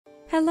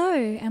Hello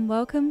and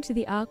welcome to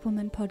the Arc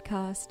Woman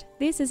podcast.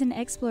 This is an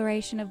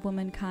exploration of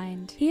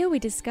womankind. Here we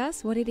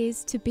discuss what it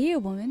is to be a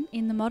woman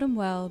in the modern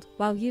world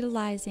while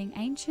utilizing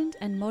ancient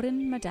and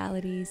modern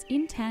modalities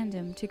in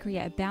tandem to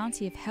create a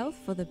bounty of health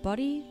for the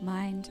body,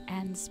 mind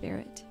and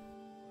spirit.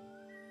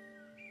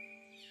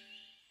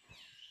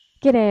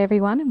 G'day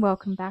everyone and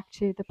welcome back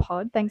to the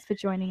pod. Thanks for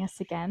joining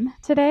us again.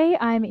 Today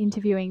I'm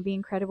interviewing the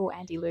incredible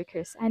Andy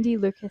Lucus. Andy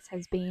Lucus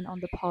has been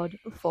on the pod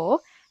before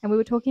and we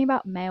were talking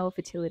about male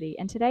fertility,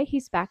 and today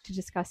he's back to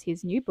discuss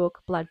his new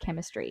book,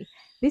 Biochemistry.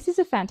 This is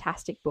a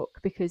fantastic book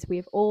because we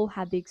have all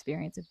had the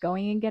experience of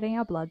going and getting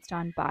our bloods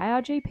done by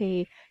our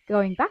GP,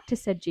 going back to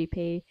said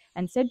GP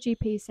and said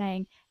GP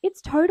saying,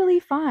 it's totally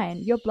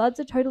fine, your bloods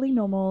are totally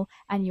normal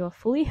and you're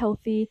fully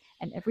healthy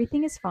and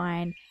everything is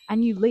fine,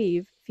 and you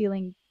leave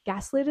feeling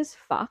gaslit as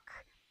fuck,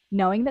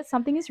 knowing that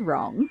something is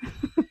wrong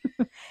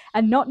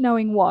and not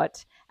knowing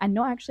what, and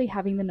not actually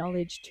having the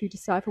knowledge to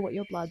decipher what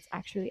your bloods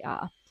actually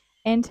are.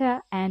 Enter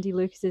Andy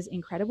Lucas's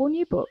incredible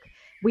new book.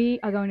 We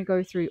are going to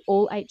go through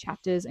all 8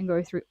 chapters and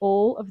go through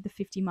all of the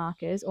 50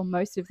 markers, or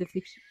most of the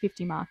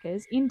 50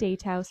 markers, in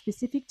detail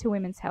specific to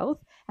women's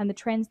health and the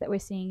trends that we're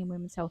seeing in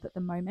women's health at the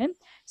moment.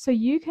 So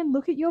you can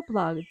look at your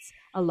bloods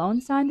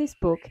alongside this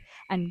book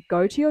and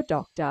go to your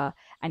doctor,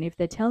 and if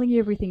they're telling you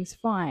everything's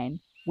fine,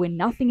 when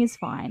nothing is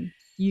fine,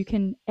 you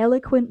can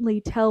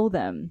eloquently tell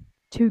them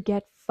to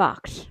get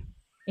fucked.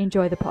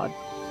 Enjoy the pod.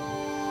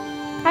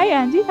 Hey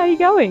Andy, how are you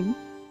going?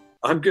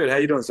 I'm good. How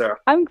you doing, Sarah?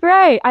 I'm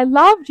great. I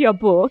loved your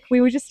book.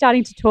 We were just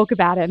starting to talk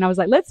about it and I was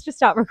like, let's just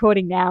start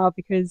recording now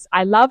because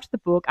I loved the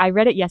book. I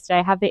read it yesterday.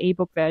 I have the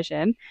ebook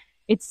version.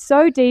 It's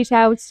so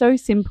detailed, so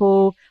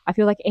simple. I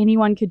feel like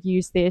anyone could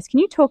use this. Can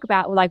you talk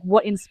about like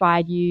what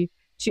inspired you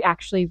to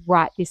actually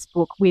write this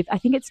book with, I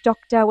think it's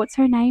Dr. What's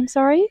her name?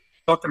 Sorry?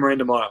 Dr.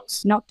 Miranda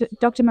Miles.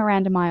 Dr.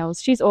 Miranda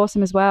Miles. She's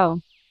awesome as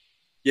well.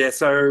 Yeah,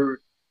 so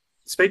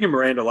speaking of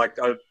Miranda,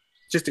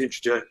 just to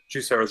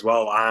introduce her as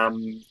well,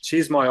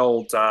 she's my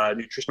old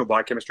nutritional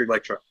biochemistry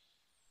lecturer.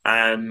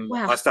 And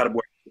wow. I started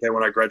working with her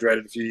when I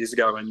graduated a few years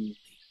ago, and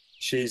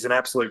she's an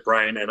absolute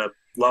brain and a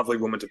lovely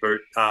woman to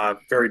boot.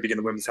 Very big in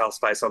the women's health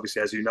space,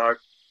 obviously, as you know.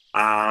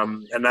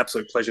 An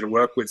absolute pleasure to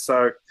work with.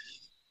 So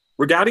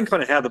regarding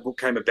kind of how the book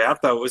came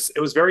about, though, it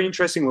was very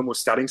interesting when we were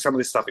studying some of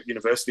this stuff at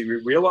university.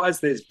 We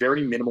realised there's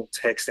very minimal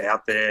text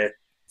out there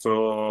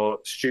for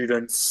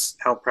students,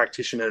 health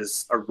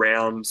practitioners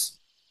around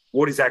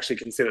what is actually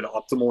considered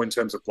optimal in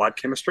terms of blood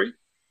chemistry.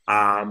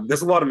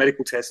 There's a lot of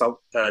medical text,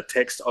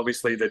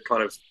 obviously, that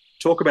kind of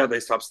talk about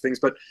these types of things,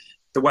 but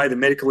the way the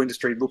medical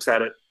industry looks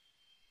at it,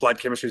 blood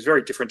chemistry is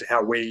very different to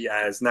how we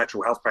as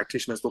natural health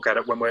practitioners look at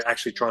it when we're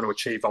actually trying to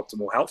achieve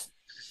optimal health.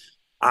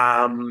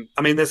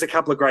 There's a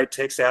couple of great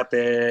texts out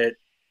there.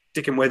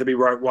 Dick and Weatherby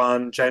wrote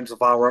one, James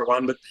Laval wrote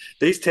one, but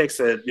these texts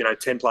are,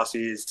 10 plus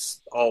years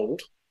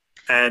old.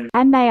 And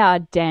they are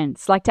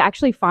dense. Like to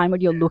actually find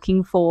what you're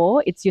looking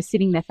for, you're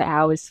sitting there for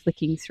hours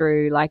flicking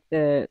through like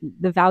the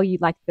value,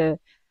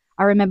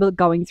 I remember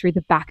going through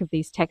the back of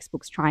these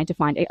textbooks trying to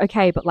find,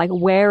 okay, but like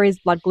where is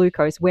blood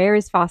glucose? Where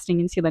is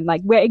fasting insulin?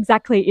 Like where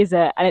exactly is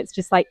it? And it's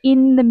just like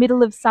in the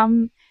middle of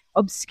some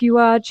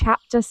obscure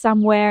chapter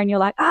somewhere and you're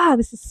like,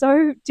 this is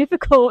so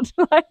difficult.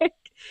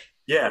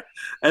 Yeah.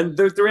 And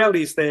the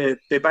reality is they're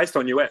based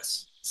on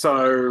US.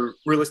 So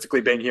realistically,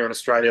 being here in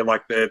Australia,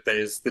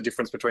 there's the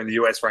difference between the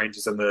US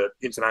ranges and the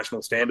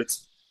international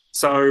standards.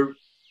 So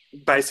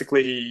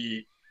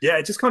basically,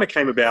 it just kind of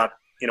came about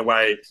in a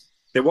way.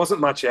 There wasn't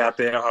much out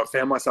there. I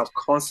found myself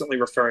constantly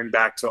referring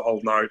back to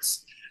old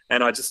notes,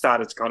 and I just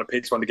started to kind of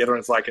piece one together. And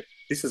it's like,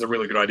 this is a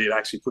really good idea to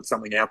actually put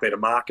something out there to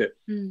market,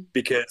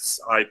 because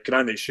I can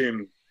only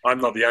assume I'm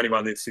not the only one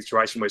in this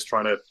situation who's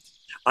trying to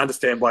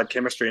understand blood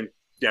chemistry. And,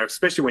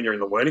 especially when you're in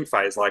the learning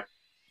phase, like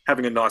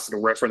having a nice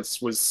little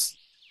reference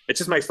it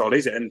just makes it a lot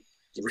easier. And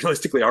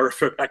realistically, I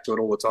refer back to it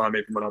all the time,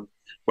 even when I'm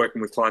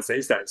working with clients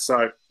these days.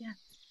 So,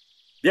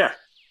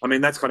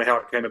 that's kind of how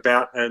it came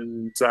about.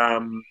 And,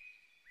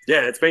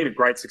 it's been a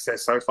great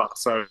success so far.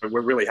 So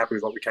we're really happy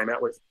with what we came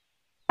out with.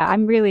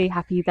 I'm really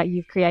happy that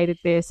you've created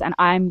this, and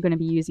I'm going to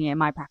be using it in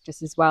my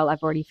practice as well.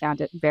 I've already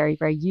found it very,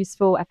 very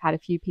useful. I've had a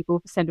few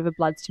people send over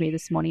bloods to me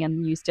this morning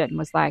and used it and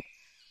was like,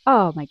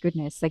 oh my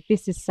goodness, like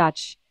this is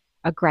such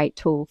a great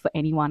tool for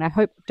anyone. I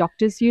hope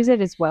doctors use it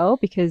as well,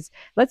 because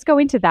let's go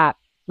into that.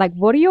 Like,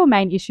 what are your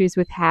main issues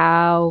with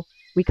how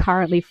we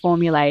currently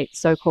formulate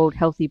so-called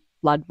healthy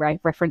blood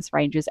reference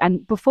ranges?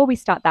 And before we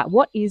start that,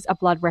 what is a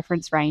blood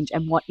reference range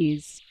and what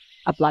is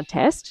a blood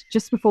test?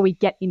 Just before we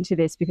get into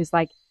this, because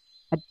I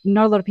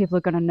know a lot of people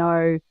are going to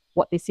know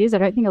what this is. I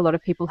don't think a lot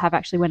of people have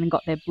actually went and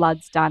got their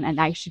bloods done and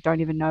actually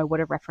don't even know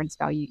what a reference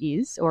value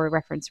is or a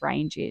reference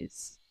range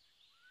is.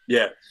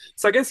 Yeah.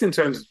 So I guess in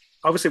terms of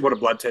obviously what a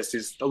blood test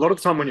is, a lot of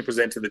the time when you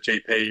present to the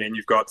GP and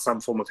you've got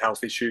some form of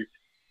health issue,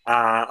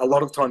 a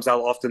lot of times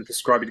they'll often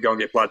prescribe you to go and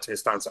get blood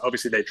tests done. So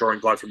obviously they're drawing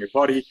blood from your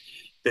body.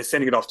 They're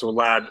sending it off to a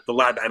lab. The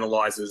lab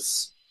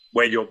analyzes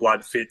where your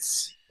blood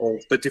fits or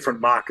the different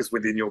markers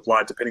within your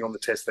blood, depending on the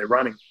test they're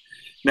running.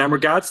 Now, in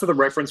regards to the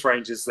reference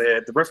ranges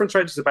the reference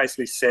ranges are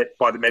basically set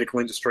by the medical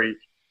industry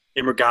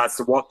in regards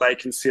to what they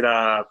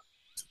consider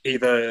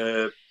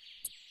either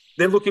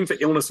they're looking for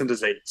illness and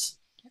disease.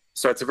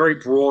 So it's a very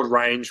broad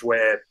range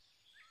where,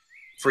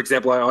 for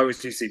example, I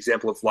always use the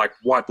example of like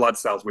white blood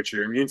cells, which are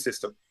your immune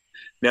system.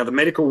 Now, the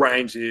medical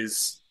range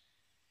is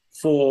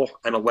 4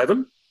 and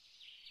 11,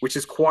 which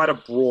is quite a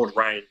broad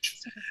range.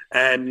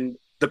 And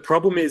the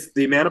problem is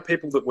the amount of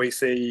people that we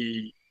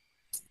see,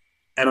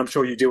 and I'm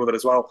sure you deal with it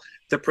as well,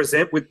 that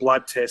present with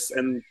blood tests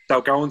and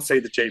they'll go and see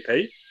the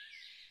GP.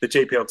 The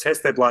GP will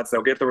test their bloods,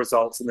 they'll get the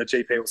results, and the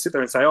GP will sit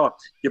there and say, oh,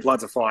 your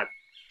bloods are fine.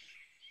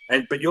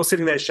 But you're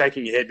sitting there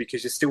shaking your head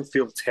because you still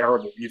feel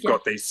terrible. You've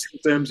got these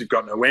symptoms, you've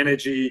got no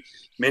energy,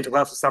 mental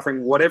health is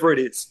suffering, whatever it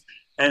is.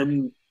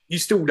 And you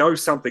still know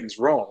something's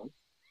wrong.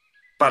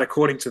 But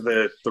according to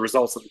the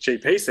results that the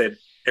GP said,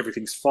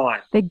 everything's fine.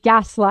 The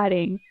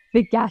gaslighting.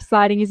 The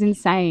gaslighting is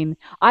insane.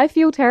 I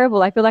feel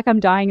terrible. I feel like I'm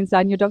dying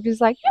inside, and your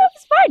doctor's like, yeah,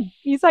 it's fine.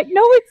 He's like,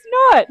 no, it's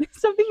not.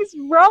 Something's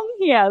wrong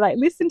here. Like,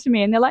 listen to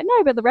me. And they're like,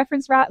 no, but the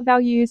reference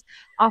values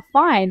are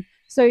fine.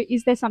 So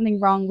is there something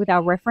wrong with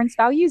our reference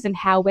values and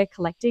how we're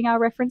collecting our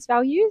reference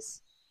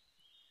values?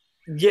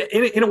 Yeah,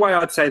 in a way,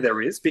 I'd say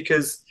there is,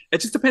 because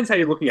it just depends how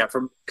you're looking at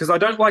it. Because I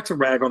don't like to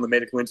rag on the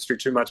medical industry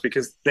too much,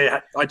 because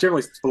I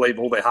generally believe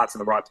all their heart's in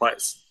the right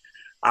place.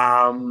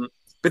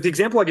 But the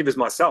example I give is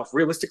myself.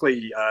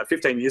 Realistically,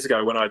 15 years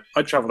ago, when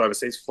I traveled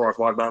overseas for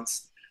 4 or 5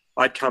 months,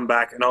 I'd come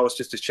back and I was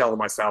just a shell of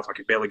myself. I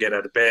could barely get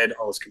out of bed.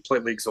 I was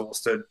completely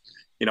exhausted.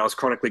 I was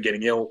chronically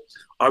getting ill.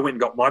 I went and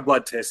got my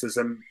blood tests,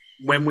 and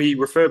when we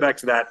refer back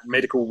to that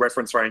medical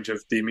reference range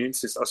of the immune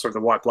system,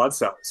 the white blood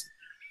cells,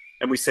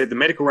 and we said the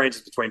medical range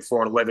is between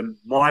 4 and 11,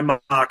 my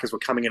markers were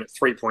coming in at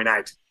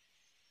 3.8.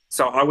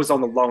 So I was on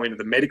the low end of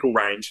the medical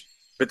range,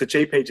 but the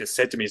GP just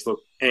said to me, look,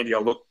 Andy,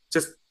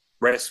 just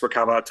rest,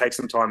 recover, take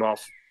some time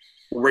off.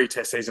 We'll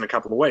retest these in a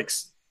couple of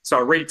weeks. So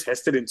I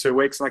retested in 2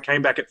 weeks and I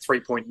came back at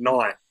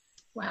 3.9.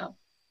 Wow.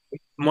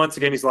 Once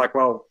again, he's like,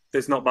 well,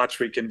 there's not much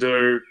we can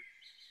do.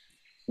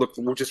 Look,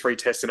 we'll just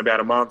retest in about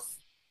a month.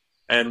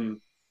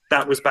 And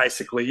that was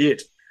basically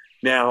it.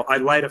 Now, I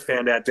later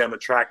found out down the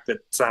track that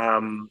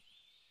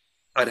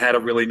I'd had a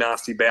really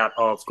nasty bout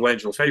of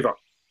glandular fever,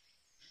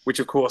 which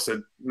of course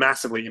had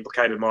massively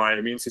implicated my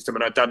immune system,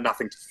 and I'd done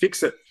nothing to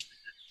fix it.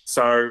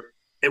 So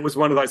it was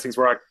one of those things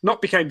where I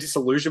not became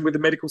disillusioned with the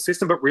medical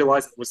system, but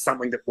realized it was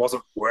something that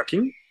wasn't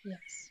working. Yes.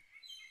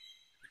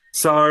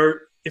 So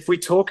if we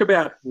talk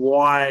about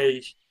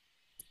why,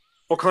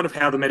 or kind of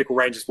how the medical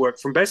ranges work,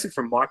 from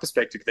my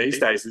perspective these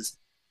days, is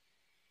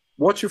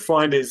what you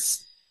find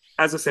is,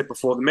 as I said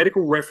before, the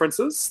medical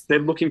references, they're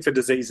looking for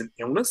disease and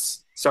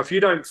illness. So if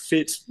you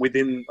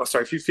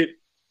fit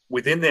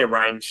within their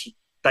range,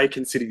 they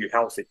consider you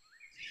healthy.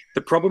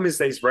 The problem is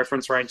these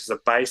reference ranges are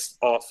based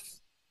off,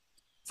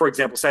 for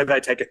example, say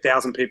they take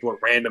 1,000 people at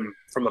random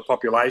from the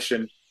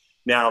population.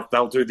 Now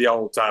they'll do the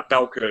old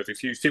bell curve.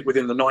 If you fit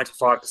within the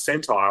 95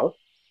 percentile,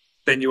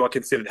 then you are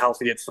considered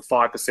healthy. It's the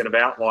 5% of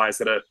outliers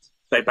that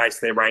they base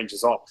their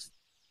ranges off.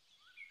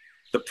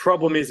 The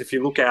problem is, if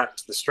you look out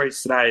to the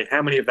streets today,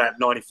 how many of that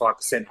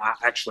 95% are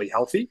actually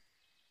healthy?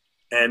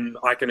 And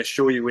I can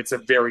assure you it's a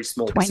very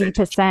small 20%,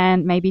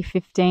 percentage. maybe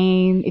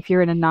 15 if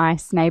you're in a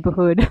nice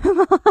neighborhood.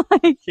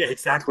 Yeah,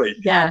 exactly.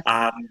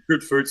 Yeah.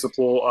 Good food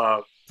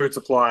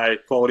supply,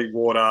 quality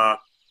water,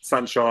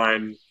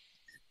 sunshine,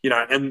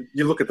 and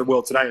you look at the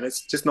world today and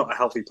it's just not a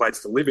healthy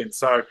place to live in.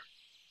 So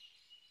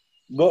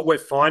what we're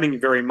finding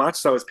very much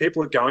so is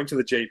people are going to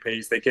the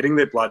GPs, they're getting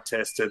their blood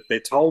tested,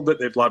 they're told that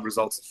their blood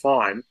results are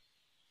fine.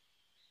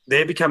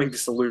 They're becoming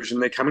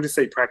disillusioned. They're coming to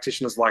see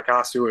practitioners like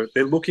us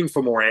they're looking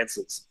for more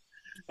answers.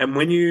 And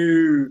when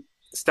you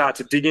start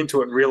to dig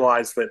into it and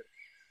realize that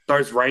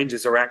those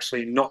ranges are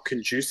actually not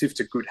conducive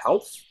to good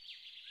health,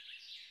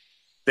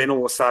 then all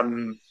of a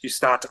sudden you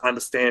start to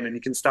understand and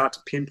you can start to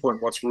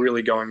pinpoint what's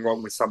really going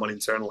wrong with someone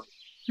internally.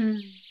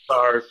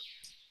 So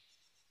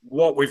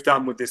what we've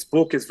done with this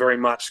book is very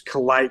much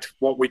collate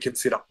what we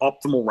consider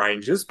optimal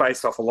ranges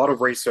based off a lot of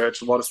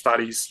research, a lot of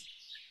studies,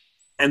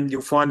 and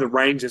you'll find the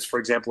ranges, for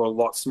example, are a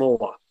lot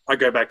smaller. I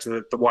go back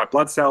to the white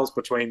blood cells,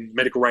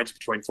 medical range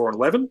between 4 and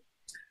 11.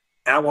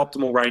 Our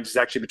optimal range is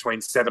actually between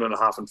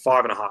 7.5 and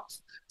 5.5.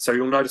 So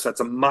you'll notice that's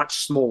a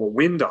much smaller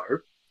window.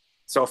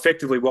 So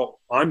effectively what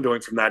I'm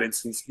doing from that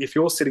instance, if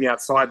you're sitting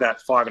outside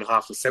that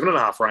 5.5 to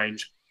 7.5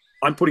 range,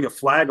 I'm putting a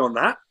flag on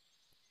that.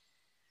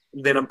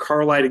 Then I'm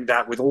correlating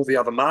that with all the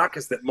other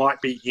markers that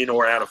might be in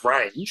or out of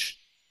range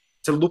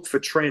to look for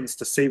trends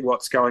to see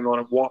what's going on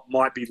and what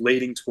might be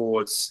leading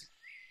towards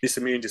this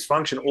immune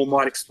dysfunction, or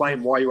might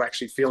explain why you're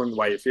actually feeling the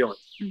way you're feeling.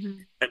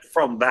 And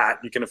from that,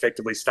 you can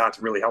effectively start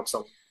to really help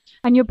someone.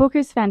 And your book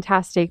is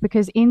fantastic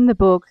because in the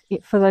book,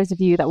 for those of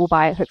you that will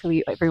buy it,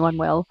 hopefully everyone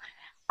will,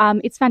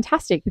 it's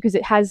fantastic because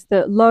it has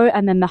the low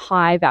and then the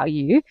high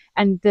value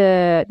and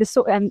the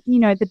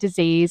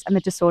disease and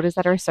the disorders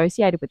that are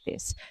associated with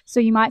this. So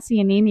you might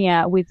see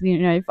anemia with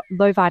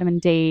low vitamin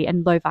D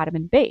and low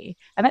vitamin B,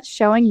 and that's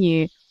showing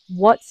you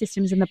what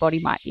systems in the body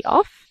might be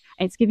off,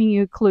 and it's giving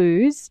you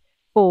clues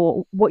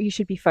for what you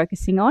should be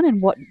focusing on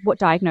and what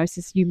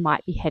diagnosis you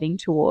might be heading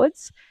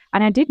towards.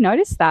 And I did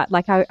notice that,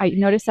 like I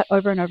noticed that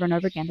over and over and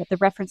over again, that the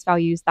reference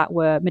values that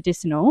were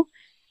medicinal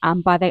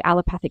by the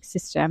allopathic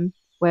system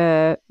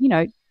were,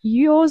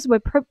 yours were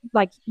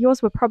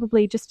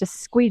probably just a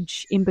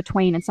squidge in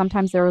between, and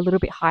sometimes they're a little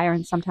bit higher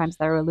and sometimes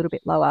they're a little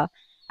bit lower.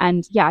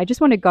 And yeah, I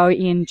just want to go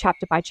in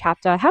chapter by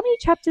chapter. How many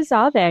chapters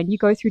are there? And you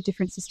go through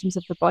different systems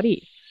of the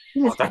body.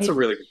 Oh, that's a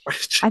really good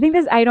question. I think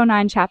there's 8 or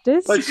 9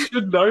 chapters. I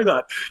should know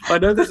that. I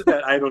know there's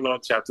about 8 or 9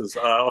 chapters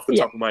off the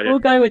top of my head. We'll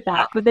go with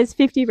that. But there's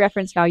 50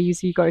 reference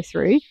values you go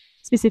through,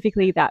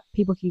 specifically that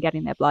people can get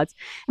in their bloods.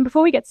 And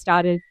before we get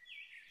started,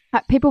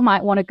 people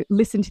might want to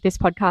listen to this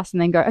podcast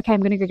and then go, okay, I'm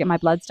going to go get my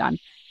bloods done.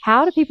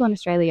 How do people in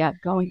Australia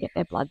go and get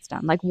their bloods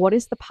done? Like, what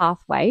is the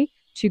pathway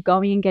to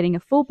going and getting a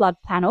full blood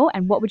panel,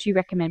 and what would you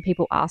recommend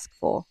people ask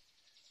for?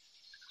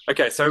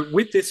 Okay, so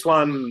with this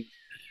one,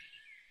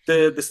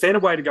 the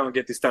standard way to go and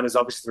get this done is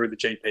obviously through the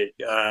GP.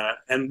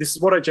 And this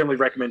is what I generally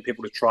recommend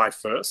people to try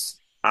first.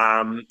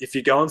 If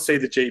you go and see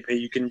the GP,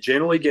 you can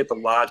generally get the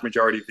large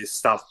majority of this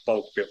stuff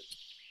bulk billed.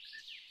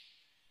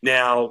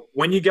 Now,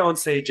 when you go and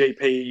see a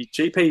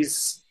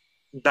GPs,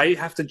 they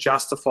have to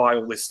justify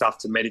all this stuff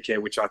to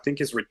Medicare, which I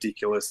think is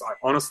ridiculous. I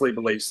honestly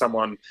believe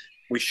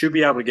we should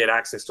be able to get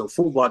access to a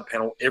full blood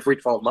panel every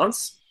 12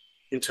 months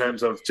in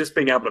terms of just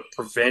being able to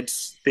prevent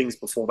things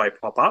before they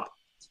pop up.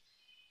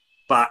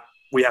 But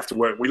we have to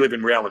work. We live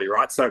in reality,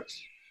 right? So,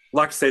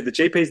 like I said, the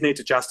GPs need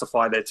to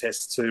justify their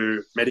tests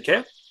to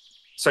Medicare.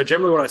 So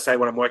generally what I say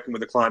when I'm working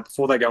with a client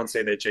before they go and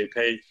see their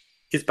GP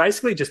is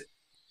basically just,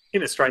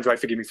 in a strange way,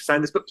 forgive me for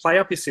saying this, but play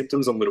up your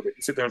symptoms a little bit.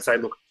 You sit there and say,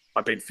 look,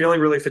 I've been feeling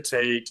really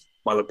fatigued.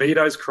 My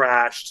libido's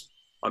crashed.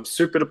 I'm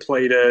super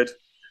depleted.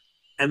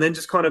 And then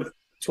just kind of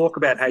talk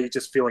about how you're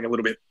just feeling a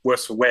little bit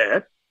worse for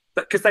wear,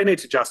 because they need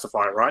to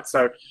justify it, right?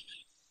 So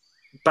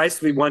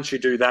basically, once you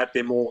do that,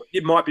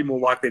 it might be more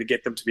likely to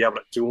get them to be able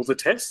to do all the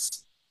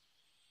tests.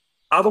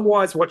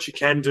 Otherwise, what you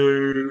can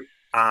do,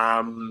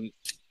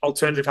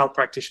 alternative health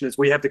practitioners,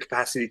 we have the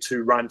capacity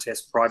to run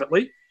tests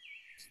privately,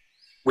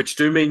 which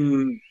does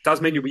mean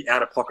you'll be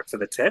out of pocket for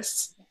the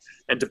tests.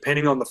 And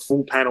depending on the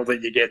full panel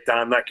that you get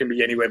done, that can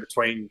be anywhere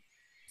between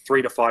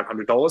 $300 to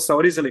 $500. So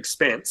it is an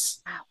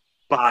expense,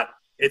 but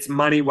it's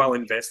money well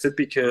invested,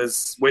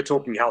 because we're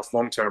talking health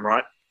long term,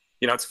 right?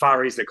 It's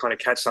far easier to kind of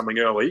catch something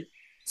early,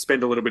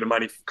 spend a little bit of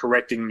money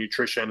correcting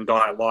nutrition,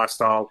 diet,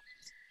 lifestyle,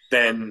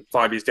 than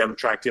 5 years down the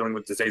track dealing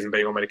with disease and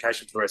being on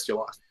medication for the rest of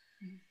your life.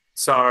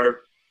 So,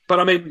 but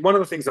I mean, one of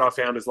the things that I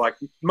found is, like,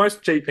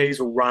 most GPs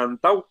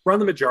they'll run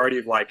the majority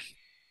of,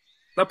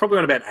 they'll probably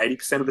run about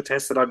 80% of the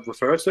tests that I'd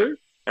refer to,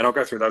 and I'll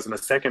go through those in a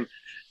second.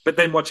 But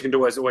then what you can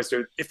do is always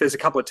do, if there's a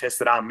couple of tests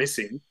that are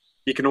missing,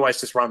 you can always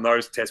just run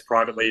those tests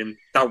privately, and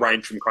they'll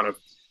range from kind of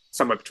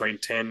somewhere between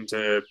 $10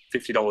 to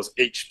 $50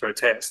 each per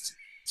test.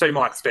 So you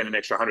might spend an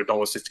extra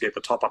 $100 just to get the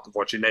top up of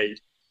what you need,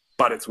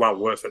 but it's well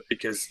worth it,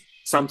 because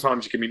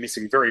sometimes you can be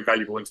missing very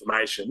valuable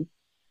information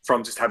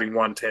from just having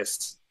one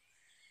test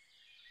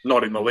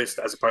not in the list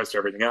as opposed to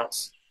everything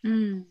else.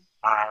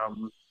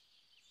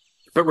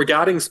 But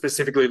regarding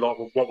specifically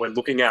what we're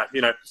looking at,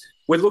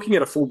 we're looking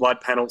at a full blood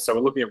panel. So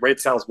we're looking at red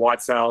cells,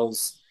 white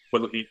cells, we're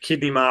looking at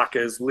kidney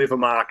markers, liver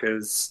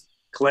markers,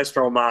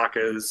 cholesterol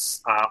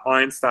markers,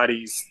 iron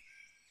studies,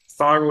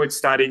 thyroid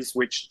studies,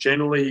 which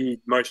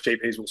generally most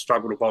GPs will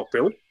struggle to bulk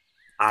bill.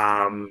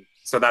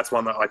 So that's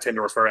one that I tend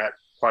to refer out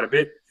quite a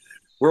bit.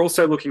 We're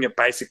also looking at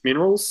basic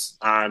minerals,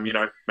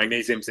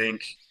 magnesium,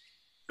 zinc,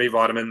 B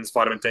vitamins,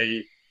 vitamin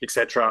D,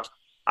 etc.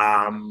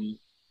 I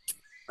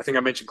think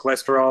I mentioned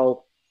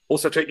cholesterol.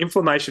 Also,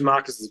 inflammation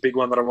markers is a big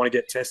one that I want to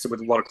get tested with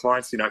a lot of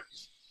clients.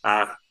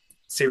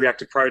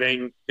 C-reactive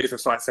protein,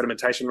 erythrocyte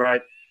sedimentation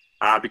rate,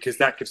 because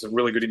that gives a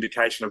really good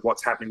indication of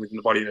what's happening within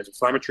the body in an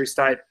inflammatory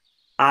state.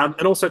 And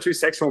also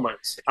sex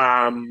hormones.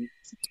 And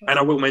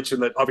I will mention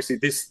that obviously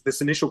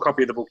this initial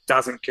copy of the book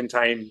doesn't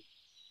contain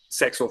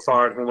sex or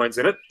thyroid hormones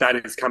in it.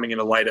 That is coming in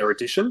a later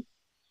edition.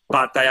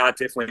 But they are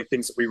definitely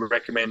things that we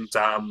recommend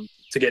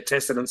to get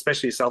tested, and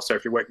especially yourself. So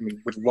if you're working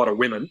with a lot of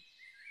women,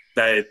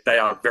 they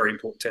are very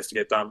important tests to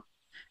get done.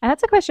 And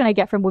that's a question I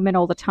get from women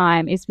all the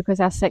time, is because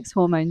our sex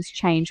hormones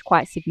change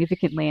quite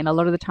significantly. And a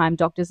lot of the time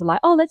doctors are like,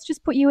 oh, let's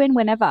just put you in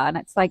whenever. And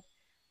it's like,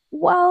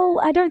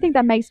 well, I don't think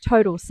that makes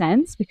total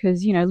sense,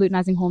 because,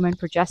 luteinizing hormone,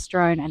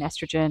 progesterone and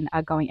estrogen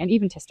are going, and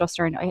even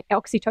testosterone,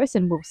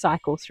 oxytocin will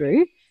cycle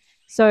through.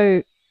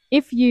 So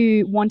if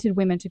you wanted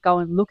women to go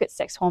and look at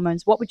sex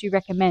hormones, what would you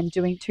recommend?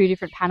 Doing 2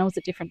 different panels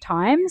at different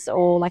times?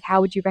 Or how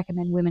would you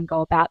recommend women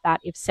go about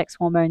that if sex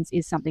hormones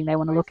is something they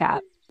want to look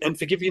at? And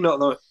forgive you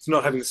not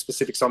having the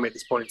specifics on me at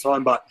this point in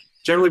time, but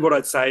generally what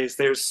I'd say is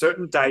there are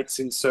certain dates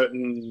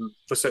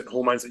for certain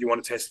hormones that you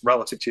want to test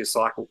relative to your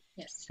cycle.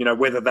 Yes.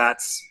 Whether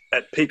that's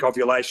at peak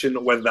ovulation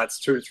or whether that's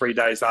 2 or 3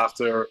 days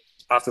after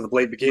the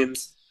bleed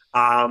begins.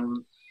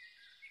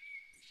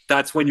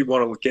 That's when you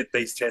want to get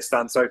these tests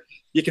done. So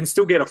you can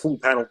still get a full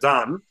panel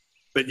done,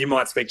 but you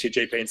might speak to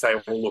your GP and say,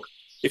 well, look,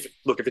 if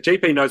a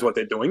GP knows what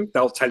they're doing,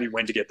 they'll tell you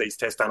when to get these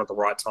tests done at the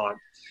right time.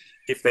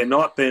 If they're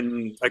not,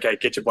 then okay,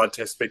 get your blood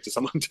test, speak to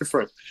someone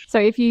different. So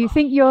if you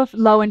think you're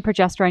low in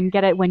progesterone,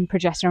 get it when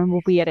progesterone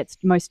will be at its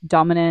most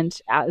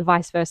dominant,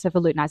 vice versa for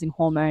luteinizing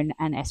hormone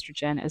and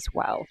estrogen as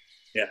well.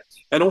 Yeah.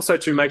 And also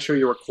to make sure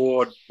you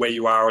record where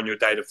you are on your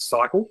date of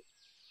cycle.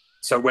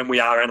 So when we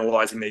are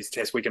analysing these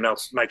tests, we can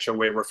also make sure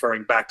we're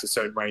referring back to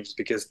certain ranges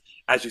because,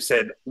 as you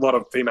said, a lot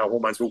of female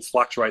hormones will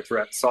fluctuate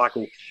throughout the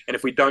cycle. And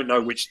if we don't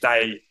know which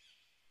day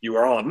you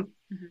are on,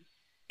 mm-hmm.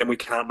 then we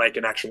can't make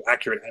an actual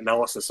accurate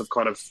analysis of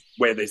kind of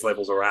where these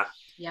levels are at.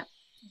 Yeah.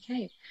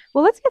 Okay.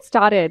 Well, let's get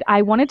started.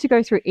 I wanted to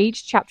go through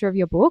each chapter of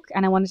your book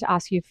and I wanted to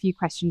ask you a few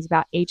questions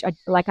about each. I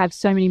have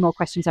so many more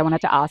questions I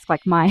wanted to ask.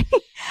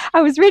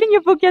 I was reading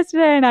your book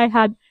yesterday and I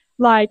had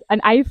like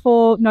an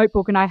A4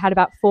 notebook and I had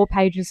about 4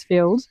 pages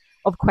filled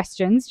of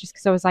questions just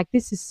because I was like,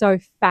 this is so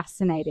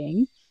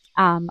fascinating.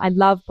 I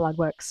love blood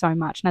work so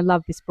much and I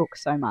love this book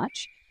so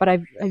much, but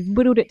I've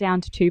whittled it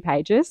down to 2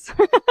 pages.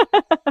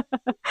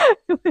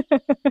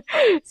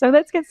 So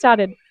let's get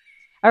started.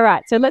 All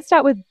right, so let's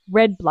start with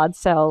red blood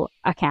cell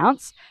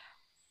counts.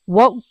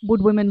 What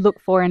would women look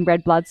for in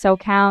red blood cell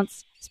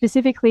counts?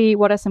 Specifically,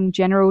 what are some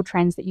general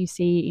trends that you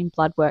see in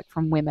blood work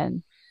from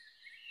women?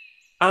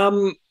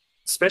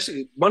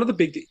 Especially one of the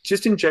big,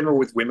 just in general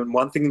with women,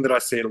 one thing that I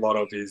see a lot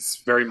of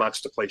is very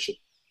much depletion.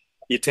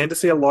 You tend to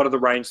see a lot of the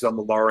ranges on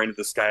the lower end of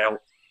the scale.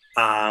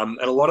 And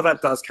a lot of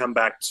that does come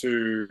back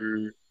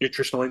to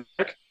nutritional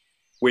intake,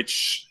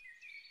 which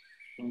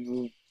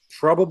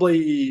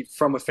probably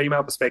from a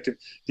female perspective,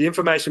 the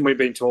information we've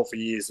been taught for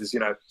years is,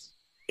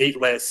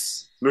 eat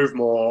less, move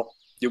more,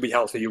 you'll be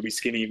healthy, you'll be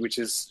skinny, which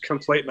is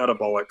complete and utter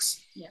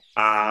bollocks.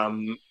 Yeah.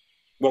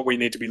 What we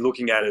need to be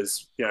looking at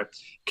is,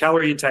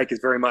 calorie intake is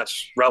very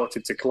much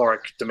relative to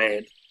caloric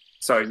demand.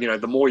 So,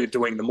 the more you're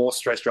doing, the more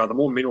stressed you are, the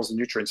more minerals and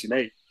nutrients you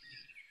need.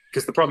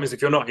 Because the problem is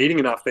if you're not eating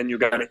enough, then you're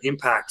going to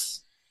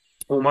impact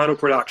hormonal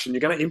production. You're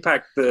going to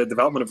impact the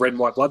development of red and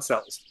white blood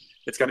cells.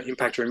 It's going to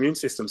impact your immune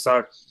system.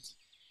 So,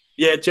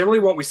 yeah, generally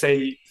what we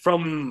see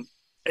from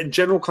in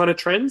general kind of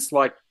trends,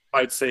 like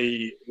I'd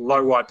see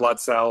low white blood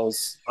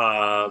cells,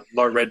 low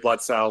red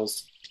blood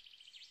cells.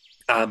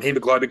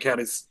 Hemoglobin count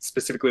is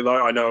specifically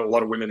low. I know a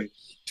lot of women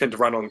tend to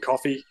run on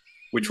coffee,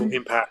 which will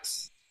impact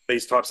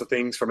these types of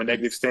things from a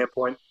negative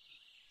standpoint.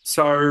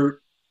 So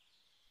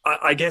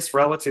I guess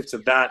relative to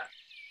that,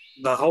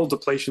 the whole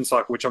depletion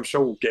cycle, which I'm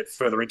sure we'll get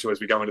further into as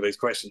we go into these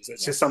questions,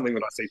 it's just something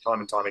that I see time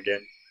and time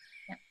again.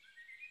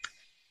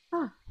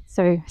 Yeah.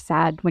 So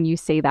sad when you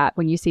see that,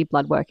 when you see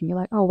blood work and you're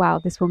like, oh, wow,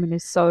 this woman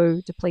is so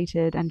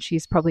depleted and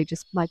she's probably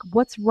just like,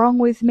 what's wrong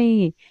with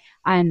me?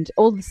 And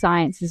all the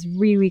science is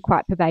really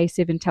quite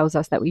pervasive and tells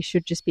us that we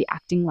should just be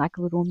acting like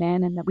a little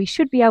man and that we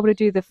should be able to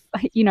do the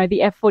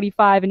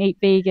F45 and eat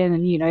vegan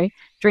and,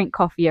 drink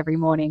coffee every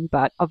morning.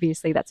 But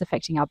obviously that's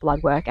affecting our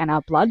blood work and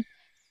our blood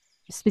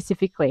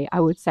specifically, I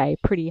would say,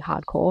 pretty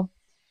hardcore.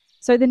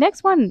 So the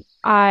next one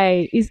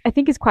I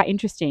think is quite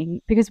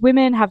interesting because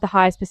women have the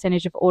highest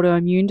percentage of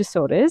autoimmune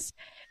disorders.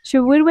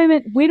 Should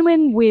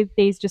women with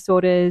these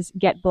disorders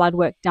get blood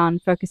work done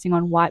focusing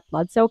on white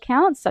blood cell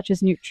counts, such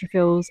as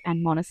neutrophils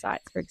and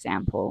monocytes, for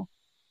example?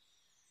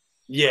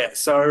 Yeah,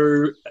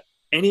 so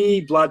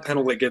any blood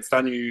panel that gets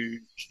done,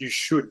 you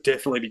should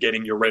definitely be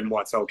getting your red and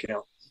white cell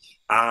count.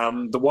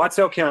 The white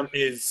cell count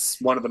is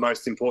one of the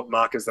most important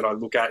markers that I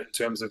look at in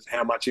terms of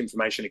how much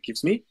information it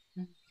gives me.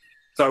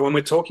 So when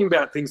we're talking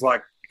about things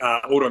like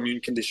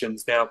autoimmune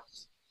conditions, now,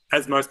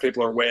 as most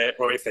people are aware,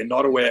 or if they're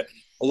not aware,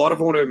 a lot of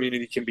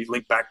autoimmunity can be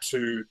linked back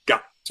to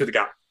the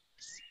gut.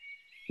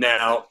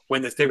 Now,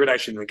 when there's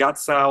degradation in the gut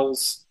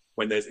cells,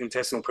 when there's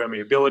intestinal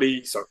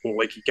permeability, or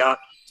leaky gut,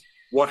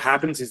 what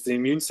happens is the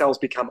immune cells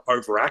become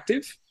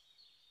overactive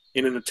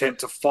in an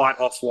attempt to fight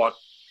off what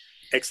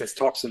excess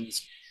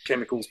toxins,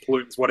 chemicals,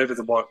 pollutants,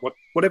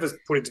 whatever's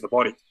put into the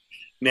body.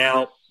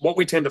 Now, what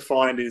we tend to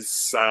find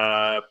is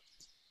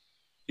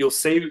you'll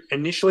see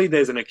initially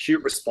there's an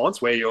acute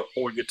response where your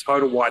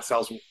total white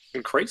cells will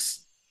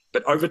increase,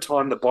 but over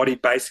time the body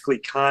basically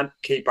can't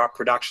keep up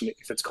production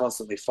if it's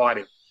constantly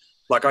fighting.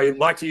 Like I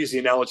like to use the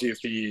analogy of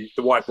the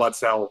white blood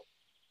cell,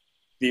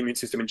 the immune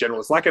system in general.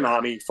 It's like an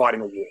army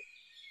fighting a war.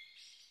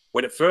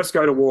 When it first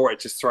goes to war, it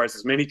just throws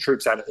as many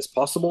troops at it as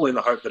possible in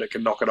the hope that it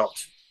can knock it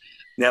off.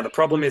 Now, the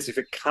problem is if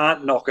it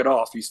can't knock it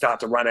off, you start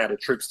to run out of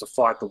troops to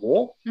fight the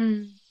war.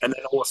 And then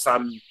all of a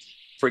sudden,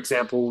 for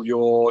example,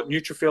 your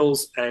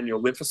neutrophils and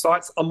your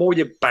lymphocytes are more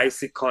your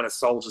basic kind of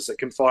soldiers that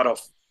can fight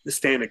off the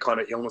standard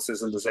kind of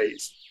illnesses and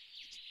disease.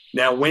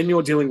 Now, when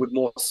you're dealing with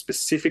more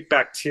specific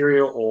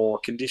bacteria or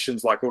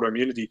conditions like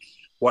autoimmunity,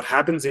 what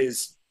happens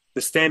is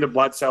the standard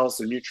blood cells,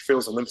 the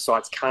neutrophils and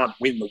lymphocytes can't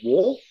win the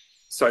war.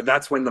 So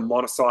that's when the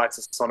monocytes,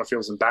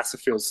 eosinophils and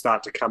basophils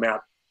start to come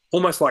out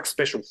almost like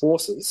special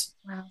forces.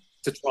 Wow.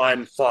 To try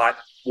and fight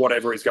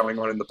whatever is going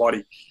on in the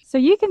body. So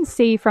you can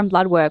see from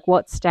blood work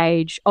what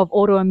stage of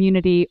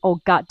autoimmunity or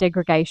gut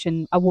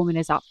degradation a woman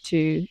is up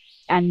to,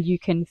 and you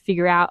can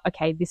figure out,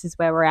 okay, this is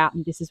where we're at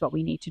and this is what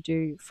we need to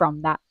do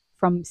from that,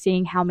 from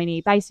seeing how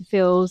many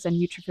basophils and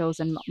neutrophils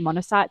and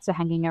monocytes are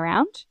hanging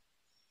around.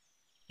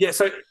 Yeah,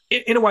 so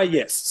in a way,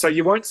 yes. So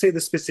you won't see the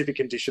specific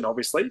condition,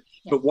 obviously,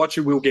 but what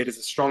you will get is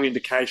a strong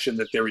indication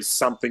that there is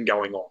something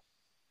going on.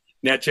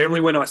 Now, generally,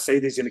 when I see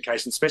these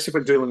indications, especially if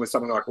we're dealing with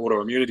something like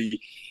autoimmunity,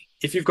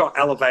 if you've got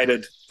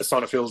elevated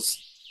eosinophils,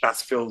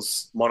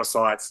 basophils,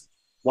 monocytes,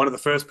 one of the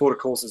first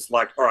protocols is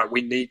like, all right,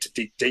 we need to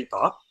dig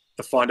deeper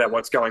to find out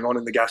what's going on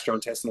in the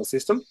gastrointestinal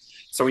system.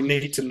 So we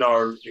need to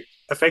know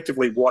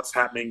effectively what's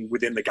happening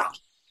within the gut.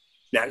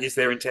 Now, is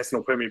there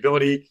intestinal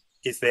permeability?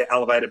 Is there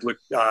elevated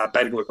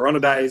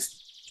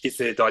beta-glucuronidase? Is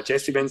there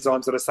digestive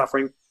enzymes that are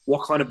suffering?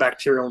 What kind of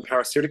bacterial and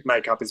parasitic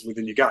makeup is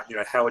within your gut?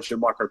 How is your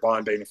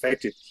microbiome being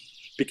affected?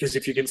 Because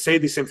if you can see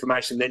this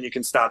information, then you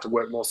can start to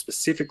work more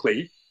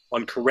specifically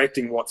on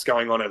correcting what's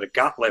going on at a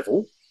gut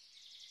level.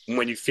 And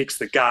when you fix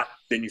the gut,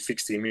 then you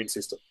fix the immune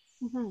system.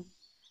 Mm-hmm.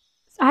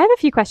 I have a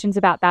few questions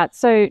about that.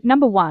 So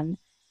number one,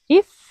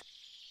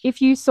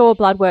 if you saw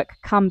blood work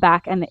come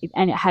back and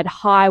it had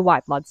high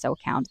white blood cell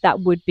count, that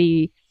would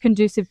be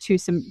conducive to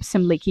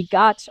some leaky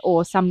gut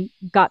or some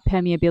gut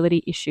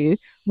permeability issue.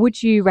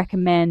 Would you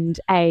recommend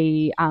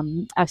a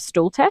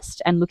stool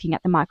test and looking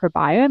at the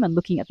microbiome and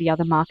looking at the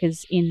other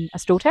markers in a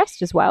stool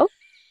test as well?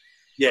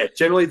 Yeah,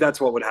 generally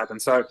that's what would happen.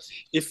 So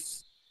if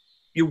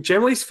you'll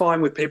generally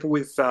find with people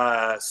with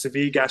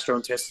severe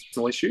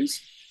gastrointestinal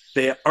issues,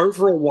 their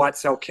overall white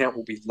cell count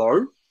will be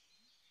low,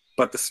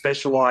 but the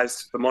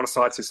monocytes,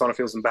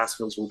 eosinophils, and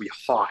basophils will be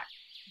high.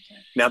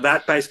 Okay. Now,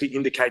 that basically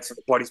indicates that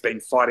the body's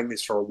been fighting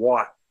this for a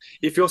while.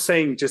 If you're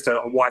seeing just a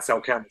white cell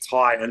count that's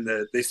high and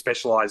these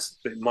specialized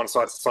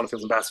monocytes,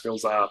 eosinophils, and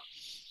basophils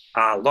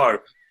are low,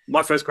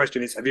 my first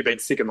question is, have you been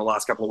sick in the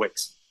last couple of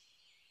weeks?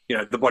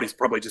 The body's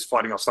probably just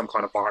fighting off some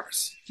kind of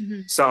virus.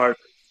 Mm-hmm. So,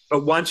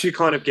 but once you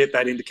kind of get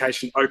that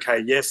indication,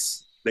 okay,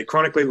 yes, they're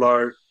chronically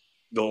low,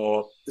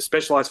 the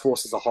specialized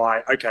forces are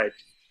high, okay,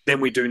 then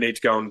we do need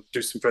to go and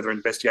do some further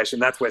investigation.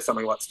 That's where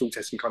something like stool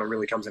testing kind of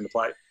really comes into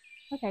play.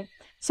 Okay.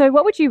 So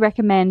what would you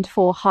recommend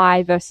for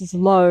high versus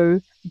low,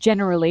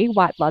 generally,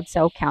 white blood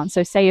cell count?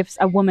 So say if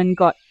a woman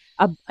got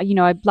a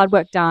blood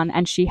work done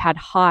and she had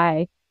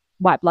high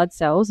white blood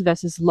cells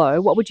versus low,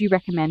 what would you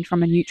recommend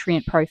from a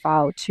nutrient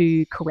profile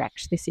to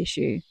correct this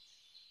issue?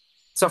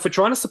 So if we're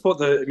trying to support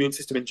the immune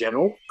system in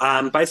general,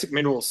 basic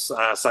minerals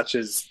such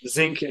as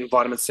zinc and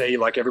vitamin C,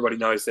 like everybody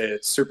knows,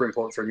 they're super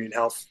important for immune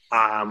health.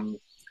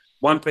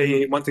 One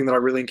thing that I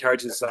really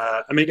encourage is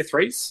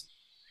omega-3s.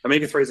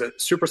 Omega-3s are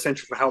super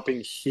essential for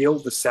helping heal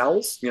the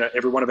cells.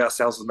 Every one of our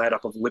cells is made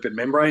up of a lipid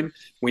membrane.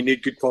 We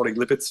need good quality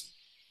lipids,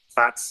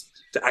 fats,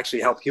 to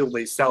actually help heal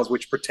these cells,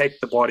 which protect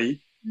the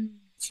body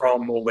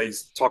from all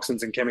these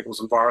toxins and chemicals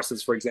and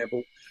viruses, for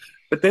example.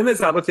 But then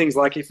there's other things,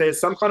 like if there's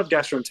some kind of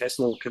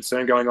gastrointestinal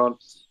concern going on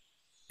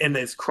and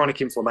there's chronic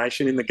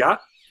inflammation in the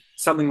gut,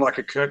 something like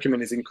a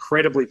curcumin is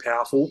incredibly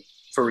powerful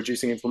for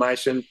reducing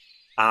inflammation.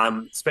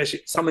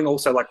 Especially something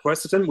also like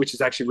quercetin, which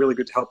is actually really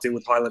good to help deal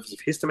with high levels of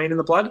histamine in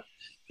the blood.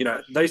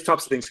 Those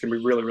types of things can be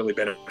really, really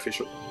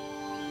beneficial.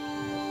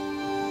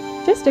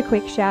 Just a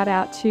quick shout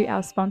out to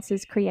our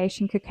sponsors,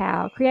 Creation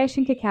Cacao.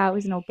 Creation Cacao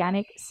is an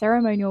organic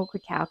ceremonial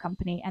cacao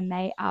company, and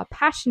they are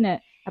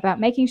passionate about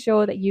making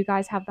sure that you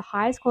guys have the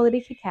highest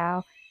quality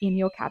cacao in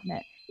your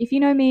cabinet. If you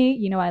know me,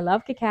 you know I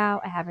love cacao.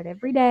 I have it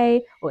every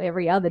day or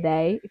every other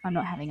day if I'm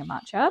not having a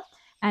matcha,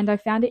 and I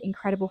found it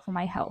incredible for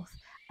my health.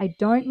 I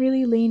don't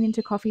really lean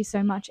into coffee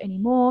so much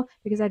anymore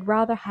because I'd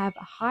rather have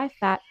a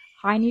high-fat,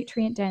 high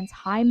nutrient-dense,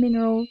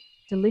 high-mineral,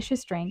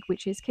 delicious drink,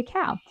 which is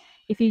cacao.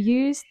 If you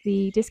use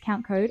the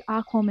discount code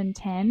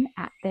ARCWOMAN10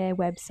 at their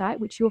website,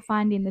 which you'll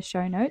find in the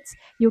show notes,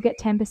 you'll get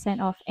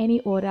 10% off any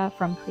order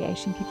from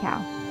Creation Cacao.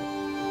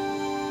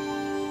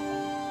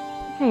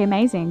 Okay,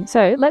 amazing.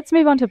 So let's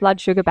move on to blood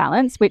sugar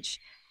balance,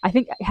 which I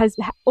think has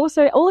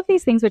also, all of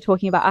these things we're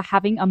talking about are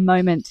having a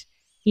moment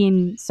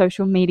in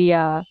social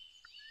media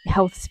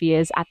health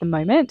spheres at the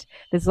moment.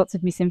 There's lots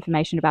of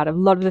misinformation about a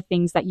lot of the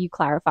things that you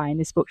clarify in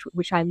this book,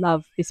 which I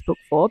love this book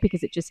for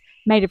because it just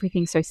made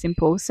everything so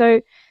simple.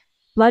 So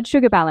blood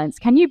sugar balance,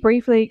 can you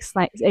briefly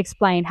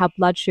explain how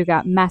blood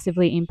sugar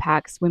massively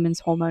impacts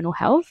women's hormonal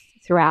health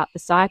throughout the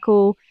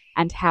cycle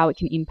and how it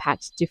can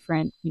impact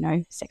different,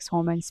 sex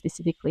hormones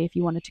specifically, if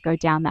you wanted to go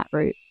down that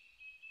route?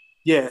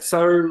 Yeah,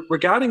 so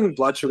regarding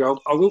blood sugar,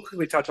 I will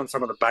quickly touch on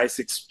some of the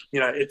basics.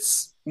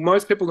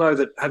 Most people know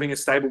that having a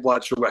stable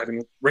blood sugar,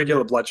 having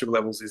regular blood sugar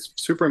levels is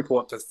super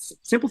important to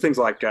simple things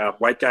like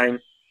weight gain,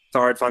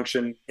 thyroid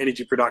function,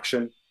 energy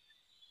production.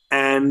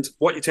 And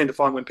what you tend to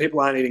find when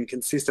people aren't eating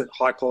consistent,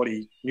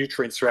 high-quality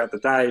nutrients throughout the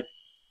day,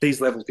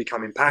 these levels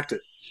become impacted.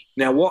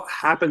 Now, what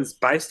happens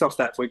based off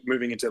that, if we're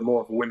moving into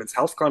more of a women's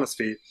health kind of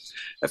sphere,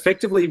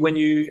 effectively when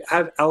you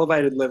have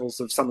elevated levels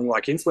of something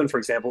like insulin, for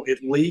example, it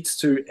leads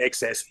to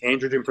excess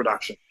androgen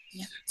production.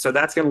 Yeah. So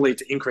that's going to lead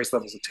to increased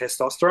levels of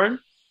testosterone.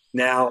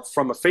 Now,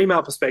 from a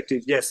female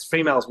perspective, yes,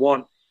 females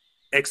want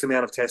X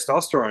amount of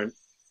testosterone,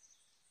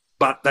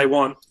 but they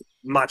want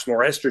much more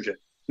estrogen.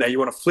 Now, you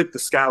want to flip the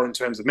scale in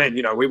terms of men.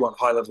 We want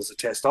high levels of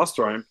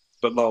testosterone,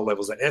 but lower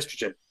levels of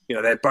estrogen.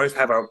 They both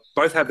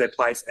have their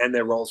place and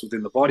their roles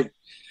within the body.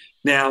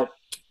 Now,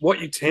 what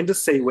you tend to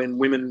see when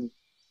women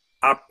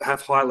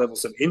have high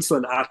levels of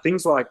insulin are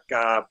things like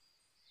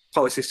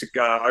polycystic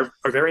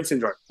ovarian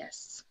syndrome,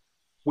 Yes.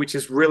 which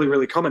is really,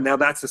 really common. Now,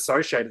 that's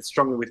associated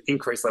strongly with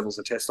increased levels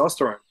of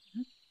testosterone.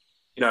 Mm-hmm.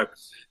 You know,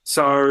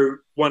 so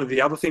one of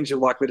the other things you're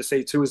likely to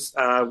see too is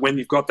when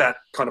you've got that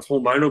kind of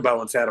hormonal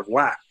balance out of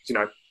whack,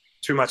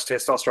 too much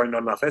testosterone,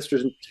 not enough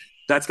estrogen,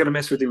 that's going to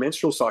mess with your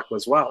menstrual cycle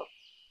as well,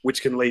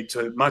 which can lead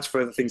to much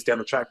further things down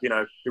the track.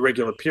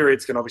 Irregular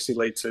periods can obviously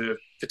lead to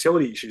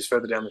fertility issues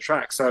further down the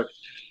track. So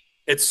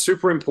it's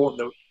super important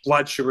that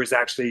blood sugar is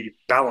actually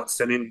balanced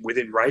and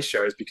within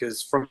ratios,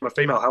 because from a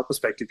female health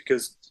perspective,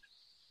 because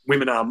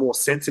women are more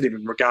sensitive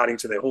in regarding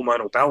to their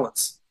hormonal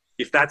balance.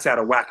 If that's out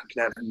of whack, it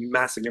can have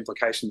massive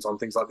implications on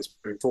things like this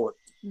moving forward.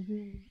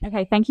 Mm-hmm.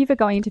 Okay, thank you for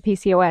going into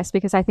PCOS,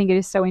 because I think it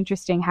is so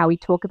interesting how we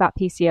talk about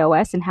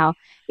PCOS and how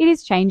it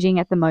is changing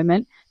at the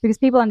moment, because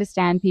people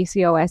understand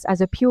PCOS as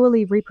a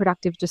purely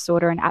reproductive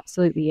disorder, and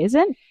absolutely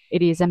isn't.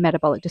 It is a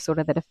metabolic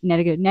disorder that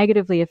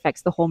negatively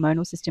affects the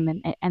hormonal system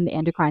and the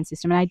endocrine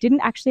system. And I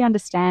didn't actually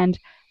understand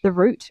the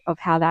root of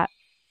how that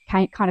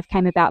kind of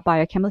came about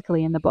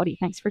biochemically in the body.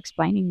 Thanks for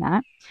explaining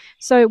that.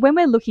 So when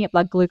we're looking at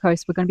blood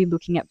glucose, we're going to be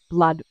looking at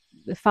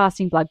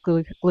fasting blood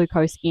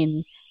glucose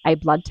in a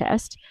blood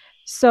test.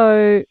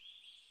 So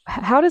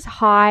how does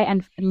high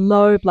and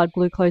low blood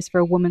glucose for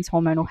a woman's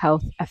hormonal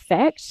health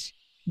affect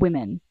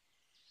women?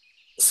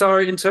 So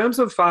in terms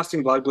of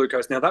fasting blood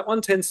glucose, now that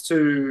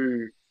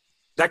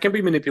that can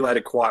be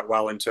manipulated quite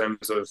well in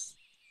terms of,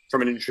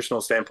 from a nutritional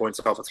standpoint,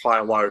 so if it's high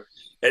or low,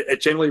 it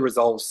generally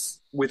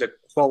resolves with a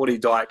quality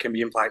diet can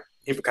be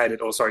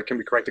can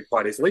be corrected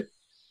quite easily.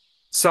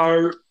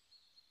 So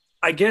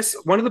I guess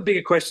one of the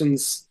bigger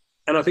questions,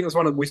 and I think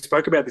we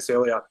spoke about this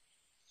earlier,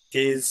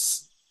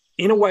 is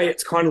in a way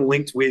it's kind of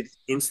linked with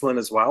insulin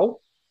as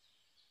well.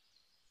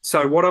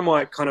 So what I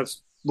might kind of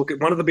look at,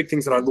 one of the big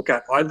things that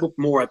I look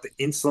more at the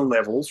insulin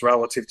levels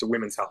relative to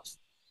women's health.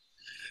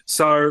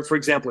 So, for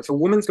example, if a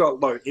woman's got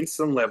low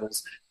insulin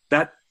levels,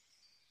 that,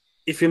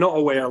 if you're not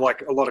aware,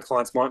 like a lot of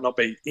clients might not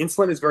be,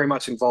 insulin is very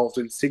much involved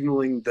in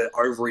signaling the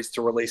ovaries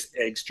to release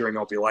eggs during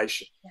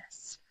ovulation.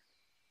 Yes.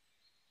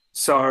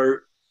 So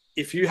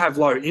if you have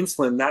low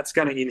insulin, that's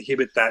going to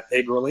inhibit that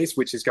egg release,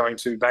 which is going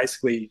to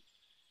basically,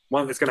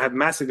 one that's going to have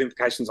massive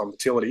implications on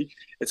fertility.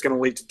 It's going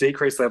to lead to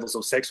decreased levels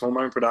of sex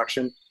hormone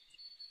production,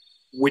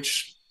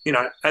 which,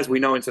 as we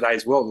know in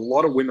today's world, a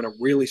lot of women are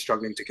really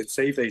struggling to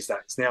conceive these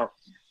days. Now,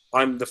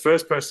 I'm the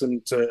first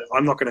person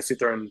I'm not going to sit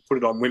there and put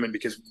it on women,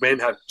 because men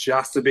have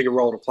just a bigger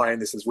role to play in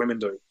this as women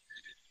do.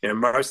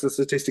 Most of the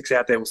statistics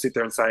out there will sit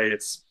there and say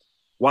it's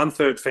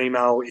 1/3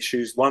 female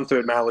issues,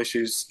 1/3 male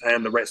issues,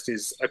 and the rest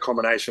is a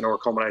combination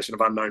of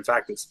unknown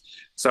factors.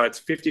 So it's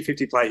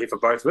 50-50 play here for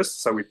both of us.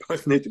 So we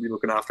both need to be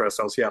looking after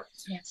ourselves here.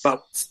 Yes.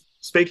 But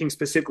speaking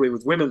specifically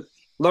with women,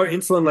 low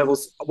insulin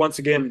levels, once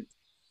again,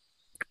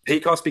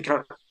 PCOS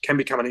can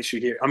become an issue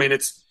here. I mean,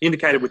 it's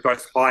indicated with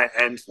both high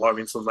and low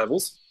insulin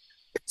levels.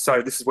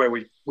 So this is where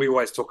we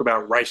always talk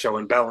about ratio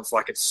and balance.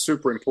 Like, it's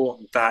super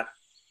important that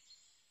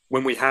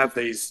when we have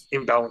these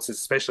imbalances,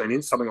 especially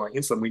in something like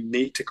insulin, we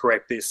need to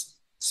correct this,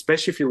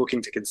 especially if you're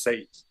looking to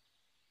conceive.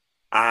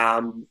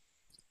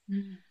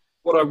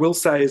 What I will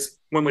say is,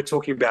 when we're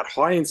talking about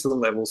high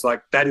insulin levels,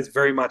 like, that is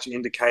very much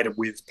indicated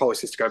with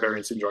polycystic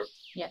ovarian syndrome.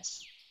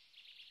 Yes.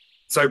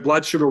 So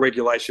blood sugar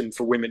regulation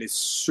for women is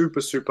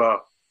super, super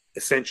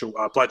essential,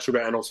 blood sugar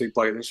and also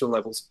blood insulin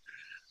levels.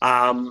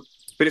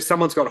 But if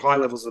someone's got high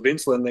levels of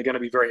insulin, they're going to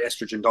be very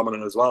estrogen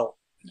dominant as well.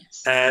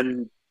 Yes.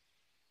 And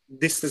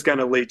this is going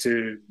to lead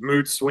to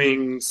mood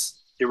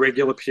swings,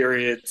 irregular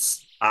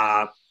periods,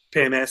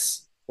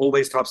 PMS, all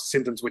these types of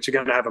symptoms, which are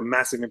going to have a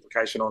massive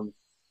implication on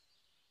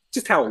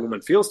just how a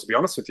woman feels, to be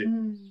honest with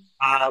you.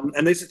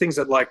 And these are things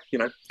that, like,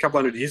 a couple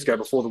hundred years ago,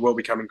 before the world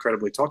became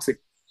incredibly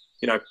toxic,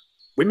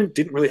 women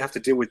didn't really have to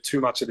deal with too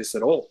much of this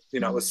at all.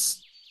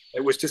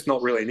 It was just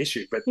not really an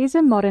issue. But these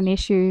are modern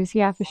issues,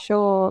 yeah, for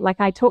sure. Like,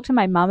 I talk to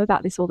my mum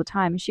about this all the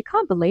time, and she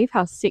can't believe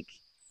how sick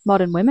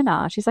modern women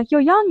are. She's like, "You're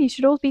young, you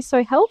should all be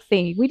so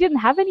healthy. We didn't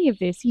have any of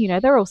this.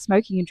 They're all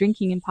smoking and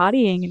drinking and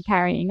partying and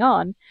carrying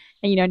on.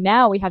 And,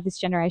 now we have this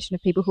generation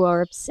of people who are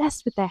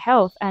obsessed with their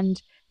health,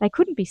 and they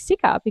couldn't be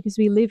sicker because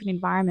we live in an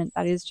environment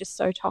that is just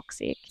so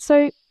toxic."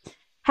 So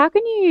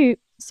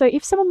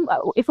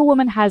if a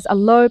woman has a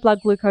low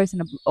blood glucose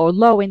or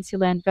low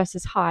insulin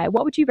versus high,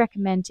 what would you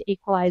recommend to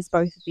equalize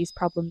both of these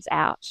problems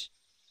out?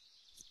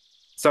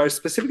 So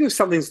specifically, if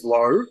something's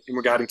low in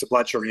regarding to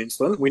blood sugar and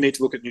insulin, we need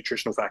to look at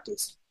nutritional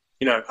factors.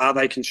 Are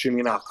they consuming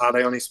enough? Are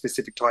they on these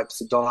specific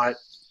types of diet?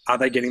 Are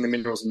they getting the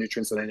minerals and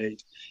nutrients that they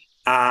need?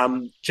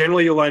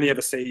 Generally, you'll only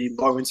ever see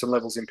low insulin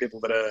levels in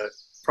people that are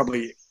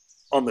probably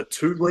on the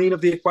too lean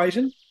of the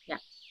equation. Yeah.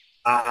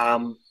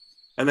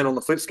 And then on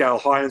the flip scale,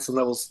 high insulin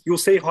levels, you'll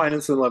see high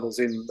insulin levels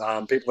in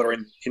people that are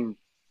in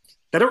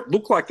they don't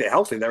look like they're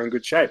healthy. They're in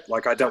good shape.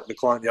 Like, I dealt with a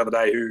client the other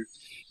day who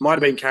might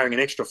have been carrying an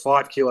extra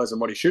 5 kilos than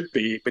what he should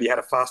be, but he had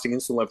a fasting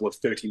insulin level of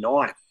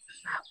 39.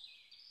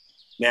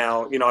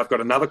 Now, I've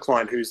got another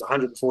client who's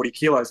 140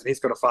 kilos and he's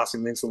got a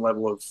fasting insulin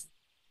level of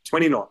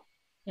 29.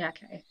 Yeah,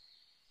 okay.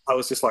 I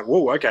was just like,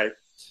 whoa, okay.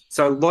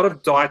 So a lot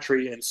of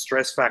dietary and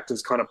stress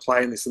factors kind of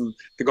play in this. And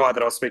the guy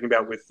that I was speaking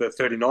about with the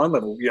 39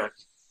 level,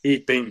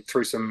 he'd been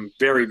through some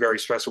very, very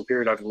stressful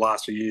period over the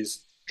last few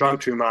years,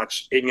 drunk too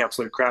much, eating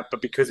absolute crap,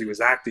 but because he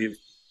was active,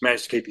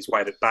 managed to keep his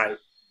weight at bay.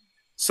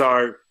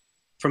 So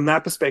from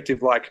that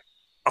perspective, like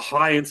a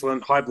high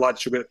insulin, high blood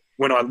sugar,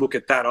 when I look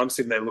at that, I'm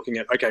sitting there looking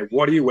at, okay,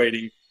 what are you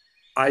eating?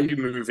 Are you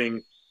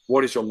moving?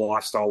 What is your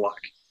lifestyle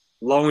like?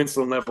 Low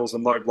insulin levels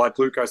and low blood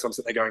glucose, I'm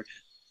sitting there going,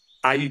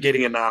 are you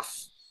getting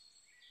enough?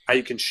 Are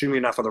you consuming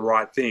enough of the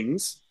right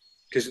things?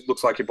 Because it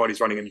looks like your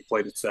body's running in a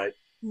depleted state.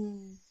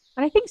 And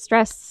I think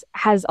stress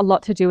has a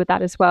lot to do with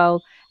that as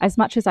well. As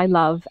much as I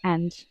love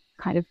and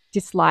kind of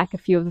dislike a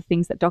few of the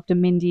things that Dr.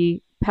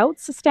 Mindy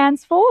Peltz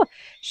stands for,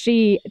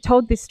 she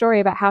told this story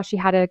about how she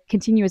had a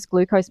continuous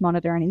glucose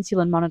monitor and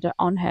insulin monitor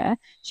on her.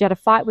 She had a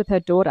fight with her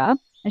daughter,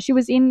 and she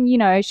was in,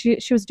 she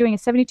was doing a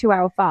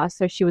 72-hour fast,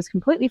 so she was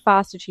completely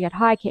fasted. She had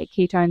high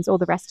ketones, all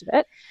the rest of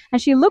it.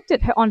 And she looked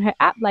at her on her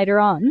app later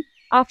on,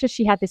 after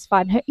she had this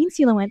fight, and her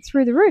insulin went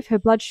through the roof. Her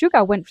blood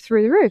sugar went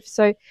through the roof.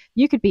 So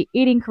you could be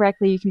eating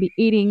correctly, you can be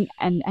eating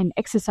and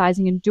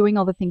exercising and doing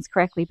all the things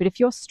correctly. But if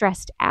you're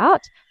stressed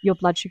out, your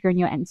blood sugar and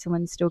your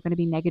insulin is still going to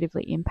be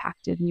negatively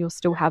impacted, and you'll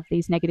still have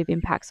these negative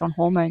impacts on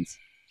hormones.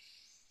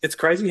 It's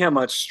crazy how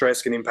much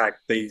stress can impact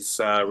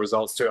these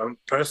results too.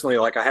 Personally,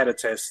 like I had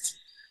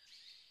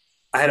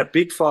a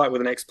big fight with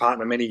an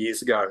ex-partner many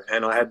years ago,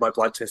 and I had my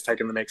blood test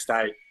taken the next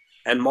day,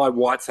 and my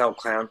white cell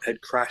count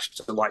had crashed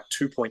to like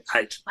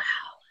 2.8. Wow.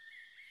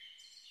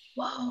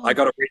 Whoa. I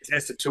got it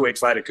retested 2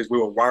 weeks later because we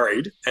were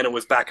worried, and it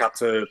was back up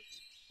to,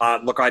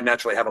 look, I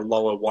naturally have a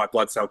lower white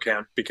blood cell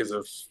count because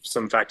of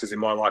some factors in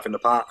my life in the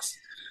past.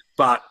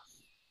 But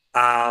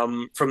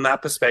from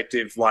that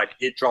perspective, like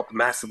it dropped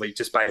massively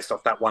just based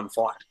off that one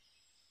fight.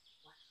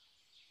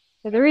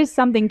 So there is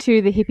something to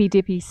the hippy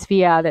dippy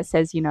sphere that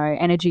says,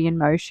 energy and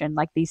motion,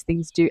 like these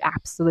things do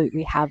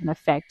absolutely have an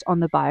effect on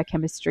the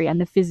biochemistry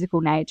and the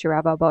physical nature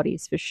of our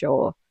bodies for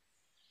sure.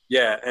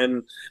 Yeah,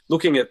 and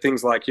looking at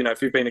things like,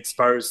 if you've been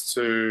exposed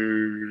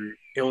to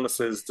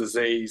illnesses,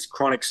 disease,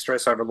 chronic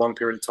stress over a long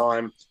period of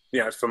time,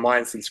 for my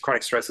instance,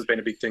 chronic stress has been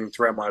a big thing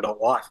throughout my adult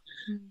life.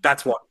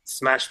 That's what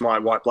smashed my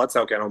white blood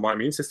cell count or my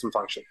immune system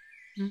function.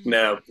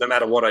 Now, no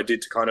matter what I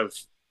did to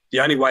the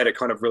only way to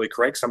kind of really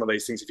correct some of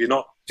these things, if you're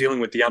not dealing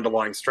with the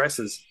underlying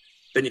stresses,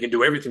 then you can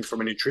do everything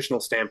from a nutritional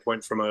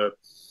standpoint,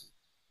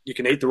 you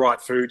can eat the right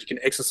food, you can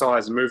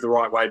exercise and move the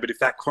right way. But if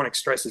that chronic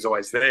stress is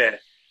always there,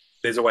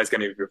 there's always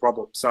going to be a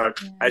problem. So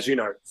as you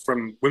know,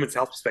 from women's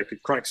health perspective,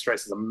 chronic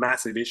stress is a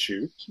massive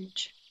issue.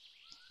 Huge.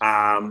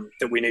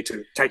 That we need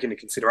to take into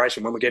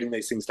consideration when we're getting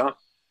these things done.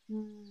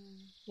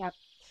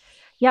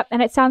 Yep.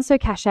 And it sounds so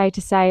cliche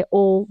to say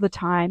all the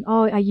time,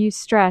 oh, are you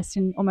stressed?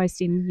 And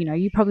almost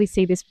you probably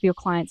see this with your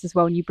clients as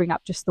well. And you bring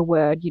up just the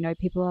word,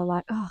 people are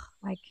like, oh,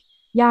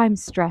 yeah, I'm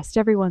stressed.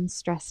 Everyone's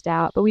stressed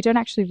out. But we don't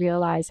actually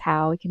realize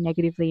how it can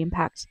negatively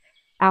impact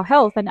our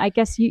health. And I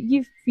guess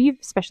you've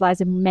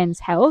specialized in men's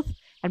health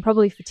and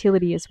probably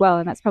fertility as well.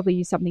 And that's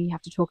probably something you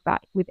have to talk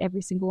about with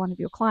every single one of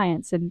your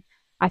clients. And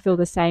I feel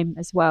the same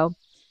as well.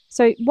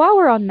 So while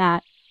we're on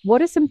that,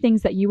 what are some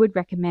things that you would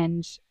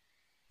recommend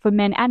for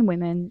men and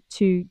women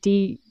to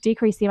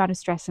decrease the amount of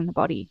stress in the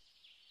body?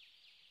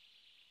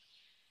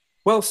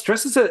 Well,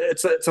 stress is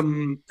it's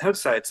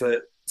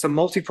a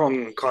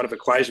multi-pronged kind of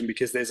equation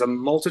because there's a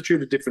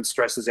multitude of different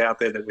stresses out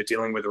there that we're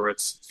dealing with, whether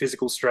it's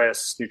physical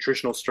stress,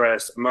 nutritional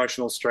stress,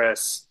 emotional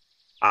stress,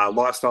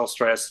 lifestyle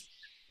stress.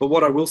 But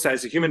what I will say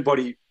is the human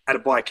body at a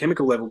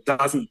biochemical level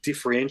doesn't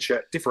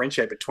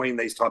differentiate between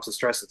these types of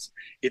stresses.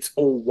 It's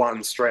all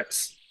one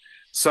stress.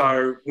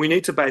 So we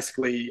need to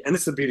basically, and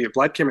this is the beauty of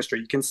blood chemistry,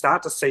 you can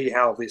start to see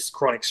how this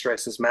chronic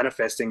stress is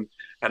manifesting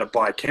at a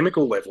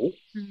biochemical level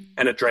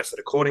and address it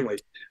accordingly.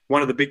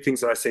 One of the big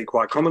things that I see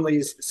quite commonly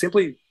is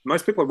simply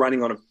most people are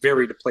running on a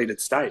very depleted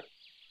state.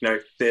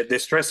 Their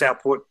stress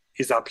output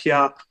is up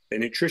here, their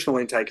nutritional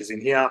intake is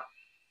in here.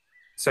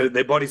 So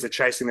their bodies are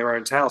chasing their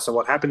own tail. So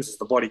what happens is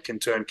the body can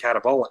turn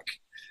catabolic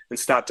and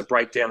start to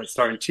break down its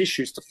own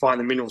tissues to find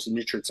the minerals and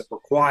nutrients it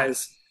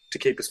requires to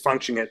keep us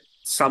functioning at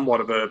somewhat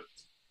of a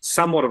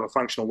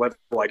functional level,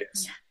 I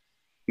guess. Yeah.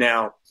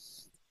 Now,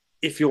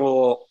 if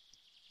you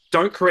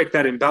don't correct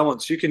that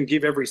imbalance, you can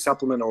give every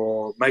supplement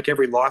or make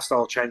every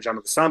lifestyle change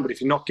under the sun, but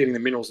if you're not getting the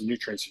minerals and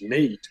nutrients you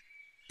need,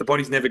 the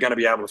body's never going to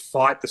be able to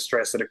fight the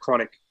stress at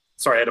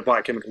a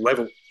biochemical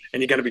level,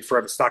 and you're going to be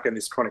forever stuck in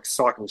this chronic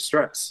cycle of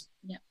stress.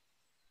 Yeah.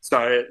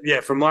 So,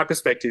 from my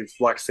perspective,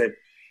 like I said,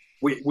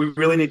 we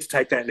really need to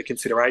take that into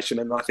consideration.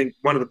 And I think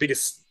one of the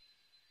biggest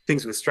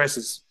things with stress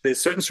is there's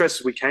certain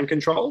stresses we can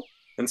control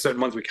and certain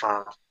ones we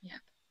can't. Yeah.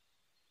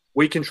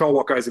 We control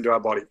what goes into our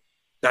body.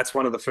 That's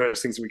one of the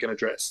first things we can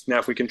address. Now,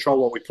 if we control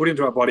what we put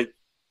into our body,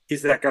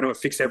 is that going to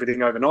fix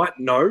everything overnight?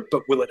 No,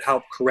 but will it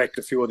help correct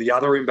a few of the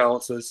other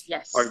imbalances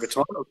over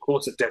time? Of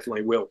course, it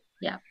definitely will.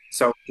 Yeah.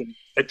 So we can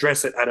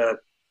address it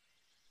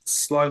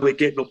slowly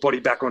get the body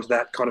back onto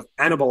that kind of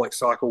anabolic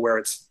cycle where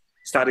it's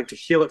starting to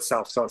heal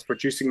itself, so it's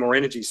producing more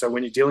energy. So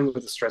when you're dealing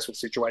with a stressful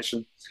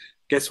situation,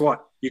 guess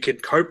what? You can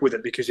cope with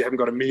it because you haven't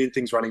got a million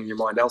things running in your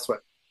mind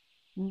elsewhere.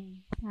 All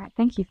right,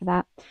 thank you for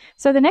that.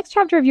 So, the next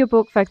chapter of your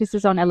book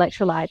focuses on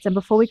electrolytes. And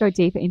before we go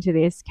deeper into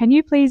this, can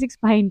you please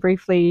explain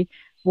briefly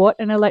what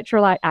an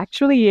electrolyte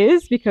actually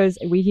is? Because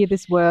we hear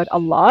this word a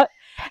lot,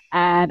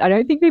 and I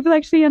don't think people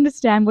actually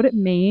understand what it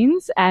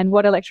means and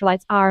what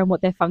electrolytes are and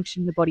what their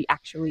function in the body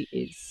actually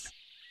is.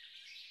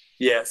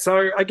 Yeah,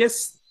 so I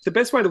guess the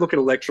best way to look at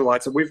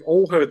electrolytes, and we've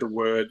all heard the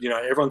word,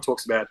 everyone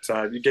talks about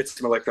you get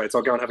some electrolytes,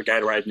 I'll go and have a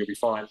Gatorade and you'll be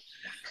fine.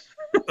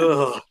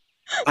 Ugh.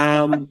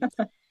 Um,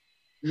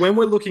 when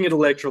we're looking at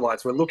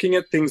electrolytes, we're looking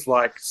at things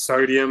like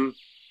sodium,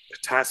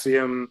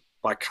 potassium,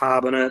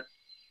 bicarbonate,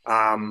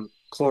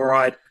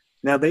 chloride.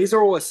 Now, these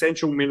are all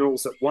essential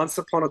minerals that once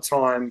upon a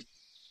time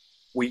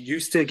we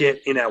used to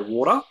get in our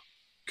water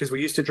because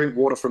we used to drink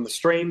water from the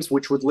streams,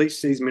 which would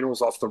leach these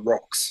minerals off the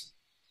rocks.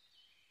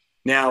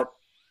 Now,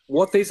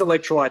 what these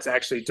electrolytes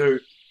actually do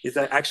is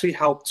they actually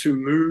help to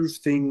move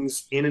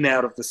things in and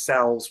out of the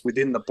cells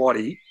within the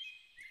body.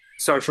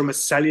 So from a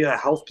cellular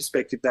health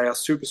perspective, they are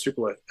super,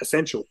 super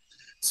essential.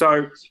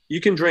 So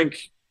you can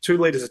drink 2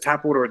 liters of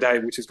tap water a day,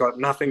 which has got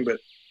nothing but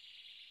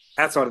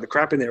outside of the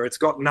crap in there, it's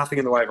got nothing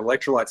in the way of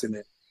electrolytes in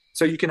there.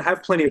 So you can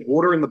have plenty of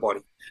water in the body,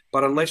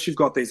 but unless you've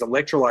got these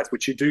electrolytes,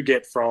 which you do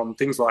get from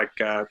things like,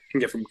 you can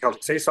get from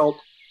Celtic sea salt,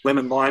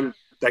 lemon, lime,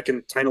 they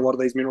contain a lot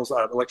of these minerals,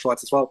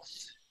 electrolytes as well.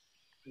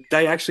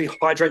 They actually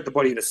hydrate the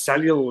body at a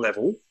cellular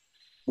level,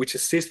 which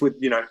assist with,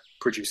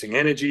 producing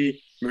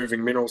energy,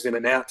 moving minerals in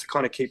and out to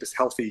kind of keep us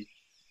healthy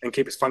and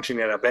keep us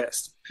functioning at our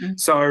best.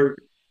 So,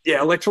 yeah,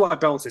 electrolyte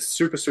balance is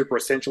super, super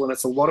essential. And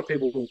it's a lot of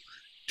people who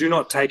do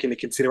not take into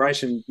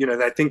consideration,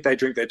 they think they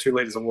drink their 2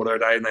 liters of water a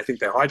day and they think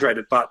they're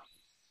hydrated, but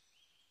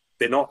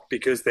they're not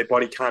because their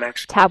body can't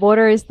actually. Tap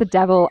water is the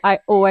devil. I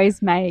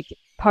always make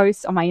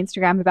posts on my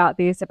Instagram about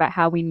this, about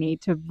how we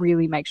need to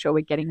really make sure we're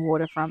getting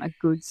water from a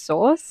good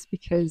source,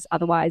 because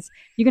otherwise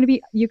you're going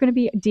to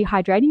be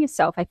dehydrating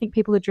yourself. I think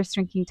people are just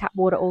drinking tap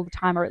water all the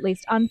time, or at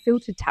least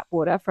unfiltered tap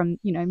water from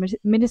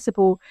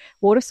municipal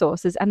water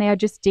sources, and they are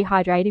just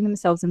dehydrating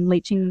themselves and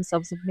leaching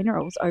themselves of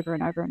minerals over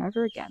and over and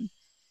over again.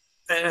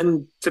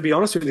 And to be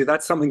honest with you,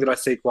 that's something that I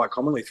see quite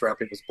commonly throughout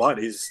people's blood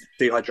is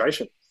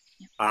dehydration.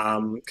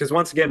 Because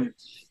once again,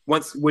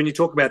 when you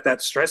talk about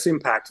that stress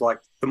impact, like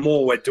the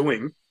more we're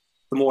doing,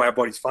 the more our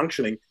body's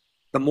functioning,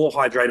 the more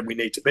hydrated we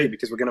need to be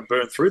because we're going to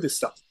burn through this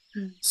stuff.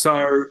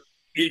 So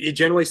you're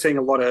generally seeing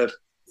a lot of,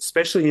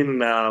 especially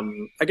in,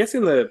 I guess,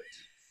 in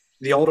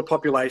the older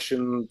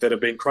population that have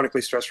been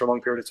chronically stressed for a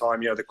long period of time,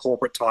 the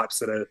corporate types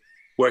that are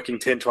working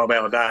 10,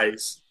 12-hour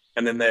days,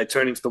 and then they're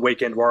turning to the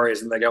weekend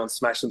warriors and they go and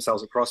smash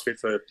themselves at CrossFit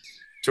for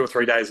 2 or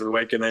 3 days of the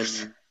week. And then,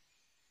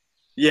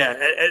 yeah,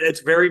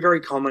 it's very,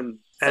 very common.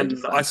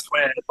 And I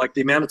swear, like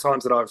the amount of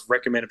times that I've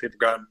recommended people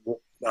go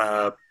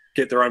and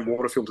get their own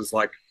water filters,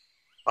 like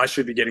I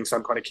should be getting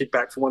some kind of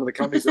kickback from one of the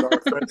companies that I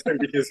refer to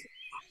because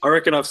I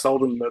reckon I've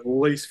sold them at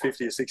least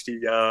 50 or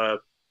 60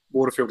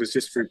 water filters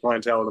just through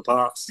clientele in the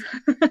past.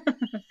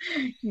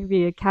 You'll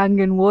be a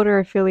Kangen water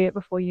affiliate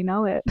before you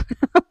know it.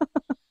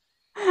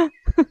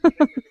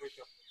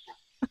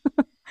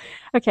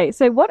 Okay,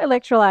 so what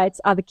electrolytes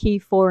are the key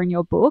four in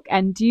your book?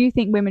 And do you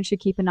think women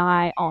should keep an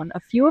eye on a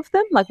few of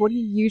them? Like, what do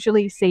you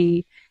usually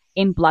see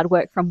in blood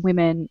work from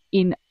women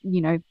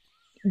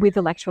with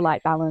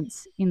electrolyte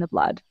balance in the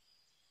blood?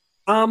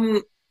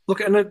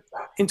 Look, and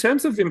in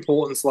terms of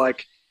importance,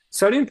 like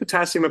sodium,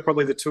 potassium are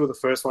probably the two of the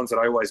first ones that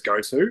I always go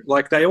to.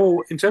 Like they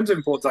all, in terms of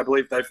importance, I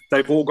believe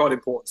they've all got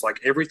importance. Like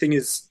everything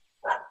is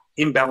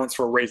in balance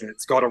for a reason.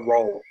 It's got a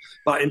role.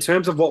 But in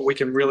terms of what we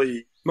can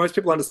really, most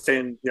people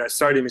understand,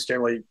 sodium is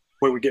generally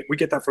where we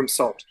get that from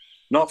salt,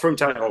 not from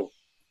table.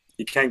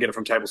 You can get it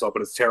from table salt,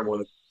 but it's terrible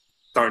and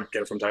don't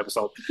get it from table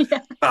salt.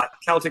 But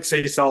Celtic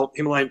sea salt,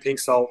 Himalayan pink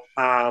salt,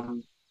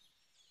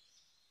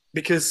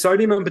 because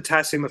sodium and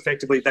potassium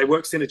effectively, they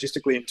work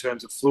synergistically in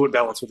terms of fluid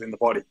balance within the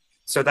body.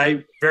 So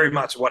they very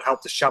much what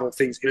help to shuttle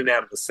things in and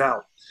out of the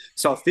cell.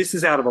 So if this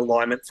is out of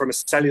alignment from a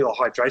cellular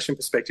hydration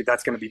perspective,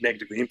 that's going to be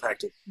negatively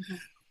impacted.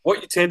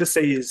 What you tend to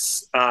see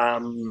is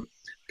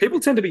people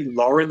tend to be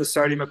lower in the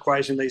sodium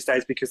equation these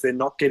days because they're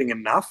not getting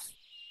enough.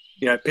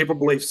 People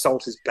believe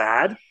salt is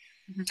bad.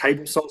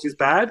 Table salt is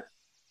bad.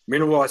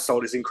 Mineralized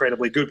salt is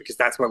incredibly good because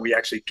that's where we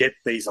actually get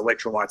these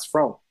electrolytes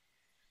from.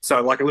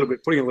 So like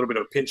putting a little bit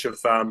of a pinch of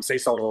sea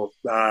salt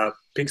or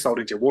pink salt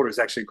into your water is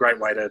actually a great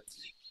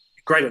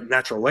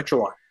natural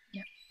electrolyte.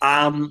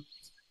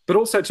 But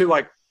also too,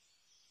 like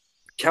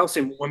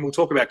calcium, when we'll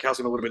talk about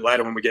calcium a little bit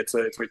later when we get to,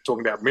 if we're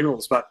talking about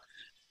minerals, but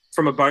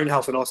from a bone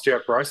health and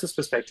osteoporosis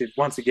perspective,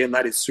 once again,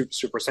 that is super,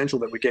 super essential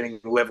that we're getting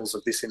levels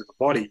of this into the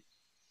body.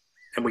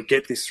 And we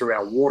get this through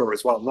our water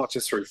as well, not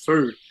just through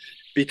food,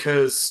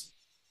 because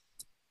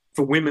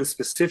for women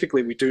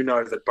specifically, we do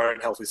know that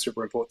bone health is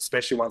super important,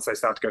 especially once they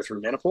start to go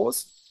through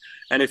menopause.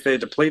 And if they're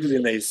depleted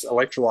in these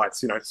electrolytes,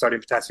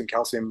 sodium, potassium,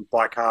 calcium,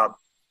 bicarb,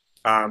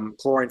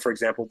 chlorine, for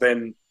example,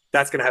 then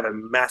that's going to have a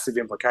massive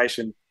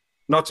implication,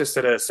 not just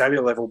at a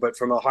cellular level, but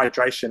from a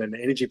hydration and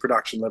energy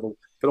production level,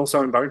 but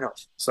also in bone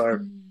health. So,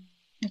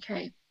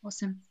 okay,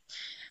 awesome.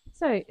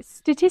 So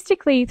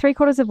statistically,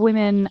 three-quarters of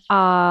women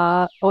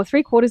are, or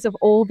three-quarters of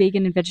all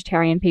vegan and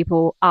vegetarian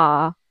people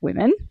are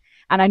women.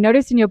 And I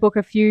noticed in your book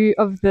a few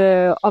of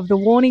the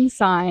warning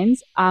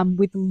signs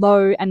with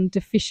low and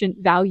deficient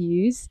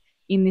values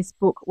in this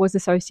book was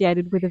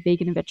associated with a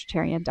vegan and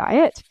vegetarian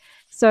diet.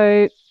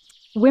 So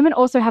women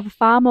also have a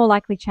far more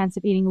likely chance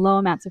of eating low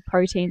amounts of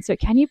protein. So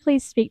can you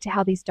please speak to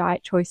how these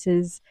diet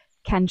choices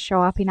can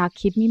show up in our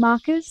kidney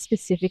markers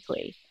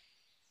specifically?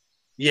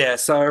 Yeah,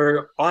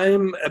 so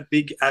I'm a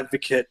big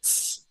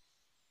advocate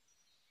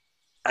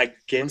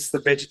against the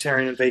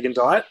vegetarian and vegan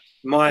diet.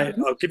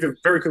 I'll give you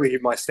very quickly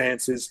my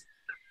stance is,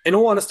 in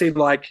all honesty,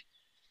 like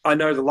I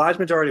know the large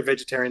majority of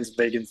vegetarians and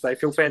vegans, they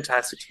feel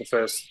fantastic for the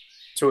first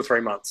 2 or 3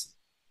 months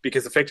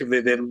because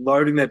effectively they're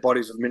loading their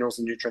bodies with minerals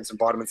and nutrients and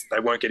vitamins that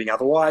they weren't getting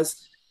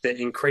otherwise. They're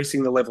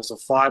increasing the levels of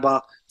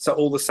fiber. So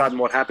all of a sudden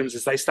what happens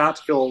is they start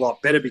to feel a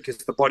lot better because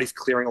the body's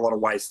clearing a lot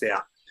of waste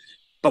out.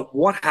 But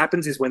what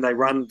happens is when they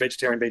run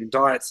vegetarian vegan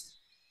diets,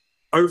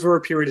 over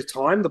a period of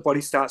time, the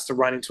body starts to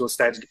run into a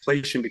state of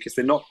depletion because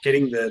they're not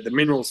getting the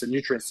minerals, the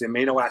nutrients, the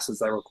amino acids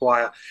they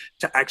require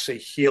to actually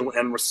heal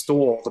and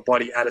restore the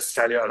body at a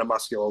cellular and a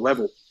muscular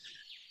level.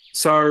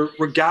 So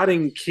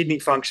regarding kidney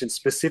function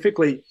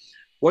specifically,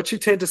 what you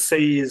tend to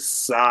see is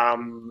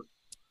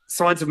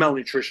signs of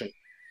malnutrition.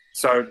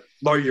 So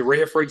low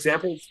urea, for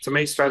example, to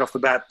me, straight off the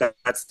bat,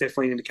 that's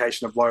definitely an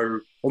indication of low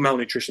or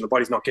malnutrition. The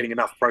body's not getting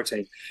enough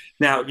protein.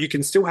 Now, you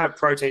can still have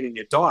protein in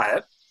your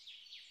diet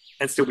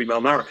and still be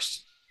malnourished.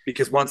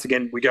 Because once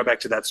again, we go back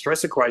to that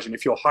stress equation.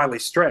 If you're highly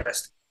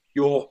stressed,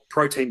 your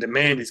protein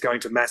demand is going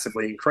to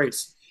massively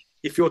increase.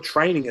 If you're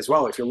training as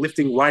well, if you're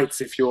lifting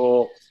weights, if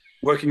you're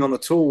working on the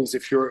tools,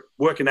 if you're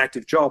working an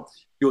active job,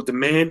 your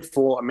demand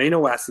for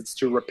amino acids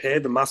to repair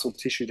the muscle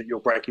tissue that you're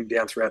breaking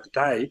down throughout the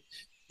day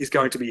is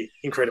going to be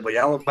incredibly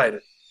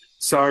elevated.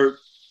 So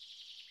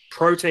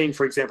protein,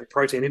 for example,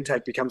 protein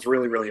intake becomes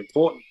really, really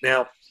important.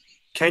 Now,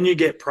 can you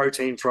get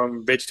protein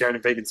from vegetarian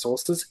and vegan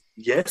sources?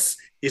 Yes.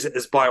 Is it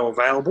as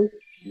bioavailable?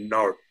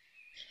 No.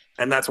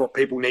 And that's what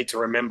people need to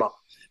remember.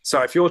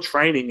 So if you're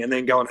training and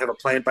then go and have a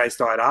plant-based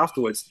diet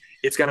afterwards,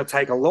 it's going to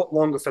take a lot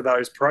longer for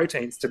those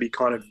proteins to be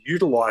kind of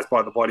utilized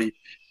by the body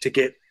to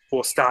get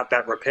or start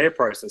that repair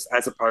process,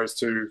 as opposed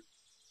to,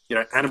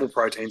 animal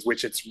proteins,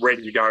 which it's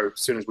ready to go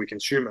as soon as we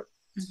consume it.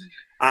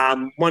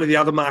 Mm-hmm. One of the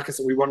other markers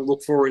that we want to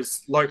look for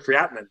is low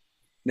creatinine.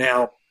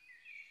 Now,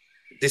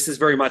 this is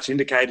very much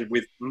indicated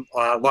with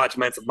large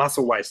amounts of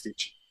muscle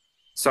wastage.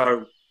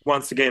 So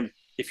once again,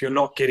 if you're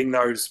not getting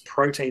those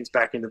proteins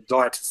back into the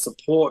diet to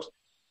support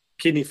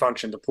kidney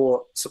function, to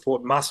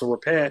support muscle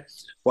repair,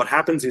 what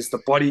happens is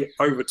the body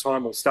over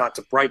time will start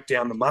to break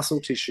down the muscle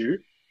tissue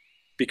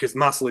because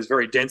muscle is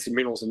very dense in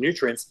minerals and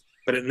nutrients,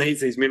 but it needs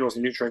these minerals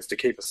and nutrients to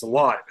keep us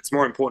alive. It's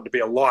more important to be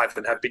alive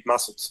than have big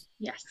muscles.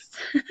 Yes.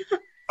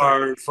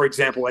 So, for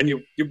example, and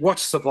you watch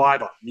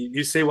Survivor,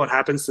 you see what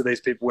happens to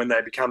these people when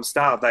they become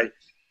starved.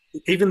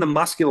 Even the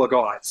muscular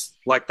guys,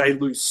 like they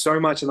lose so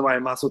much in the way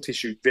of muscle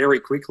tissue very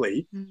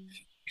quickly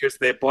because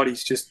their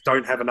bodies just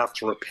don't have enough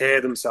to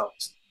repair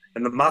themselves.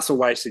 And the muscle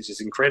wastage is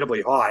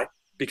incredibly high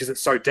because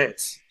it's so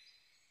dense.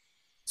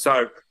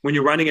 So when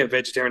you're running a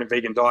vegetarian and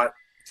vegan diet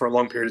for a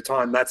long period of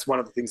time, that's one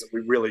of the things that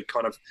we really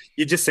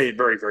you just see it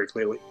very, very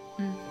clearly.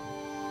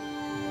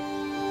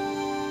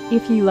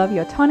 If you love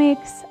your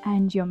tonics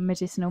and your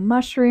medicinal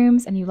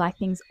mushrooms and you like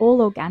things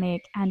all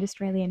organic and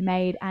Australian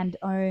made and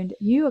owned,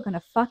 you are going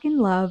to fucking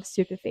love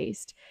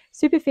Superfeast.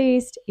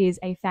 Superfeast is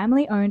a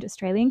family-owned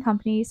Australian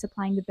company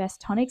supplying the best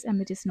tonics and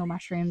medicinal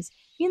mushrooms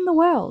in the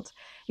world.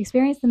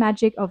 Experience the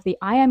magic of the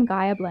I Am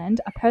Gaia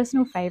blend, a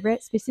personal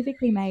favourite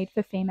specifically made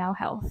for female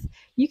health.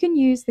 You can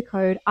use the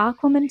code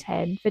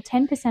ARKWOMAN10 for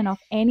 10%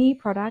 off any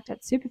product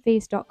at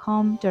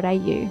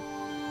superfeast.com.au.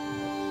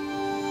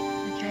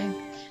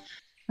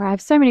 I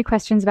have so many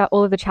questions about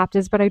all of the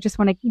chapters, but I just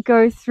want to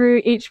go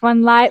through each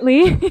one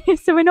lightly.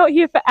 So we're not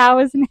here for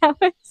hours and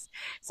hours.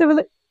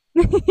 So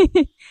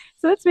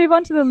let's move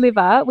on to the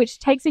liver, which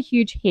takes a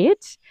huge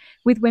hit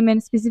with women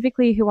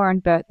specifically who are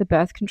on the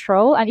birth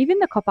control, and even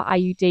the copper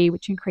IUD,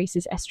 which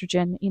increases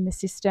estrogen in the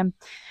system.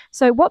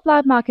 So what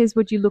blood markers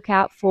would you look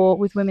out for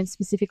with women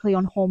specifically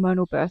on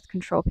hormonal birth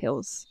control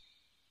pills?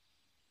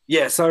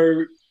 Yeah,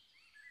 so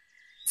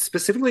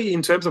specifically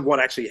in terms of what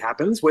actually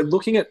happens, we're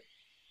looking at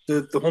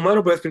the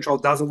hormonal birth control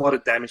does a lot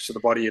of damage to the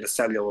body at a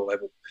cellular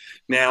level.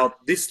 Now,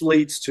 this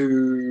leads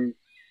to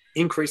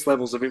increased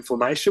levels of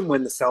inflammation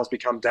when the cells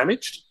become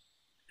damaged,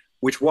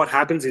 which what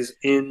happens is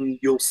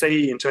you'll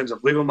see in terms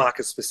of liver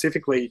markers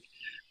specifically,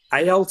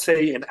 ALT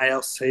and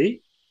ALC,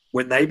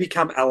 when they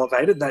become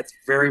elevated, that's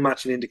very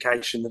much an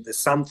indication that there's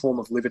some form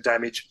of liver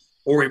damage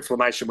or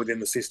inflammation within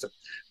the system.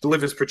 The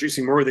liver's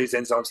producing more of these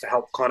enzymes to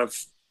help kind of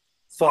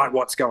fight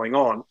what's going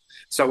on.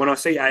 So when I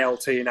see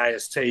ALT and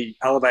AST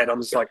elevate,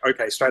 I'm just like,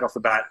 okay, straight off the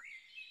bat,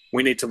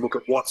 we need to look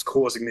at what's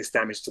causing this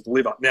damage to the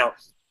liver. Now,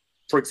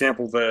 for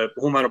example, the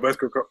hormonal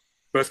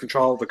birth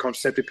control, the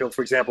contraceptive pill,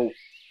 for example,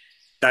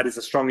 that is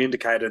a strong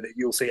indicator that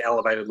you'll see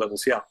elevated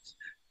levels here.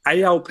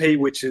 ALP,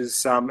 which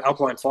is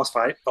alkaline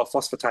phosphate or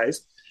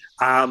phosphatase,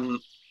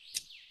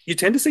 you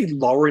tend to see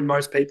lower in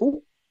most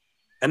people,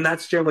 and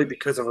that's generally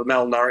because of a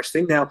malnourished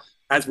thing. Now,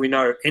 as we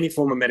know, any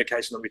form of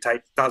medication that we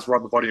take does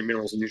rob the body of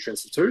minerals and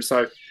nutrients too.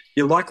 So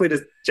you're likely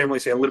to generally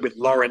see a little bit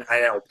lower in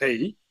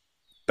ALP,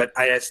 but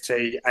AST,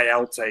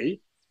 ALT,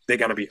 they're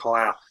going to be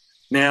higher.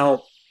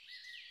 Now,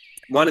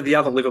 one of the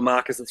other liver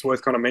markers that's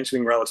worth kind of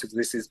mentioning relative to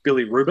this is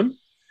bilirubin.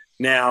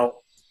 Now,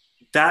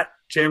 that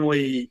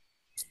generally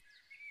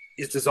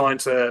is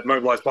designed to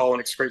mobilize bile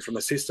and excrete from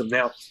the system.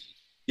 Now,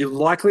 you're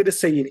likely to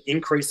see an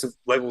increase of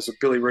levels of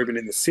bilirubin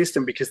in the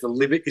system because the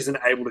liver isn't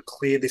able to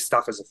clear this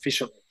stuff as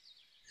efficiently.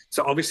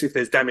 So obviously, if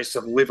there's damage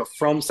to the liver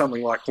from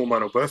something like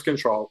hormonal birth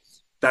control,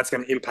 that's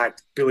going to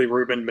impact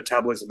bilirubin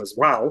metabolism as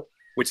well,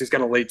 which is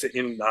going to lead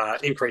to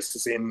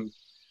increases in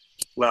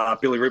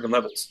bilirubin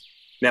levels.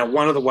 Now,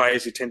 one of the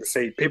ways you tend to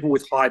see people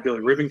with high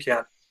bilirubin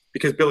count,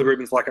 because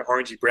bilirubin is like an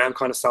orangey brown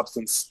kind of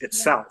substance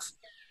itself,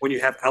 when you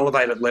have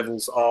elevated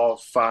levels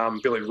of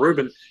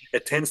bilirubin,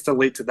 it tends to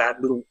lead to that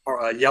little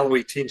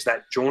yellowy tinge,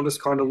 that jaundice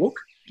kind of look.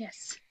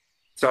 Yes.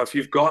 So if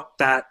you've got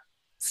that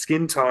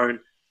skin tone,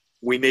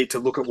 we need to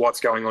look at what's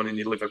going on in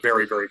your liver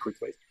very, very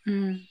quickly.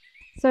 Mm.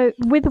 So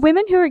with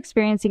women who are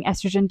experiencing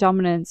estrogen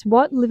dominance,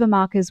 what liver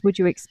markers would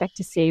you expect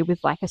to see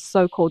with like a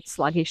so-called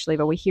sluggish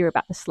liver? We hear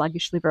about the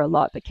sluggish liver a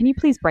lot, but can you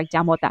please break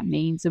down what that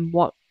means and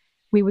what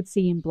we would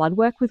see in blood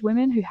work with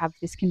women who have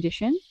this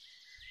condition?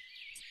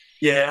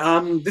 Yeah,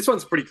 this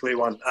one's a pretty clear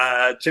one.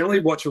 Generally,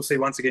 what you'll see,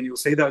 once again, you'll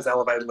see those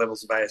elevated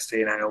levels of AST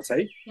and ALT.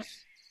 Yep.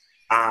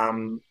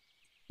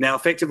 Now,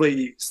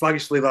 effectively,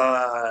 sluggish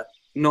liver,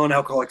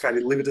 non-alcoholic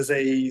fatty liver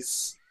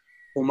disease,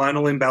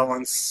 hormonal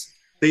imbalance,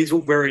 these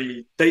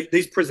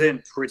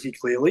present pretty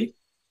clearly.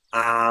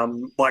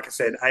 Like I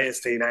said,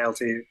 AST and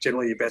ALT are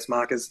generally your best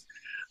markers.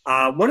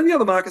 One of the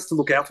other markers to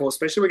look out for,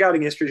 especially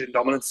regarding estrogen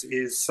dominance,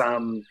 is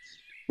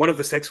one of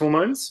the sex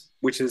hormones,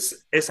 which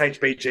is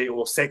SHBG,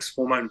 or sex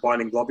hormone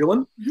binding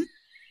globulin. Mm-hmm.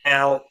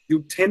 Now,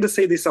 you tend to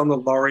see this on the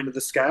lower end of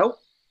the scale.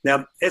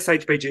 Now,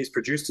 SHBG is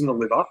produced in the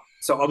liver.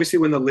 So obviously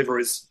when the liver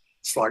is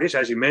sluggish,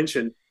 as you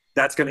mentioned,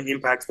 that's going to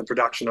impact the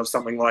production of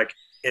something like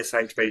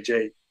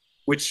SHBG,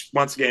 which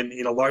once again,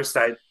 in a low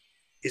state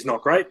is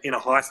not great. In a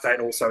high state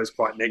also is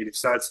quite negative.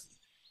 So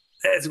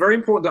it's very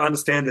important to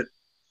understand that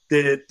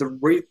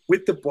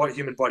with the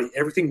human body,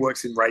 everything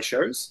works in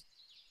ratios.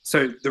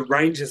 So the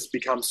range has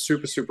become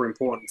super, super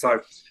important.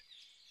 So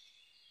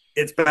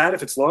it's bad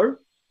if it's low.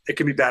 It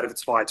can be bad if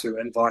it's high too,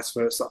 and vice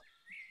versa.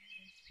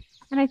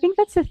 And I think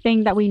that's the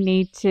thing that we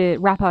need to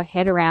wrap our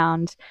head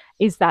around,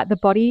 is that the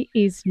body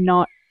is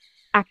not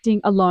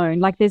acting alone.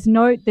 Like there's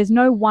no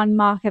one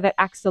marker that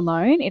acts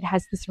alone. It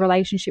has this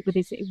relationship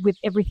with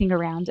everything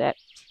around it.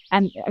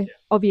 And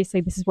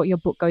obviously this is what your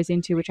book goes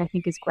into, which I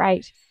think is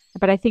great.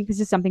 But I think this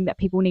is something that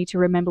people need to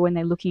remember when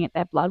they're looking at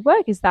their blood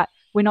work, is that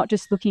we're not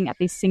just looking at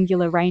these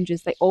singular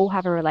ranges. They all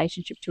have a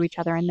relationship to each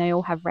other, and they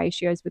all have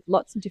ratios with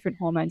lots of different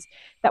hormones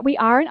that we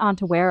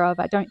aren't aware of.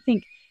 I don't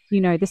think,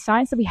 the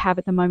science that we have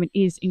at the moment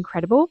is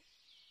incredible.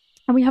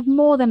 And we have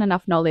more than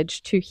enough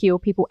knowledge to heal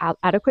people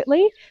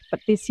adequately.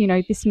 But this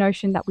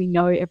notion that we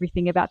know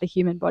everything about the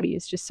human body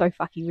is just so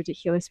fucking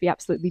ridiculous. We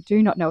absolutely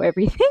do not know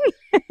everything.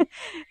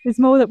 There's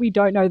more that we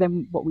don't know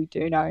than what we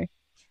do know.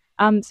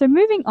 So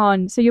moving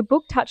on, so your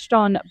book touched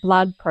on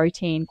blood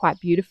protein quite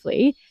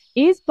beautifully.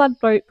 Is blood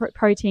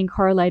protein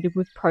correlated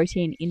with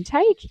protein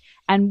intake?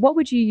 And what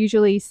would you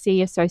usually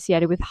see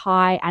associated with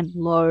high and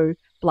low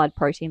blood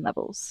protein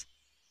levels?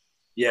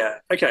 Yeah,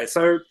 okay.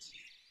 So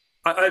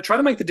I try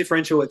to make the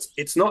differential.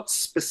 It's not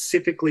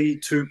specifically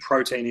to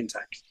protein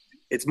intake.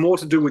 It's more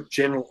to do with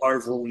general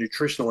overall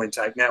nutritional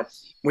intake. Now,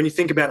 when you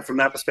think about it from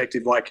that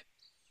perspective, like,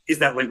 is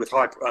that linked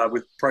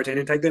with protein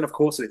intake? Then of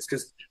course it is,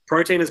 because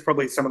protein is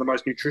probably some of the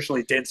most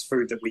nutritionally dense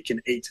food that we can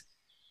eat.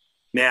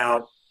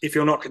 Now, if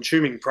you're not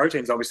consuming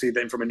proteins, obviously,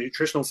 then from a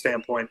nutritional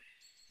standpoint,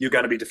 you're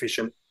going to be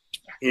deficient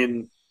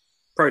in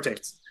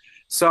proteins.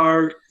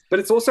 So, but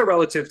it's also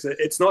relative to,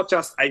 it's not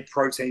just a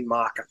protein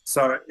marker.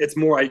 So it's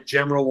more a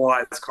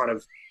generalized kind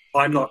of,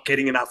 I'm not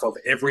getting enough of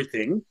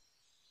everything.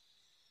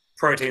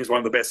 Protein is one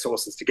of the best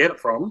sources to get it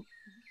from.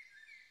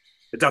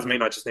 It doesn't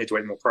mean I just need to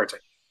eat more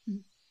protein.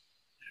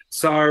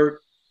 So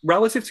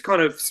relative to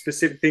kind of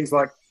specific things,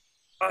 like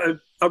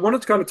I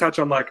wanted to kind of touch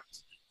on, like,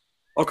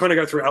 I'll kind of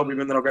go through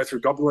albumin, then I'll go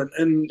through globulin,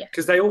 and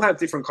because they all have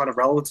different kind of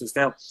relevances.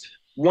 Now,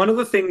 one of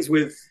the things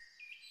with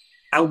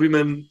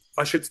albumin,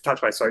 I should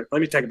touch base. So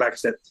let me take it back a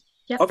step.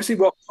 Yep. Obviously,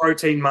 what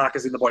protein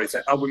markers in the body,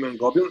 so albumin and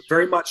globulin,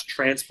 very much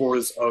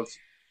transporters of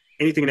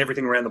anything and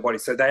everything around the body.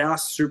 So they are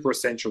super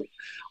essential.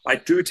 I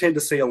do tend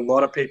to see a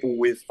lot of people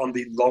on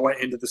the lower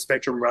end of the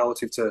spectrum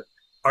relative to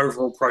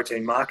overall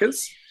protein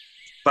markers.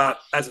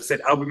 But as I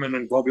said, albumin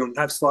and globulin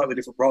have slightly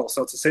different roles.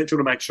 So it's essential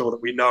to make sure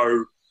that we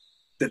know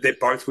that they're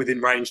both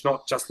within range,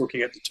 not just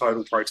looking at the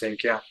total protein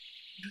count.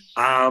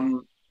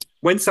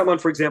 When someone,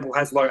 for example,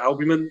 has low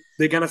albumin,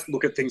 they're going to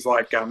look at things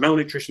like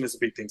malnutrition is a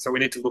big thing. So we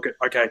need to look at,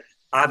 okay,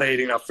 are they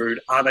eating enough food?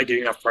 Are they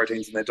getting enough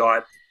proteins in their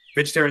diet?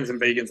 Vegetarians and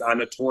vegans are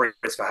notorious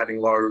for having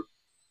low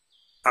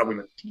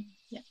albumin.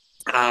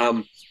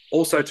 Yeah.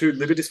 Also, too,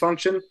 liver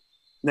dysfunction.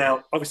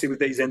 Now, obviously, with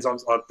these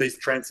enzymes, these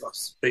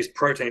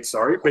proteins,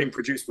 being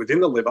produced within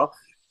the liver,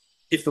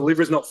 if the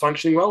liver is not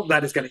functioning well,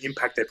 that is going to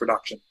impact their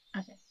production.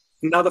 Okay.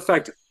 Another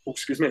factor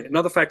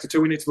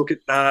too, we need to look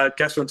at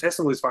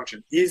gastrointestinal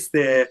dysfunction. Is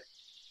there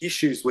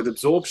issues with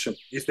absorption?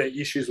 Is there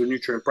issues with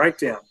nutrient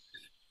breakdown?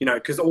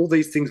 Because all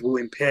these things will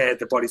impair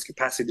the body's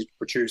capacity to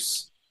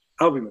produce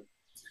albumin.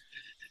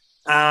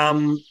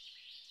 Now,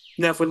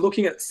 if we're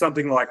looking at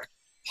something like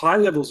high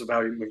levels of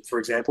albumin, for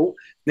example,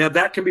 now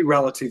that can be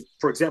relative,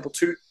 for example,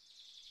 to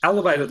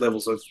elevated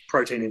levels of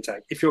protein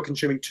intake. If you're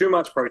consuming too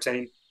much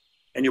protein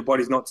and your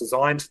body's not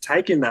designed to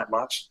take in that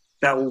much,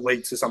 that will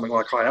lead to something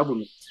like high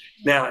albumin.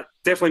 Now,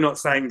 definitely not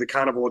saying the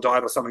carnivore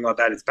diet or something like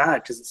that is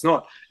bad, because it's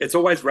not. It's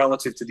always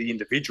relative to the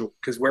individual,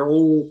 because we're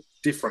all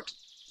different.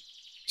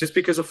 Just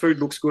because a food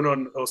looks good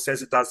or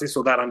says it does this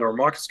or that under a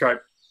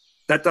microscope,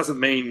 that doesn't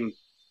mean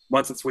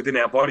once it's within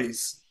our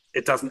bodies,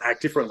 it doesn't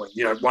act differently.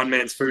 One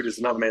man's food is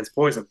another man's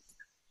poison.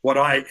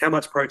 How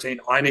much protein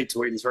I need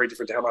to eat is very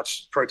different to how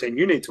much protein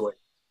you need to eat.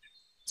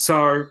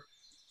 So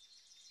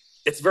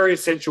it's very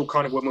essential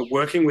kind of when we're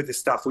working with this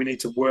stuff, we need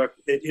to work,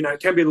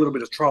 it can be a little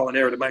bit of trial and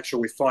error to make sure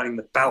we're finding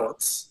the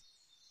balance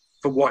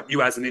for what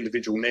you as an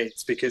individual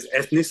needs, because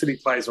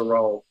ethnicity plays a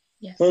role,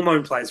 yes.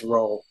 Hormone plays a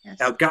role,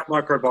 yes. Our gut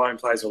microbiome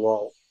plays a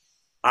role.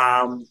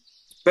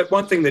 But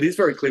one thing that is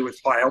very clear with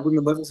high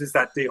albumin levels is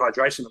that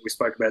dehydration that we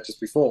spoke about just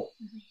before.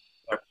 Mm-hmm.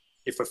 So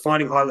if we're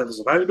finding high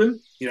levels of albumin,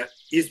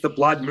 is the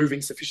blood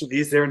moving sufficiently?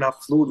 Is there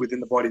enough fluid within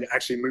the body to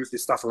actually move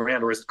this stuff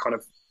around, or is it kind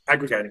of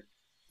aggregating?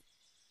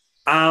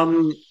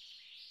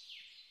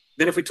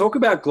 Then if we talk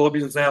about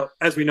globulins now,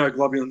 as we know,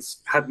 globulins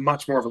have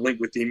much more of a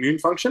link with the immune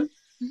function.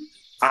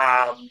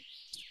 Mm-hmm.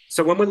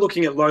 So when we're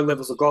looking at low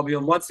levels of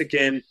globulin, once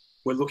again,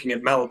 we're looking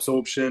at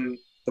malabsorption,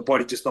 the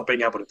body just not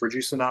being able to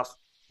produce enough.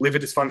 Liver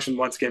dysfunction,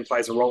 once again,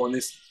 plays a role in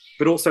this.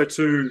 But also,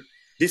 too,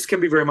 this can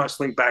be very much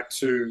linked back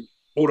to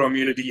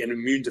autoimmunity and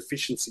immune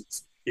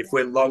deficiencies. If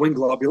we're low in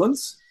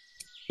globulins,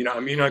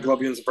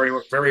 immunoglobulins are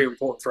very, very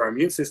important for our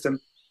immune system.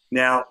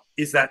 Now,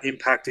 is that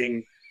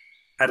impacting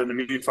at an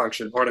immune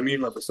function or an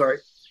immune level?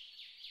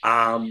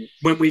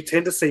 When we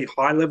tend to see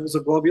high levels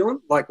of globulin,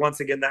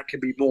 once again, that can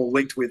be more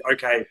linked with,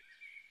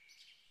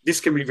 this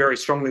can be very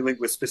strongly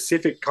linked with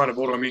specific kind of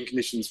autoimmune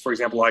conditions, for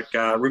example, like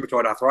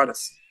rheumatoid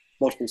arthritis,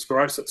 multiple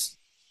sclerosis,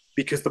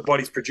 because the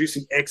body's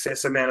producing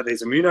excess amount of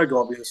these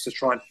immunoglobulins to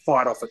try and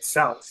fight off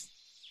itself.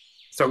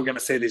 So we're going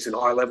to see this in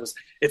high levels.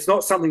 It's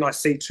not something I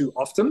see too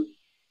often,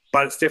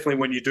 but it's definitely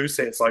when you do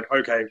see it, it's like,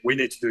 okay, we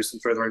need to do some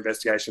further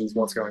investigations.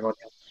 What's going on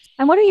here?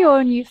 And what are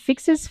your new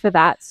fixes for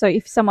that? So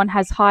if someone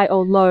has high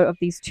or low of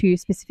these two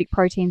specific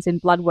proteins in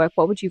blood work,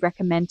 what would you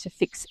recommend to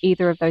fix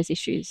either of those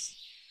issues?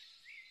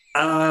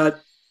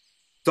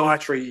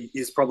 Dietary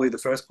is probably the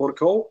first port of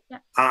call,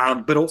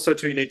 but also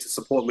too, you need to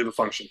support liver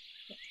function.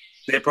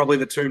 They're probably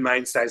the two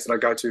mainstays that I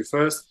go to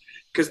first,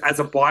 because as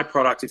a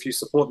byproduct, if you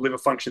support liver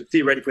function,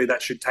 theoretically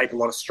that should take a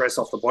lot of stress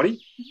off the body.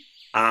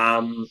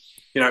 A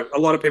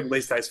lot of people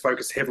these days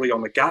focus heavily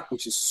on the gut,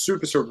 which is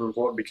super, super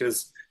important,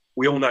 because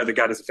we all know the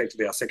gut is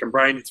effectively our second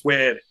brain. It's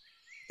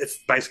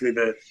basically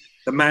the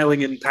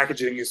mailing and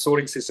packaging and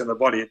sorting system of the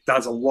body. It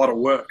does a lot of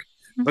work.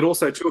 Mm-hmm. But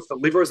also, too, if the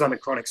liver is under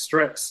chronic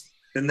stress,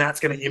 then that's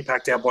going to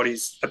impact our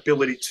body's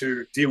ability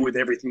to deal with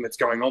everything that's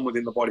going on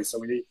within the body. So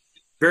we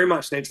very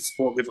much need to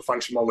support liver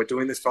function while we're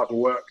doing this type of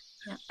work.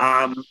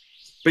 Yeah.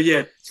 But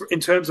yeah, in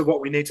terms of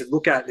what we need to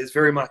look at is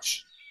very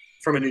much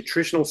from a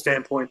nutritional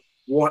standpoint,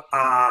 what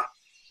are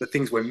the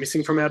things we're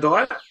missing from our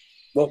diet?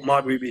 What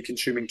might we be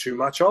consuming too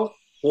much of?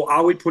 Or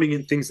are we putting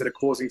in things that are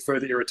causing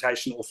further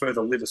irritation or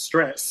further liver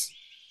stress,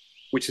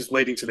 which is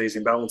leading to these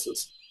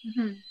imbalances?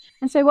 Mm-hmm.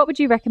 And so what would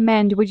you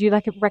recommend? Would you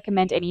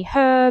recommend any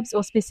herbs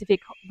or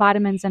specific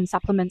vitamins and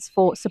supplements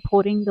for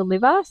supporting the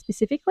liver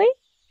specifically?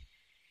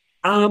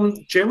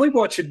 Generally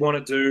what you'd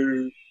want to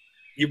do,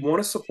 you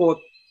want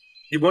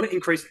to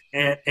increase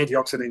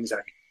antioxidant intake.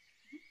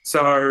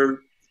 So,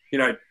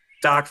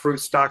 dark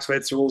fruits, dark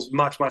vegetables,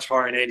 much, much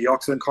higher in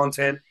antioxidant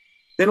content.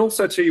 Then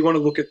also too, you want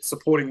to look at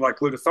supporting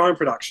glutathione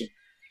production.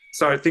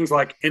 So things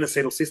like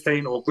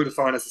N-acetylcysteine or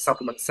glutathione as a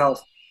supplement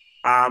itself,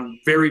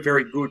 very,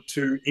 very good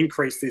to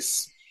increase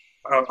this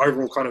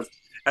overall kind of,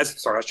 I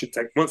should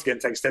take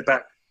a step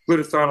back.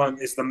 Glutathione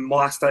is the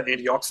master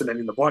antioxidant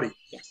in the body.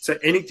 Yes. So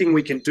anything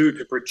we can do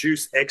to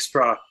produce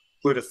extra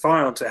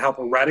glutathione to help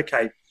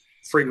eradicate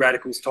free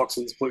radicals,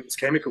 toxins, pollutants,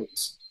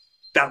 chemicals,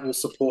 that will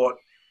support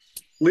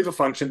liver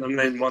function and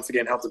then once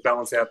again help to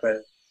balance out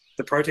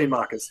the protein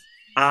markers.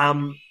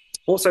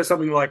 Also,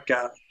 something like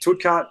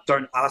Tutka,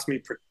 don't ask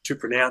me to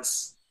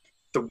pronounce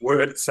the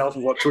word itself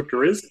of what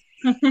Tutka is.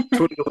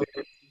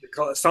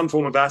 Tutka, some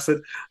form of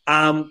acid.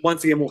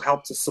 Once again, will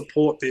help to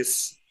support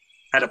this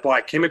at a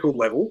biochemical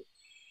level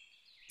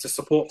to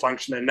support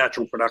function and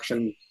natural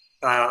production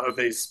of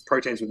these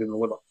proteins within the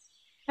liver.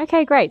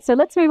 Okay, great. So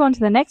let's move on to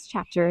the next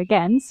chapter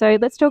again. So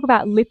let's talk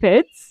about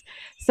lipids.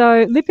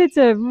 So lipids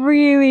are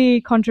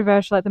really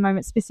controversial at the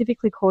moment,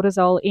 specifically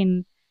cortisol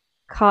in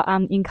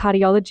in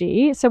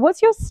cardiology. So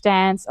what's your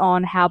stance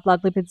on how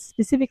blood lipids,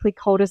 specifically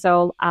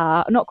cholesterol,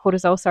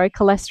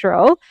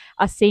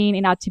 are seen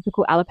in our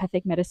typical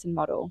allopathic medicine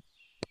model?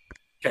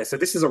 Okay, so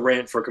this is a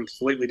rant for a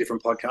completely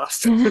different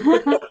podcast.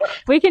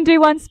 We can do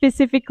one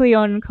specifically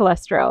on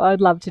cholesterol.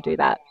 I'd love to do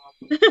that.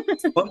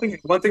 One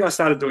thing I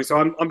started doing, so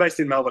I'm based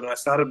in Melbourne, and I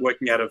started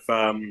working out of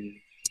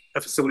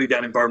a facility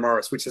down in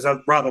Beaumaris, which is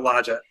a rather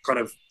larger kind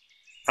of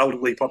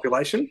elderly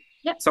population.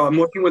 Yep. So I'm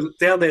working with,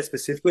 down there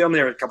specifically, I'm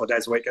there a couple of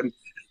days a week, and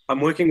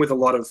I'm working with a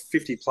lot of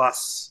 50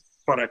 plus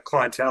kind of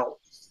clientele.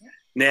 Yep.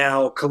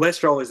 Now,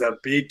 cholesterol is a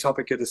big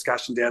topic of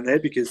discussion down there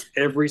because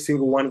every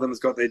single one of them has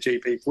got their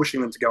GP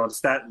pushing them to go onto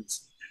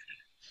statins.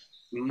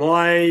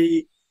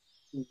 My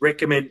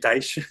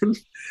recommendation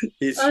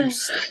is you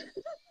stay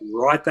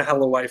right the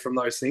hell away from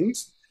those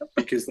things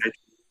because they do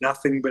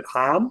nothing but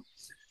harm.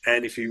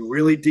 And if you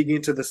really dig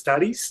into the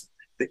studies,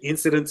 the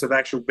incidence of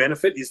actual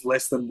benefit is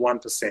less than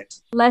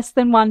 1%. Less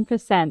than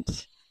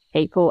 1%,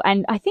 people.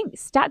 And I think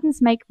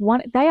statins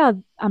they are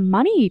a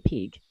money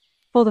pig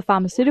for the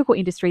pharmaceutical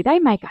industry. They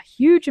make a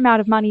huge amount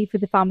of money for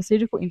the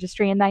pharmaceutical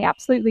industry, and they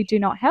absolutely do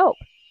not help.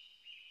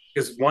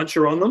 Because once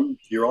you're on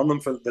them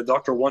for the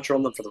doctor wants you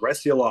on them for the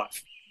rest of your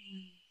life.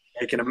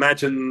 You can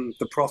imagine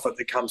the profit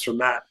that comes from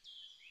that.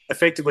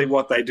 Effectively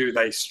what they do,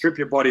 they strip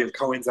your body of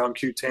coenzyme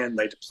Q10,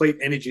 they deplete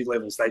energy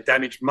levels, they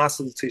damage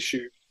muscle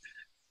tissue.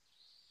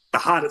 The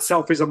heart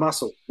itself is a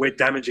muscle. We're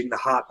damaging the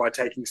heart by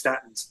taking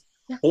statins.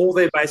 Yeah. All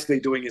they're basically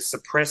doing is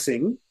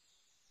suppressing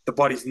the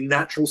body's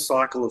natural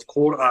cycle of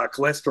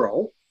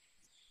cholesterol,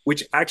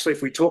 which actually,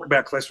 if we talk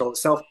about cholesterol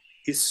itself,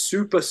 is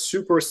super,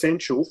 super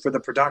essential for the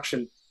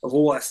production of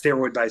all our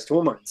steroid-based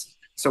hormones.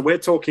 So we're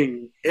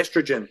talking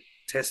estrogen,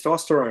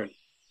 testosterone,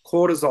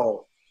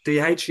 cortisol,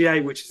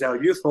 DHEA, which is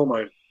our youth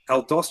hormone,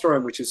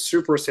 aldosterone, which is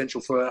super essential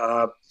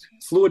for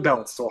fluid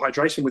balance or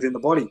hydration within the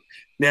body.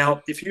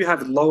 Now, if you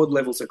have lowered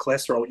levels of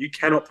cholesterol, you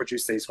cannot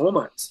produce these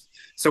hormones.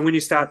 So when you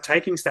start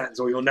taking statins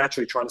or you're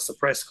naturally trying to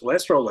suppress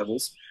cholesterol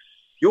levels,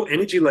 your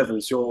energy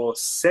levels, your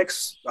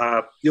sex,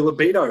 your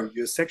libido,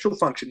 your sexual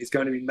function is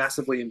going to be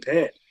massively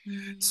impaired.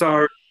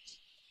 So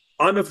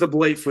I'm of the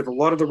belief with a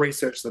lot of the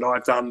research that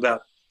I've done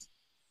that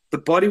the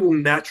body will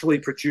naturally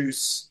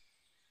produce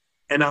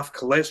enough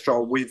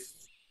cholesterol with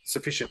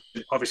sufficient,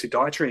 obviously,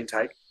 dietary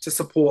intake to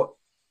support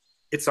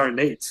its own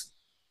needs.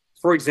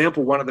 For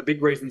example, one of the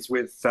big reasons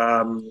with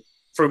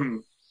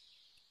from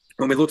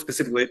when we look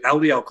specifically at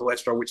LDL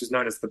cholesterol, which is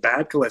known as the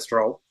bad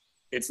cholesterol,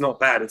 it's not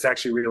bad. It's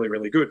actually really,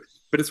 really good.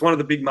 But it's one of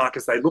the big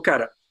markers they look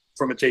at it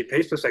from a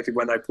GP's perspective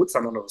when they put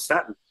someone on a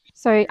statin.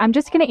 So I'm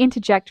just going to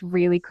interject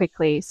really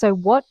quickly. So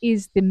what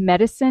is the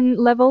medicine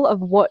level of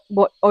what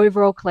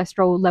overall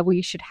cholesterol level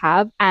you should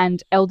have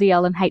and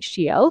LDL and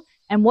HDL?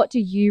 And what do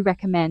you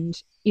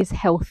recommend is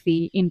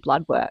healthy in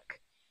blood work?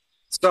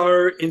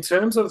 So in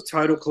terms of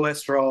total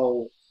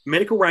cholesterol,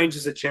 medical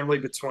ranges are generally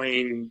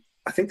between,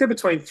 I think they're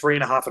between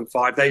 3.5 and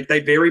 5. They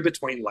vary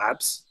between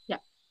labs. Yeah.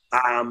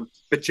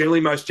 But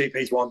generally most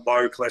GPs want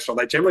low cholesterol.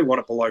 They generally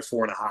want it below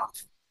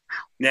 4.5.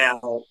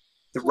 Now,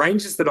 the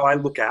ranges that I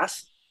look at,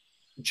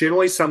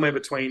 generally somewhere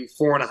between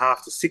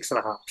 4.5 to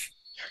 6.5.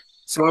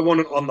 So I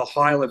want it on the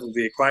higher level of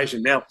the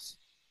equation. Now, a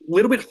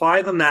little bit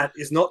higher than that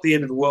is not the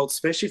end of the world,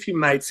 especially if you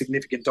made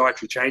significant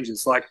dietary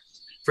changes. Like,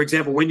 for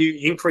example, when you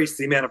increase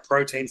the amount of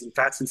proteins and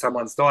fats in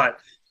someone's diet,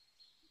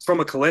 from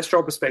a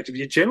cholesterol perspective,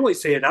 you generally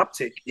see an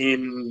uptick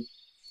in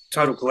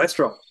total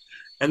cholesterol.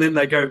 And then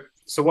they go,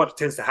 so what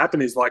tends to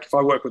happen is, like, if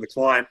I work with a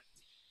client,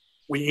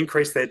 we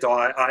increase their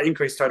diet,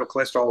 increase total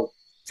cholesterol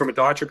from a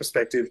dietary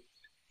perspective,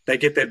 they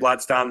get their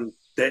bloods done,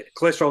 their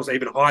cholesterol is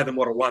even higher than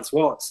what it once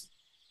was,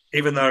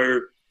 even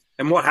though.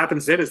 And what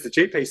happens then is the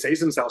GP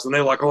sees themselves and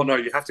they're like, oh, no,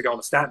 you have to go on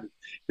a statin.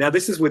 Now,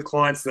 this is with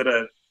clients that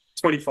are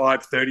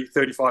 25, 30,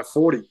 35,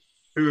 40,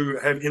 who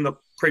have in the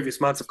previous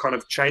months of kind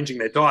of changing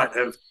their diet,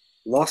 have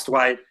lost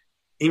weight,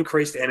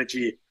 increased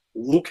energy,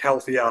 look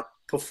healthier,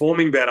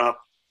 performing better.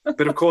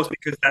 But, of course,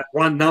 because that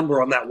one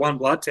number on that one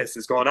blood test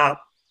has gone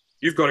up,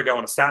 you've got to go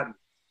on a statin.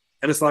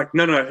 And it's like,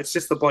 no, it's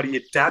just the body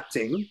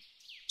adapting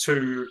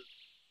to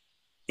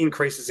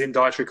increases in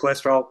dietary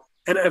cholesterol,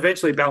 and it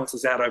eventually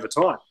balances out over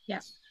time. Yeah.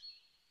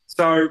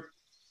 So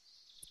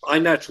I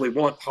naturally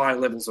want high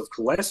levels of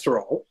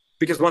cholesterol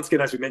because, once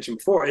again, as we mentioned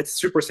before, it's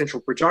super essential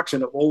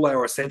production of all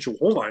our essential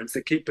hormones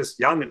that keep us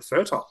young and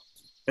fertile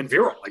and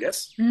virile, I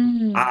guess.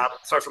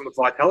 So from a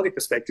vitality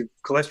perspective,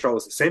 cholesterol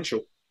is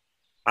essential.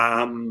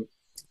 And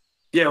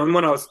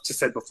when I was just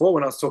said before,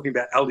 when I was talking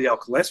about LDL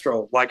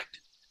cholesterol, like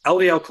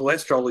LDL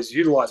cholesterol is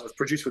utilized, it's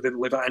produced within the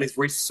liver and is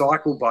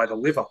recycled by the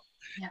liver.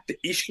 Yeah. The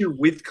issue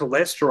with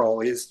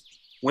cholesterol is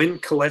when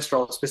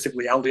cholesterol,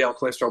 specifically LDL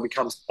cholesterol,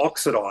 becomes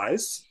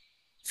oxidized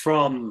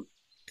from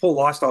poor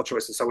lifestyle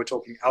choices. So we're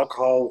talking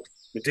alcohol,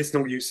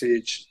 medicinal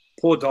usage,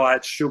 poor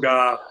diet,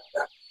 sugar,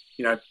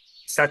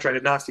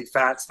 saturated nasty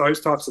fats,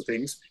 those types of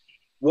things.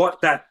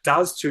 What that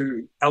does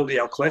to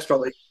LDL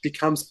cholesterol, it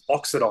becomes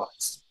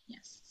oxidized.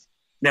 Yes.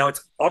 Now,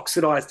 it's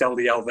oxidized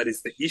LDL that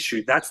is the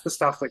issue. That's the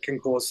stuff that can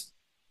cause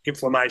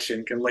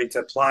inflammation, can lead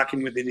to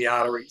plaquing within the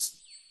arteries.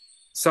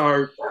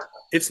 So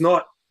it's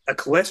not a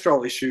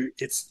cholesterol issue,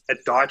 it's a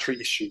dietary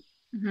issue.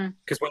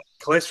 Because when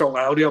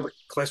LDL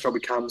cholesterol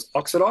becomes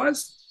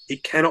oxidized,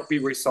 it cannot be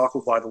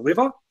recycled by the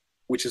liver,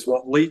 which is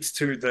what leads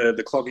to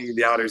the clogging of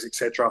the arteries,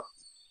 etc.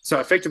 So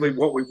effectively,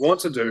 what we want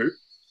to do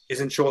is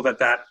ensure that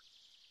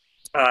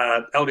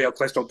LDL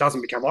cholesterol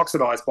doesn't become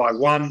oxidized by,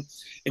 one,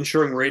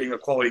 ensuring we're eating a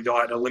quality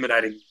diet and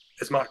eliminating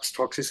as much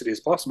toxicity as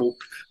possible,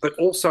 but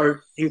also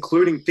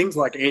including things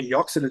like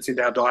antioxidants in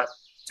our diet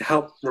to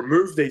help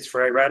remove these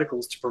free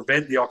radicals to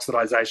prevent the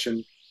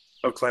oxidization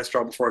of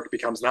cholesterol before it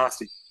becomes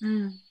nasty.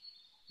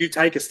 You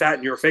take a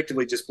statin, you're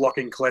effectively just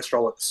blocking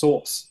cholesterol at the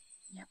source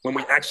when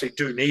we actually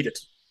do need it.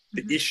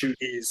 The issue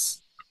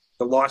is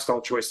the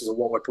lifestyle choices of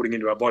what we're putting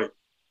into our body.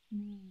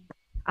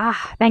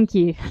 Thank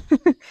you.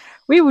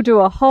 We will do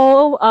a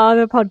whole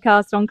other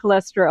podcast on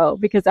cholesterol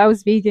because I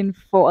was vegan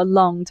for a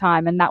long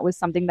time, and that's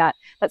something that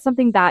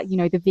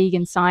the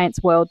vegan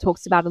science world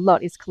talks about a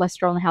lot, is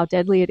cholesterol and how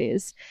deadly it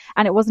is.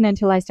 And it wasn't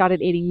until I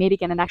started eating meat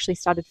again and actually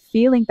started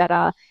feeling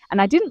better,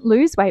 and I didn't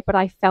lose weight, but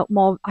I felt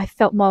more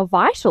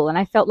vital, and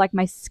I felt like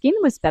my skin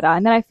was better.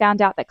 And then I found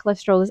out that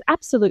cholesterol is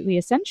absolutely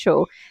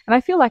essential, and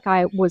I feel like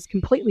I was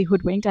completely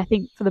hoodwinked. I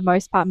think for the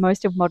most part,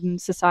 most of modern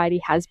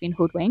society has been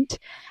hoodwinked,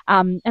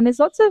 and there's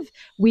lots of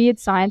weird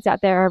science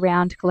out there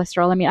around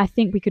cholesterol. I mean, I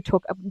think we could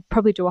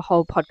probably do a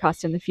whole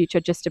podcast in the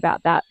future just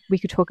about that. We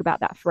could talk about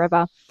that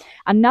forever.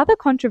 Another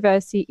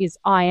controversy is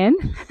iron.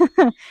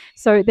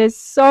 So there's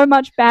so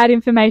much bad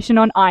information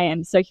on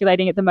iron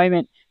circulating at the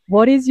moment.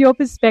 What is your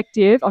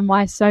perspective on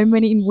why so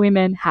many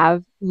women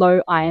have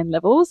low iron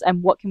levels,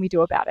 and what can we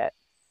do about it?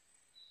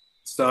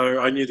 So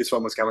I knew this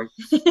one was coming.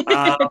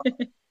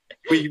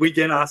 We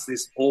get asked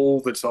this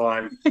all the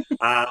time.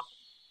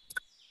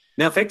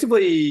 Now,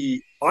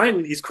 effectively,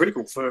 iron is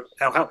critical for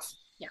our health.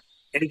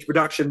 Energy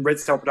production, red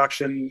cell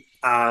production.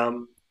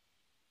 The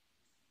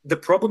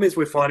problem is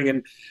we're finding,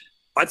 and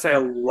I'd say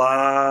not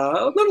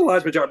a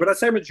large majority, but I'd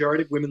say a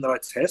majority of women that I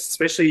test,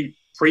 especially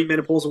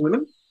premenopausal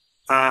women,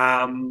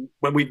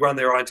 when we run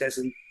their iron tests,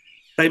 and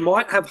they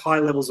might have high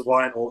levels of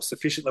iron or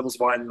sufficient levels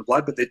of iron in the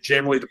blood, but they're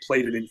generally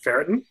depleted in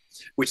ferritin,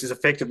 which is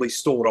effectively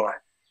stored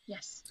iron.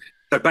 Yes.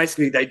 So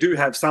basically, they do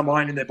have some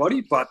iron in their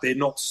body, but they're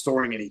not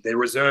storing any. Their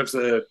reserves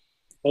are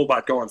all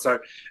but gone. So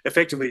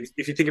effectively,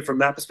 if you think of it from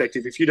that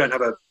perspective, if you don't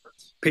have a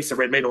piece of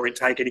red meat or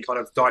intake any kind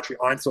of dietary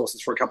iron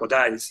sources for a couple of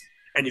days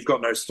and you've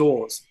got no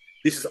stores,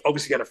 this is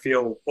obviously going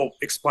to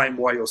explain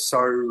why you're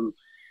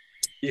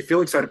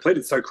feeling so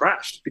depleted, so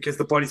crashed, because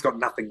the body's got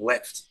nothing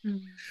left.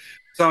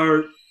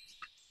 So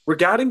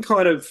regarding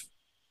kind of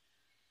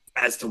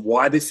as to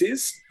why this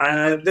is,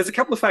 there's a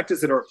couple of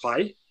factors that are at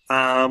play.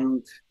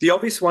 The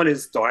obvious one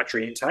is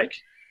dietary intake.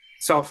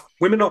 So if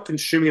women are not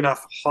consuming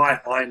enough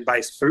high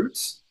iron-based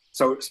foods,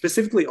 so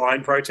specifically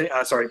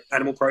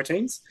animal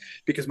proteins,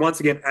 because once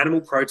again, animal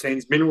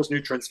proteins, minerals,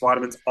 nutrients,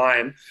 vitamins,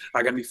 iron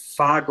are going to be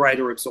far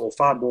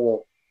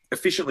more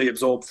efficiently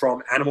absorbed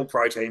from animal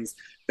proteins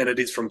than it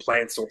is from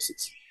plant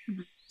sources.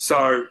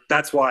 So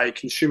that's why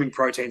consuming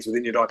proteins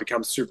within your diet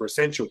becomes super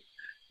essential.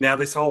 Now,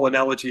 this whole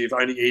analogy of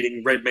only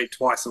eating red meat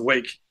twice a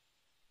week,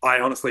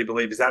 I honestly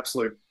believe is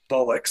absolute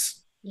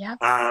bollocks.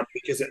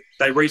 Because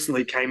they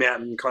recently came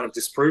out and kind of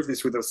disproved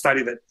this with a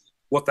study that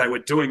what they were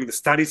doing, the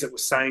studies that were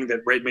saying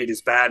that red meat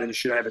is bad and you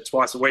should have it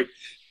twice a week,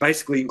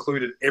 basically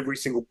included every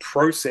single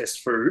processed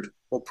food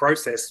or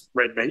processed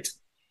red meat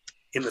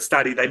in the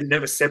study. They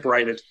never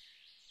separated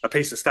a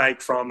piece of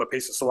steak from a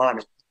piece of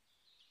salami.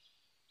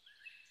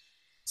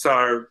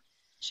 So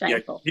you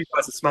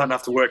guys are smart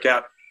enough to work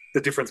out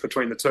the difference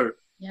between the two.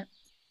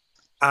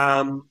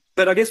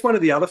 But I guess one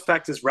of the other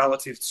factors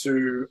relative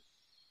to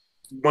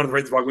one of the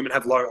reasons why women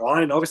have low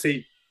iron,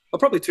 obviously,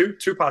 probably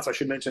two parts I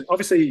should mention.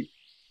 Obviously,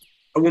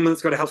 a woman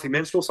that's got a healthy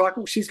menstrual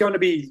cycle, she's going to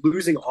be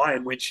losing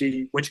iron when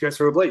she goes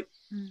through a bleed.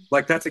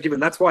 Like, that's a given.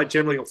 That's why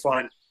generally you'll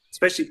find,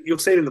 especially you'll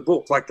see it in the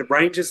book, like the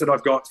ranges that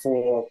I've got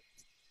for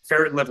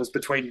ferritin levels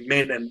between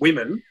men and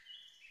women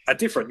are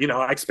different.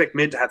 I expect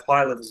men to have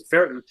higher levels of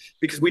ferritin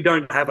because we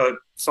don't have a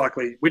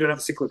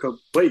cyclical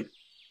bleed.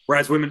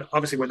 Whereas women,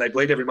 obviously, when they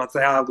bleed every month,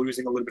 they are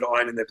losing a little bit of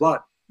iron in their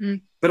blood.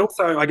 But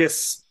also, I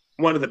guess,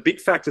 one of the big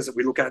factors that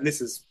we look at, and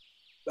this is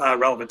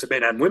relevant to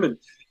men and women,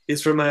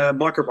 is from a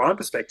microbiome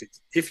perspective.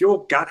 If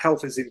your gut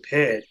health is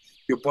impaired,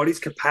 your body's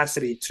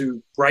capacity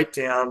to break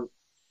down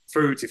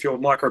foods, if your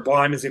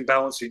microbiome is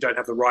imbalanced, you don't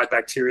have the right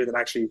bacteria that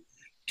actually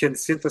can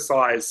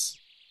synthesize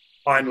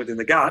iron within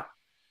the gut,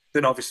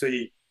 then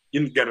obviously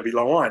you're going to be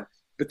low iron.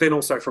 But then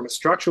also from a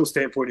structural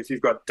standpoint, if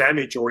you've got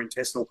damage or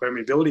intestinal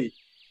permeability,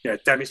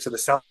 damage to the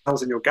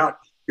cells in your gut,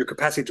 your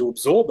capacity to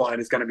absorb iron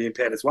is going to be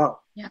impaired as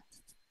well.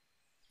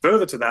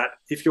 Further to that,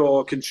 if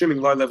you're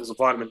consuming low levels of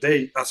vitamin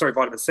C,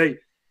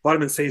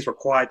 vitamin C is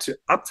required to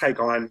uptake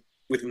iron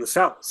within the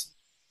cells.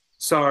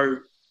 So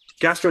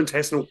from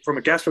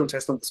a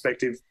gastrointestinal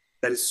perspective,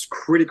 that is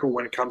critical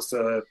when it comes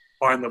to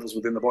iron levels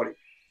within the body.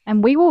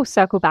 And we will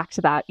circle back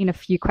to that in a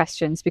few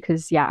questions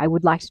because, I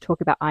would like to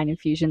talk about iron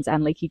infusions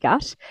and leaky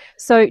gut.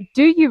 So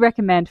do you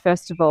recommend,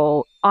 first of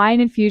all,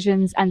 iron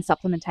infusions and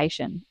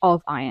supplementation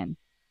of iron?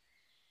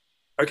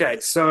 Okay,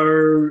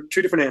 so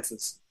two different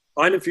answers.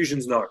 Iron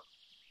infusions, no.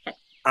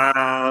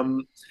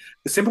 The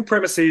simple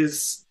premise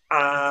is,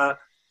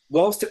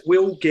 whilst it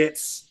will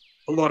get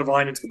a lot of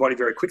iron into the body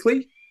very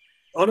quickly,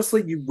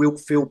 honestly, you will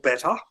feel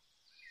better.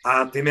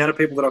 The amount of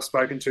people that I've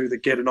spoken to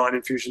that get an iron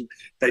infusion,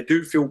 they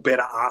do feel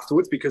better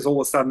afterwards because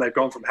all of a sudden they've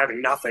gone from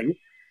having nothing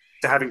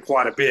to having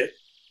quite a bit.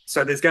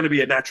 So there's going to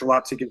be a natural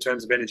uptick in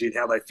terms of energy and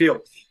how they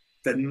feel.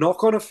 The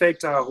knock-on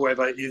effect,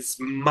 however, is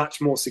much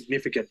more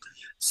significant.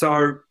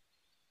 So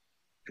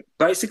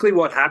basically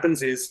what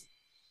happens is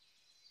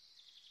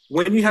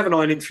when you have an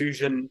iron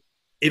infusion,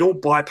 it all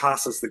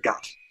bypasses the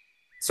gut.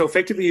 So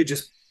effectively, you're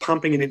just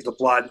pumping it into the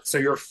blood. So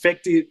it's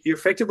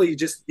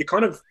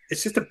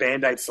just a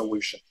Band-Aid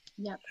solution.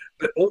 Yeah.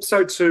 But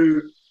also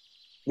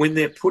when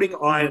they're putting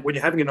iron, when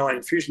you're having an iron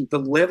infusion, the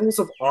levels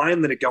of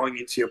iron that are going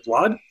into your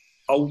blood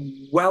are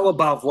well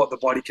above what the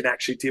body can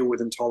actually deal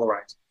with and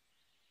tolerate.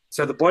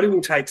 So the body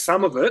will take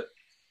some of it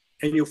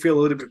and you'll feel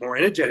a little bit more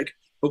energetic.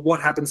 But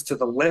what happens to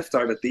the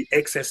leftover, the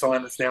excess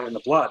iron that's now in the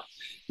blood?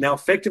 Now,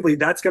 effectively,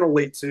 that's going to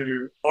lead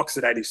to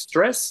oxidative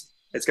stress.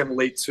 It's going to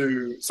lead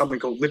to something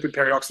called lipid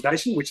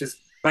perioxidation, which is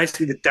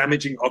basically the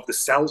damaging of the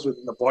cells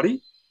within the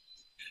body,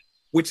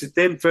 which is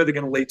then further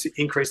going to lead to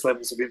increased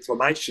levels of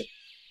inflammation.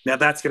 Now,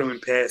 that's going to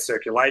impair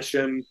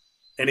circulation,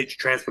 energy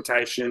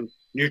transportation,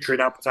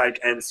 nutrient uptake,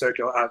 and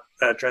circular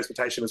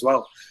transportation as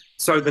well.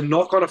 So the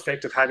knock-on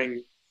effect of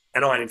having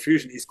an iron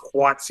infusion is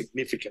quite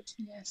significant,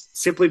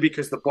 simply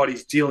because the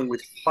body's dealing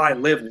with high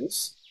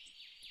levels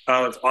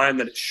of iron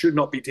that it should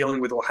not be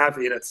dealing with or have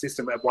in its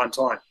system at one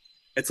time.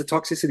 It's a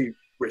toxicity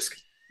risk.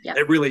 Yep.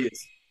 It really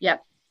is.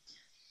 Yep.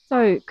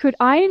 So could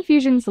iron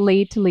infusions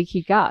lead to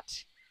leaky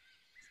gut?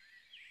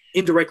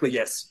 Indirectly,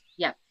 yes.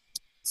 Yep.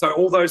 So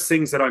all those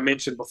things that I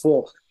mentioned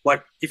before,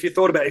 like if you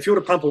were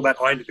to pump all that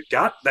iron to the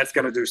gut, that's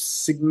going to do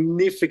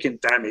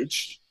significant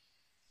damage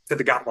to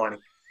the gut lining.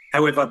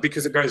 However,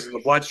 because it goes in the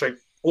bloodstream,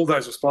 all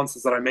those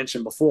responses that I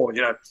mentioned before,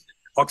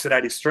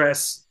 oxidative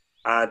stress,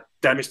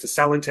 damage to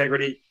cell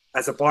integrity,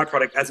 as a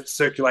byproduct, as it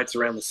circulates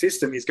around the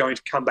system, is going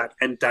to come back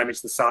and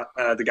damage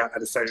the gut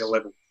at a cellular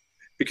level,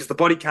 because the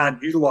body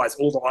can't utilize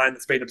all the iron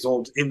that's been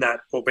absorbed in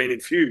that or been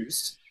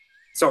infused,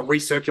 so it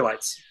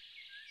recirculates.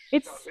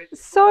 It's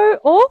so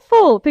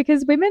awful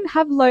because women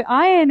have low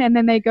iron and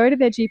then they go to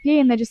their GP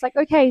and they're just like,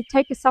 okay,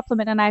 take a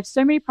supplement. And I have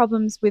so many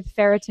problems with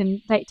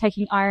ferritin,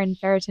 taking iron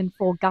ferritin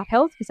for gut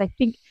health, because I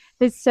think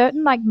there's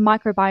certain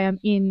microbiome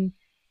in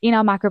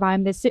our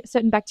microbiome. There's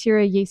certain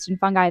bacteria, yeast, and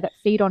fungi that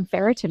feed on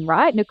ferritin,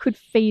 right? And it could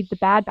feed the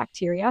bad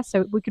bacteria.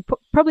 So we could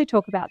probably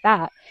talk about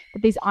that.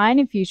 But these iron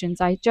infusions,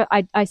 I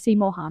see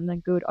more harm than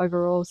good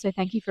overall. So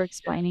thank you for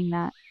explaining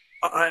that.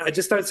 I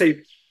just don't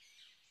see...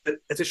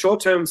 It's a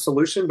short-term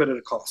solution, but at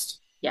a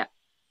cost. Yeah.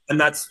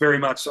 And that's very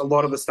much a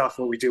lot of the stuff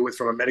that we deal with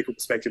from a medical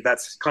perspective.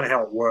 That's kind of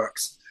how it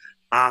works.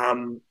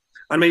 When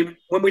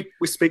we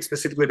speak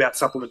specifically about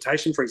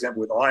supplementation, for example,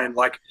 with iron,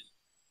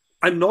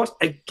 I'm not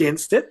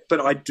against it,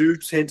 but I do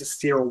tend to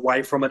steer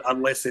away from it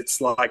unless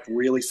it's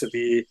really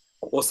severe,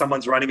 or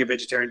someone's running a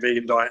vegetarian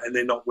vegan diet and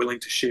they're not willing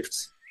to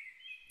shift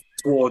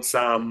towards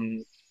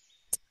animal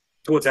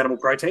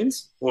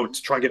proteins or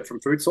to try and get it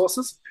from food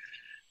sources.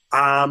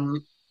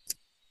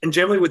 And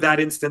generally with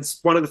that instance,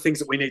 one of the things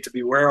that we need to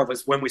be aware of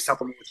is when we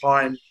supplement with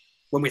iron,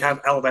 when we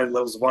have elevated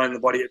levels of iron in the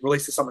body, it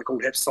releases something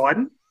called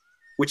hepcidin,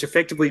 which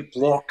effectively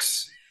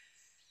blocks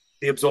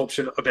the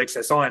absorption of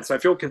excess iron. So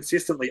if you're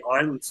consistently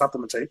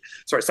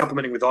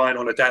supplementing with iron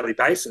on a daily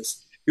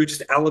basis, you're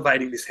just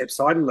elevating this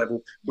hepcidin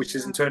level, which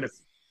is in turn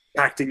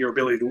impacting your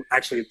ability to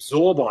actually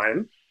absorb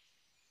iron.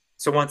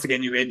 So once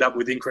again, you end up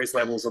with increased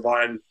levels of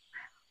iron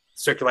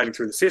circulating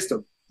through the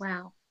system.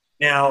 Wow.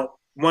 Now,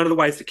 one of the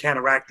ways to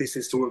counteract this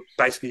is to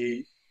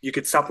basically, you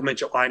could supplement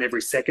your iron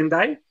every second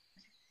day,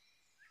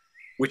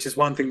 which is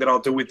one thing that I'll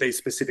do with these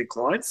specific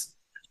clients.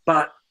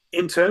 But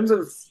in terms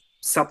of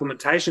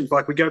supplementation,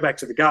 we go back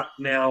to the gut.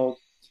 Now,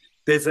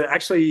 there's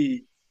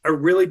actually a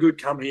really good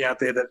company out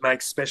there that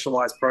makes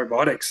specialized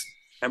probiotics,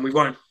 and we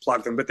won't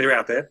plug them, but they're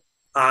out there.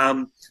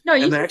 No,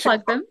 you can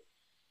plug them.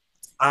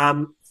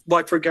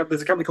 For example,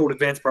 there's a company called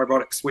Advanced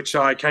Probiotics, which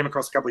I came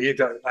across a couple of years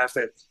ago. I have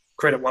to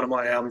credit one of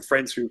my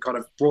friends who kind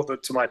of brought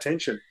it to my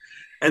attention.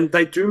 And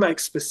they do make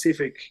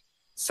specific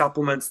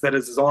supplements that are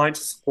designed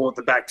to support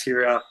the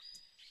bacteria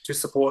to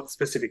support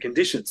specific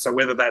conditions. So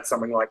whether that's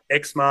something like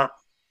eczema,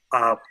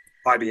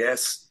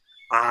 IBS,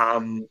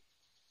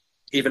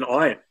 even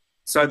iron.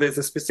 So there's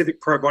a specific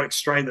probiotic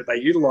strain that they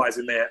utilize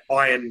in their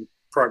iron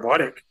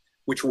probiotic,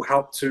 which will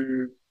help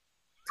to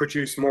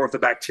produce more of the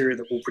bacteria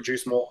that will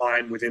produce more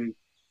iron within.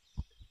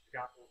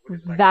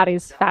 That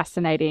is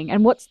fascinating.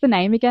 And what's the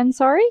name again?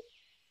 Sorry?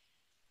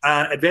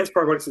 Advanced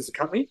Probiotics is a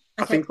company.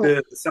 Okay, I think cool.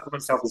 the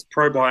supplement itself is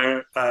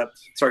Biome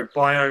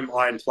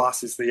Iron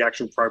Plus is the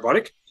actual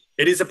probiotic.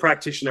 It is a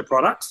practitioner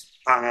product,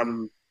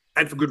 and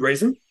for good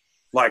reason.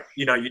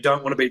 You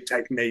don't want to be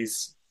taking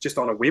these just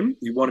on a whim.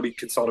 You want to be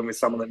consulting with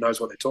someone that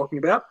knows what they're talking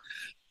about.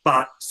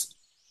 But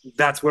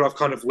that's what I've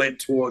kind of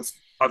led towards.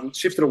 I've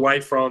shifted away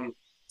from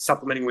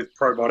supplementing with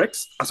with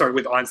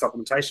iron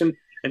supplementation,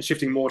 and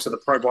shifting more to the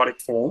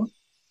probiotic form,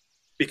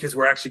 because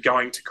we're actually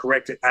going to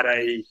correct it at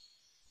a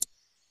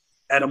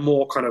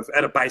more kind of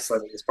at a base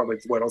level is probably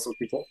the word I was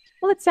looking for.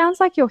 Well, it sounds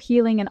like you're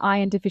healing an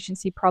iron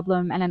deficiency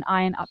problem and an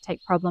iron uptake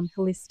problem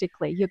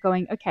holistically. You're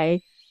going,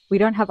 okay, we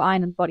don't have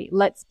iron in the body.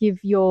 Let's give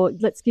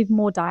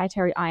more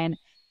dietary iron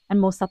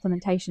and more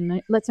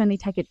supplementation. Let's only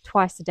take it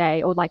twice a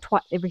day or like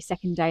twice every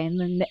second day.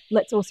 And then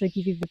let's also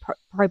give you the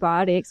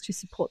probiotics to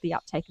support the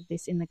uptake of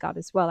this in the gut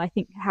as well. I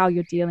think how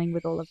you're dealing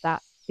with all of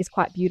that is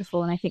quite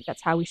beautiful. And I think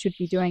that's how we should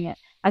be doing it,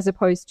 as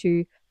opposed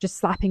to just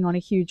slapping on a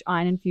huge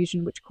iron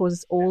infusion, which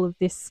causes all of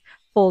this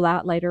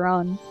fallout later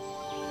on.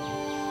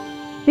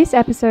 This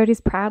episode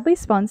is proudly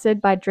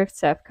sponsored by Drift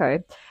Surf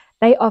Co.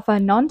 They offer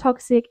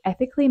non-toxic,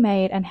 ethically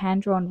made and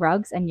hand-drawn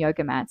rugs and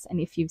yoga mats. And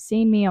if you've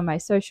seen me on my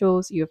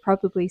socials, you've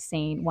probably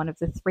seen one of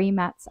the 3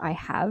 mats I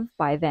have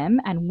by them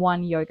and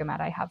 1 yoga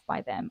mat I have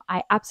by them.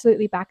 I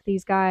absolutely back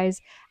these guys.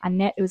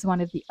 Annette is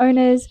one of the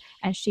owners,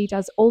 and she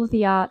does all of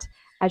the art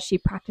as she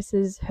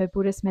practices her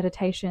Buddhist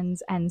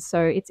meditations. And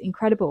so it's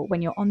incredible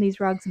when you're on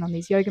these rugs and on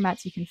these yoga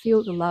mats, you can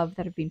feel the love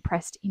that have been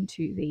pressed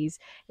into these.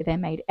 They're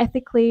made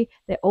ethically,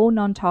 they're all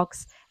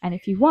non-tox. And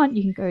if you want,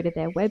 you can go to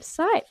their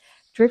website,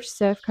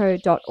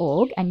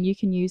 driftsurfco.org, and you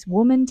can use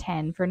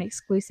Woman10 for an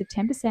exclusive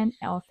 10%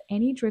 off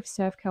any Drift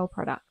Surf Co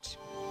product.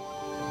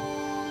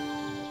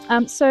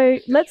 So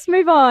let's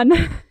move on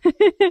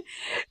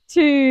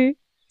to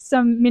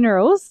some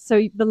minerals.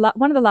 So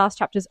one of the last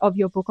chapters of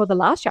your book, or the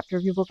last chapter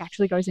of your book,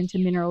 actually goes into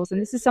minerals.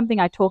 And this is something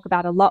I talk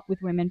about a lot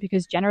with women,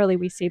 because generally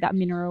we see that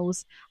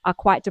minerals are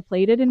quite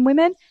depleted in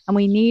women, and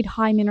we need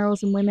high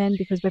minerals in women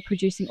because we're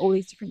producing all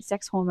these different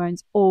sex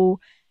hormones all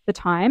the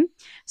time.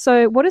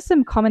 So what are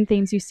some common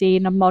themes you see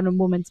in a modern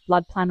woman's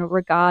blood panel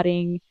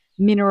regarding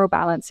mineral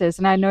balances?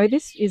 And I know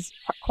this is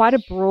quite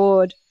a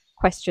broad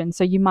question.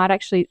 So you might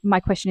actually, my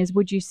question is,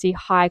 would you see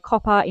high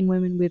copper in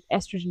women with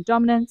estrogen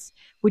dominance?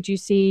 Would you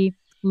see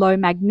low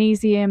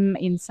magnesium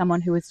in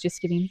someone who was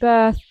just giving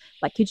birth?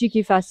 Like, could you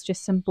give us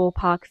just some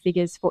ballpark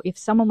figures for if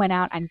someone went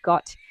out and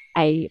got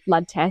a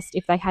blood test,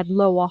 if they had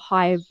low or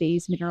high of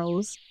these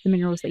minerals, the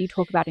minerals that you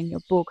talk about in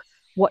your book?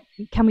 What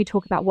can we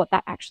talk about what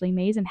that actually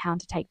means and how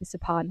to take this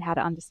apart and how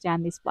to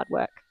understand this blood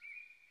work?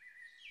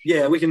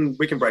 Yeah, we can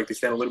break this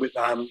down a little bit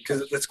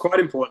because it's quite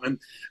important. And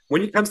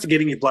when it comes to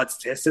getting your bloods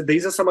tested,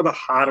 these are some of the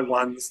harder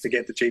ones to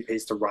get the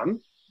GPs to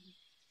run.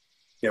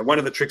 You know, one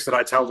of the tricks that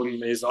I tell them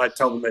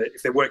that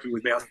if they're working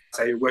with me, I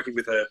say you're working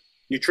with a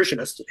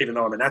nutritionist, even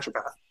though I'm a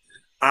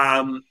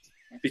naturopath,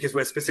 because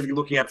we're specifically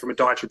looking at it from a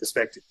dietary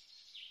perspective.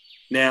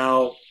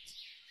 Now,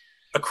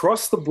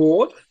 across the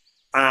board,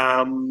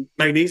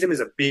 magnesium is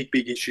a big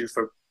issue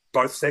for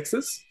both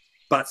sexes,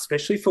 but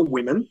especially for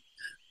women.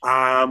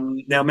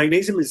 Now,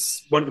 magnesium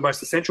is one of the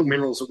most essential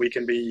minerals that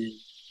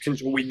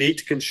we need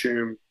to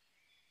consume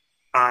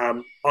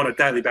on a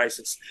daily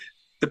basis.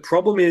 The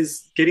problem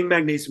is getting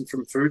magnesium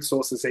from food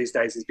sources these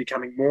days is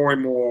becoming more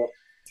and more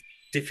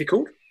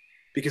difficult,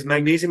 because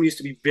magnesium used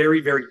to be very,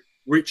 very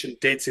rich and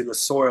dense in the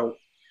soil,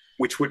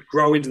 which would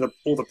grow into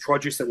all the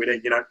produce that we'd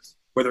eat, you know,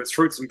 whether it's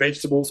fruits and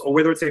vegetables or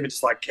whether it's even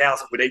just like cows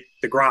that would eat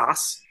the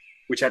grass,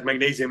 which had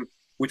magnesium,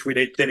 which we'd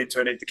eat, then in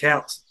turn eat the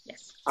cows.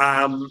 Yes.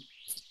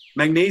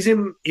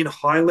 Magnesium in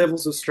high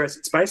levels of stress,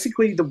 it's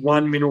basically the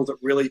one mineral that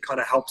really kind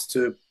of helps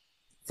to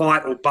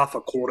fight or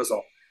buffer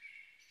cortisol.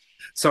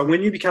 So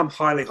when you become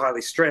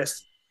highly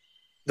stressed,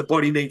 the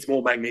body needs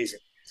more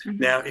magnesium. Mm-hmm.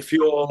 Now, if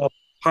you're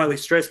highly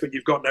stressed but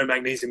you've got no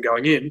magnesium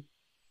going in,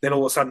 then all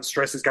of a sudden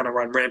stress is going to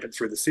run rampant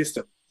through the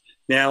system.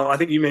 Now, I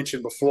think you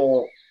mentioned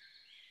before,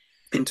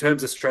 in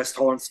terms of stress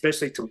tolerance,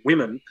 especially to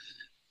women,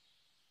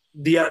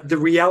 the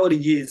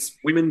reality is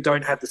women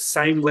don't have the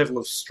same level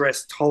of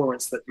stress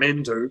tolerance that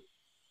men do.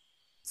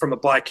 From a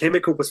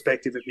biochemical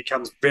perspective, it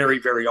becomes very,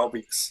 very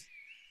obvious.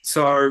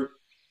 So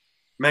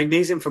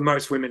magnesium for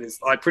most women is,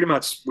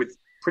 with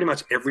pretty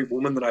much every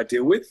woman that I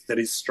deal with that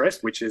is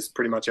stressed, which is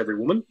pretty much every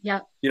woman. Yeah.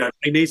 You know,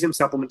 magnesium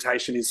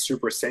supplementation is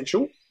super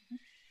essential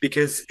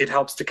because it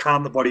helps to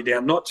calm the body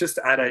down, not just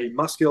at a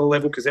muscular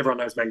level, because everyone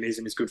knows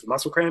magnesium is good for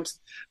muscle cramps,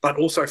 but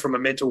also from a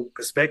mental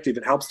perspective,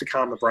 it helps to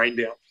calm the brain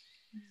down.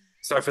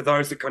 So for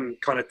those that can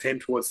kind of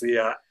tend towards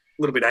the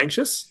little bit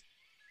anxious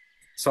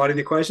side of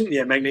the equation,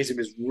 yeah, magnesium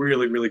is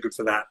really, really good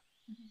for that.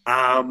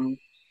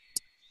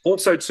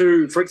 Also,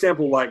 too, for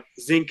example, like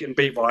zinc and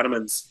B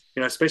vitamins, you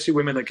know, especially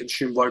women that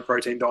consume low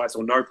protein diets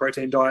or no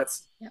protein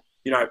diets,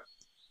 you know,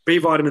 B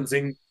vitamins,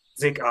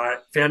 zinc are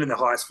found in the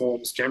highest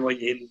forms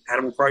generally in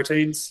animal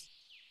proteins.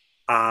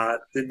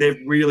 They're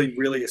really,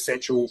 really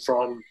essential.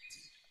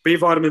 B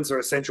vitamins are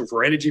essential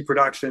for energy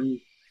production,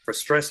 for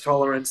stress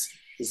tolerance.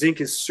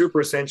 Zinc is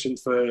super essential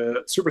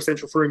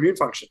for immune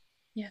function.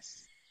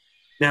 Yes.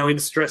 Now, in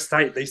a stress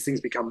state, these things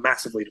become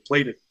massively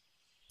depleted.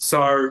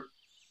 So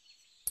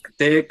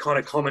they're kind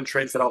of common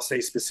trends that I'll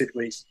see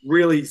specifically.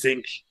 Really,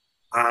 zinc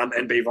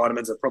and B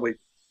vitamins are probably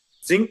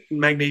zinc,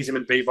 magnesium,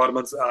 and B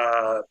vitamins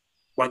are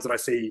ones that I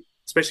see,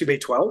 especially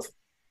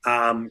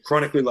B12,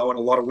 chronically low in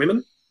a lot of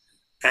women.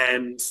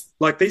 And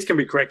like these can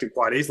be corrected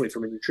quite easily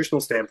from a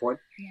nutritional standpoint.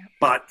 Yeah.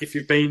 But if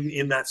you've been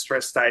in that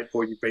stress state,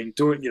 or you've been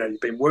doing,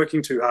 you've been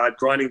working too hard,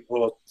 grinding,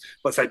 or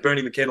let's say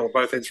burning the kettle at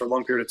both ends for a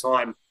long period of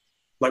time,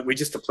 like we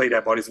just deplete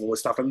our bodies of all this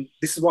stuff. And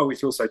this is why we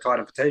feel so tired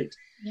and fatigued.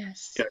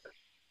 Yes.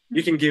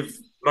 You can give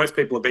most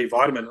people a B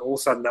vitamin, and all of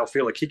a sudden they'll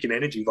feel a kick in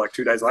energy like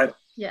 2 days later.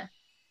 Yeah.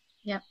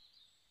 Yeah.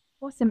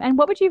 Awesome. And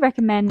what would you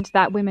recommend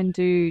that women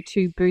do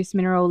to boost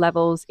mineral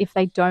levels if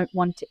they don't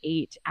want to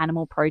eat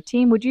animal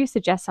protein? Would you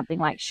suggest something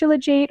like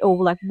shilajit,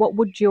 or like what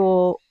would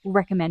your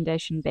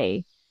recommendation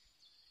be?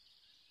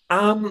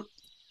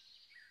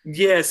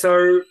 Yeah,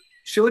 so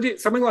shilajit,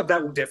 something like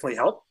that will definitely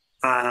help.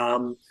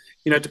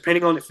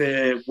 Depending on if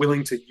they're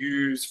willing to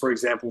use, for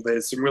example,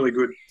 there's some really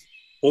good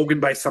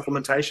organ-based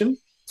supplementation.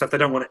 So if they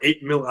don't want to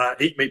eat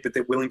meat, but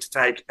they're willing to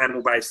take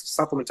animal-based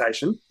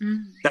supplementation,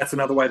 that's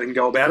another way they can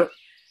go about it.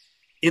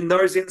 In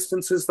those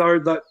instances, though,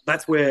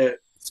 that's where,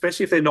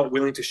 especially if they're not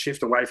willing to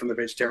shift away from the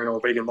vegetarian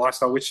or vegan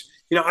lifestyle, which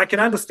I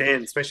can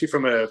understand, especially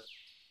from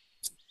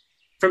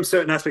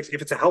certain aspects.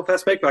 If it's a health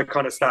aspect, I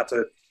kind of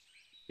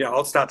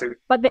I'll start to.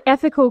 But the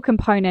ethical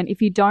component,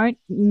 if you don't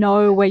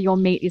know where your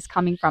meat is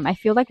coming from, I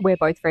feel like we're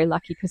both very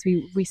lucky because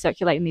we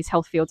circulate in these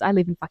health fields. I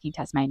live in fucking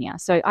Tasmania,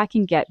 so I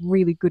can get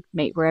really good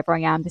meat wherever I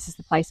am. This is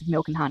the place of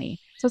milk and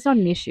honey, so it's not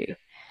an issue.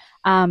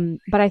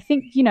 But I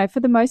think, for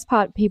the most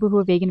part, people who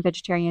are vegan and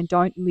vegetarian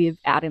don't live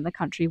out in the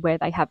country where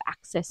they have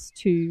access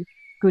to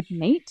good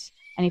meat.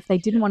 And if they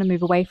didn't want to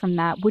move away from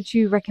that, would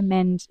you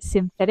recommend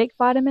synthetic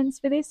vitamins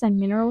for this and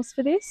minerals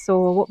for this?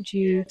 Or what would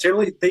you...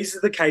 Generally, these are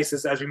the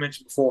cases, as we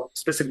mentioned before,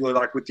 specifically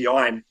like with the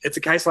iron. It's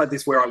a case like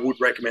this where I would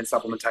recommend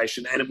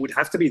supplementation, and it would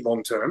have to be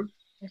long-term.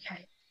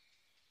 Okay.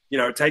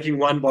 Taking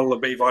one bottle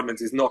of B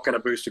vitamins is not going to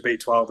boost your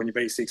B12 and your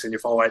B6 and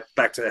your folate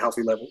back to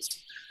healthy levels.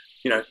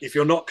 If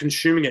you're not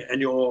consuming it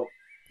and you're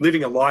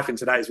living a life in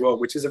today's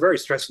world, which is a very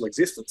stressful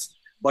existence,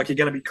 like you're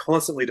going to be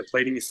constantly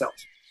depleting yourself.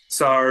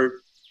 So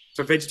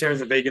for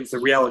vegetarians and vegans, the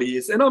reality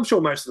is, and I'm sure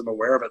most of them are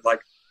aware of it,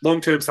 like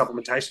long-term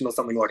supplementation or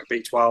something like a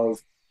B12,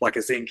 like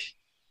a zinc,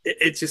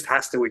 it just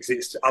has to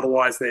exist.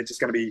 Otherwise, they're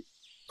just going to be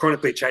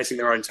chronically chasing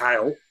their own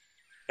tail,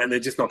 and they're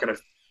just not going to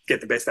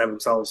get the best out of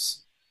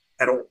themselves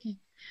at all.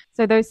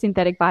 So those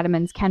synthetic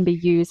vitamins can be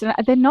used, and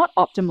they're not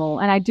optimal.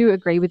 And I do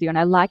agree with you. And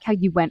I like how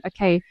you went,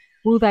 okay,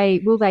 will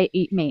they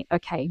eat meat?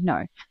 Okay,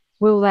 no.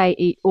 Will they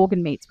eat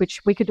organ meats?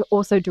 Which we could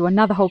also do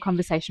another whole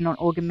conversation on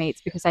organ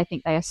meats, because I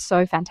think they are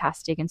so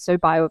fantastic and so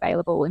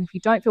bioavailable. And if you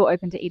don't feel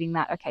open to eating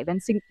that, okay, then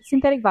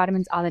synthetic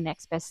vitamins are the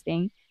next best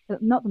thing.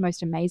 Not the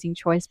most amazing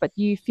choice, but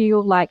do you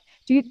feel like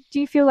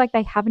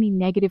they have any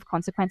negative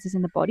consequences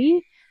in the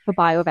body for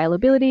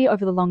bioavailability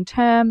over the long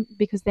term,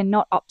 because they're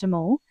not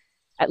optimal,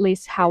 at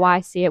least how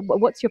I see it?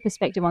 What's your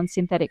perspective on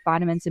synthetic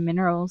vitamins and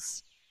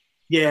minerals?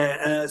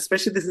 Yeah,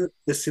 especially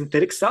the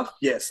synthetic stuff.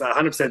 Yes,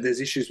 100%. There's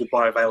issues with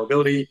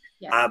bioavailability.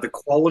 Yeah. The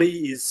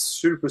quality is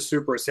super,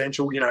 super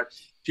essential.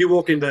 If you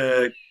walk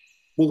into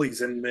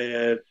Woolies and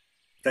there's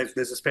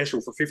a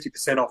special for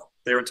 50% off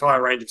their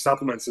entire range of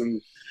supplements,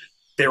 and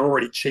they're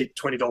already cheap,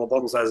 $20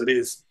 bottles as it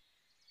is.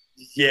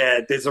 Yeah,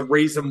 there's a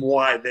reason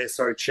why they're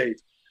so cheap.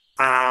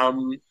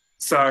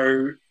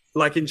 So,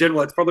 like in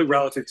general, it's probably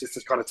relative just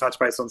to kind of touch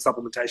base on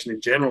supplementation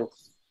in general.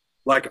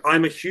 Like,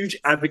 I'm a huge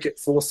advocate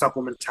for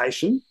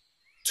supplementation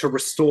to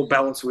restore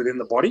balance within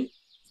the body.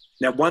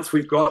 Now, once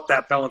we've got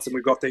that balance and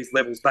we've got these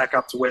levels back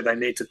up to where they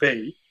need to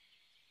be,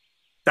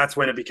 that's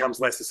when it becomes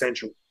less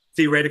essential.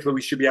 Theoretically,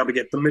 we should be able to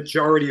get the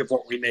majority of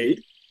what we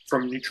need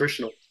from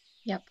nutritional.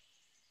 Yep.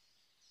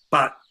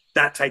 But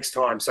that takes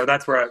time. So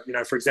that's where,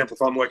 for example,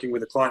 if I'm working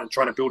with a client and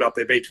trying to build up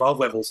their B12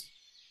 levels,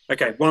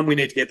 okay, one, we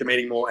need to get them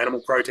eating more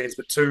animal proteins,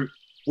 but two,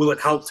 will it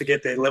help to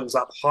get their levels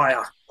up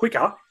higher,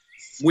 quicker,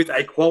 with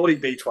a quality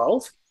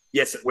B12?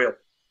 Yes, it will.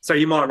 So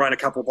you might run a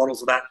couple of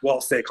bottles of that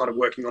whilst they're kind of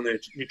working on their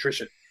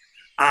nutrition.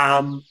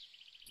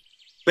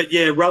 But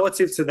yeah,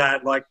 relative to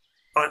that, like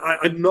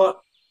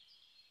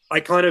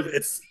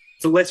it's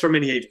a lesser of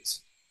many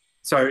evils.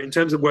 So in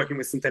terms of working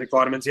with synthetic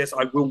vitamins, yes,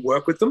 I will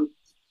work with them,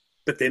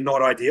 but they're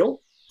not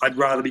ideal. I'd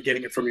rather be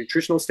getting it from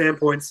nutritional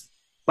standpoints,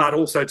 but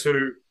also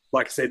to,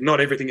 like I said,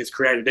 not everything is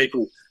created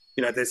equal.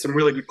 There's some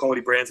really good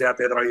quality brands out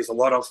there that I use a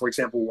lot of. For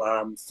example,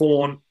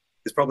 Thorn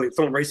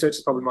Research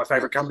is probably my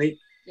favorite company.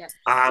 Yeah.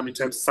 In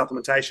terms of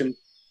supplementation,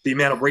 the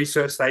amount of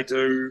research they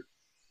do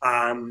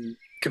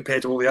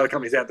compared to all the other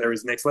companies out there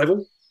is next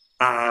level.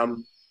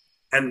 And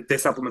their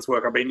supplements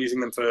work. I've been using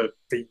them for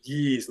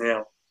years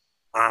now.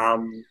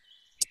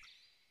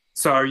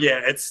 So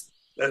yeah, it's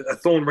a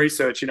Thorn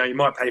Research. You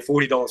might pay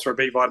 $40 for a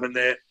B vitamin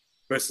there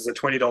versus a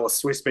 $20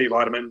 Swiss B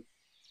vitamin.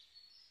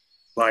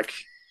 Like,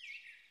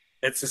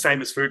 it's the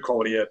same as food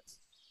quality.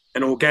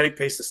 An organic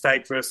piece of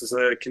steak versus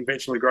a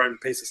conventionally grown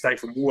piece of steak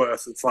from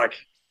Woolworths. It's like,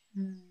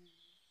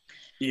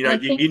 you need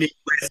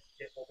less to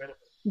get more benefit.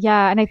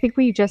 Yeah, and I think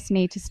we just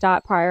need to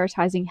start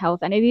prioritizing health,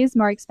 and it is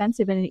more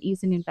expensive, and it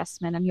is an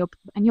investment, and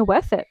you're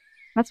worth it.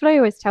 That's what I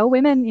always tell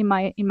women in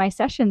my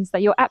sessions,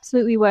 that you're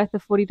absolutely worth the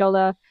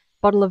 $40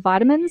 bottle of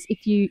vitamins.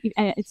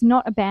 And it's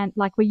not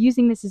like we're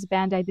using this as a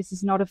band-aid. This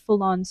is not a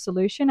full-on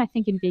solution. I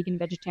think in vegan,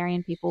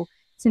 vegetarian people,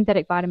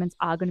 synthetic vitamins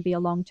are going to be a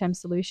long-term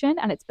solution,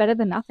 and it's better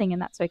than nothing,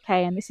 and that's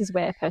okay. And this is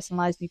where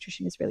personalized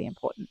nutrition is really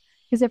important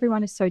because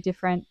everyone is so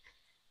different.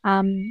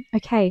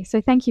 Okay,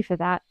 so thank you for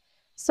that.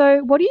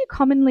 So, what do you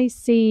commonly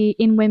see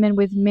in women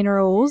with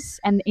minerals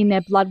and in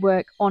their blood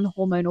work on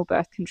hormonal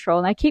birth control?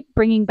 And I keep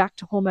bringing back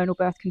to hormonal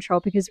birth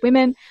control because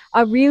women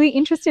are really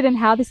interested in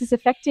how this is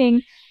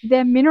affecting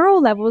their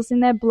mineral levels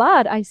in their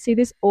blood. I see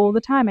this all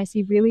the time. I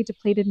see really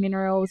depleted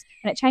minerals,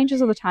 and it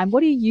changes all the time.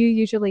 What do you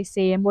usually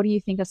see, and what do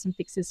you think are some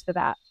fixes for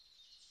that?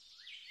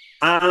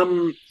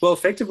 Well,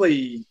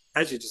 effectively,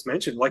 as you just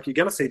mentioned, like you're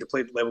going to see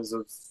depleted levels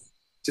of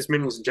just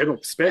minerals in general,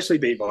 especially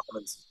B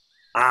vitamins.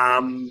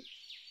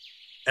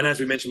 And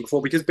as we mentioned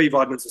before, because B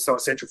vitamins are so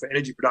essential for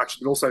energy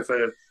production, but also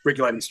for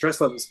regulating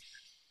stress levels,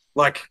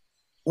 like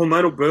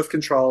hormonal birth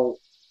control,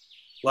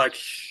 like,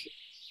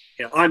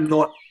 you know, I'm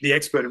not the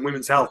expert in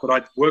women's health, but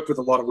I work with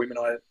a lot of women.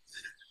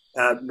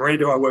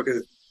 Miranda, I work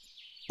with,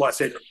 like I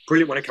said,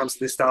 brilliant when it comes to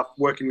this stuff,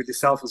 working with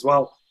yourself as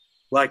well.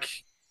 Like,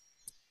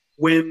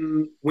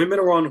 when women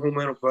are on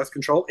hormonal birth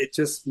control, it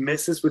just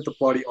messes with the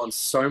body on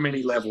so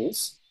many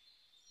levels.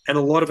 And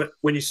a lot of it,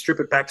 when you strip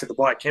it back to the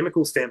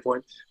biochemical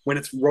standpoint, when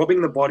it's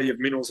robbing the body of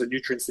minerals and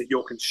nutrients that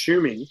you're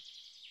consuming,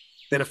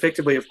 then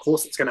effectively, of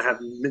course, it's going to have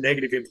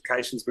negative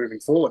implications moving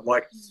forward.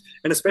 Like,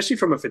 and especially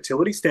from a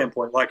fertility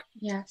standpoint, like,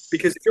 yes,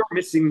 because if you're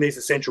missing these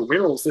essential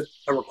minerals that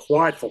are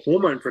required for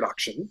hormone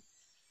production,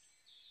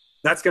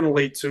 that's going to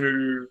lead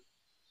to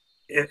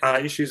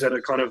issues that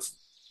are kind of,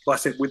 like I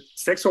said, with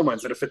sex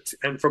hormones that are,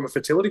 and from a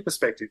fertility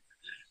perspective.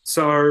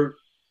 So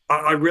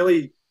I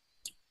really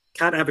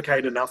can't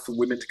advocate enough for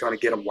women to kind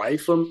of get away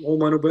from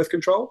hormonal birth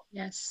control.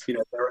 Yes. You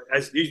know,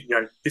 as you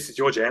know, this is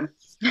your jam.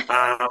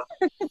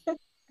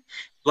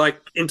 Like,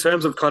 in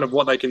terms of kind of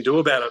what they can do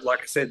about it,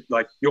 like I said,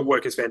 like, your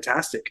work is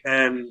fantastic.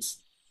 And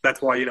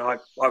that's why, you know, I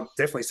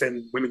definitely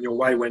send women your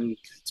way when,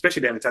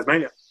 especially down in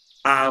Tasmania.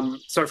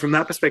 So from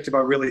that perspective, I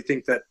really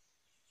think that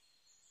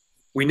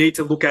we need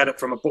to look at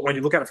it when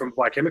you look at it from a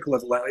biochemical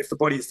level, if the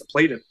body is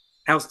depleted,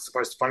 how is it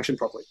supposed to function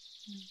properly?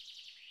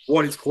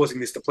 What is causing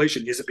this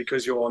depletion? Is it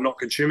because you're not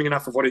consuming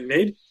enough of what you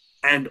need,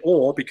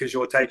 or because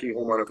you're taking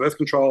hormonal birth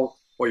control,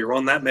 or you're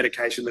on that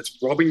medication that's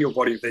robbing your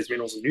body of these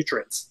minerals and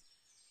nutrients?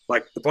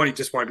 Like, the body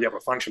just won't be able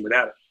to function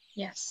without it.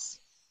 Yes.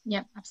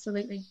 Yep,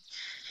 absolutely.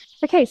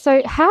 Okay,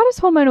 so how does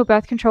hormonal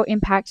birth control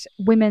impact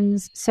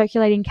women's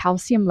circulating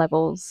calcium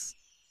levels?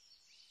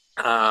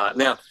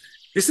 Now,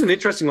 this is an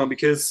interesting one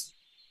because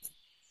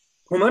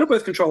hormonal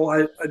birth control,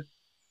 I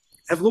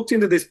have looked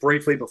into this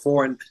briefly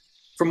before, and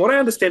from what I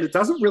understand, it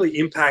doesn't really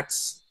impact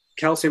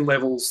calcium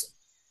levels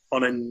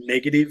in a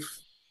negative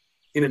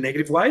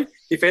way.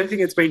 If anything,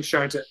 it's been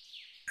shown to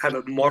have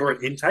a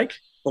moderate intake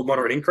or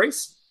moderate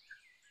increase.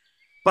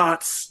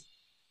 But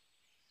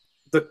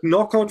the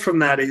knock-on from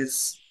that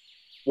is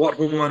what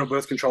hormonal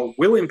birth control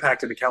will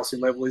impact at a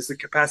calcium level is the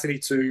capacity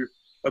to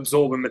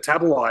absorb and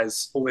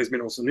metabolize all these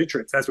minerals and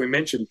nutrients. As we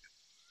mentioned,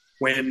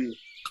 when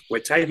we're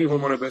taking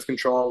hormonal birth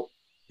control,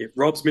 it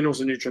robs minerals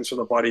and nutrients from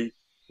the body,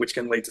 which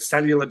can lead to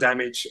cellular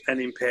damage and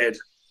impaired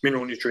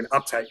mineral nutrient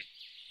uptake.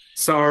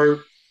 So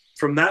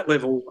from that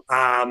level,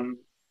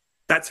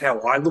 that's how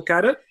I look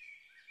at it.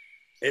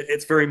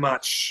 It's very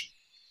much,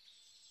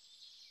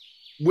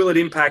 will it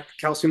impact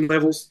calcium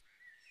levels?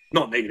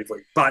 Not negatively,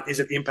 but is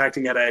it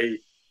impacting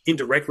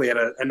indirectly at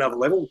another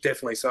level?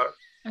 Definitely so.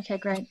 Okay,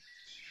 great.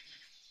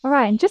 All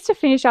right, and just to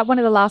finish up, one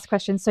of the last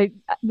questions. So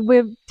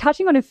we're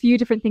touching on a few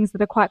different things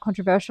that are quite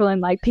controversial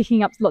and like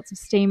picking up lots of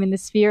steam in the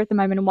sphere at the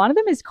moment. And one of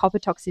them is copper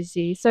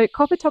toxicity. So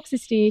copper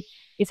toxicity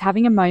is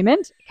having a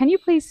moment. Can you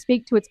please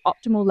speak to its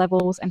optimal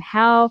levels and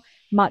how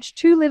much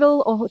too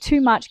little or too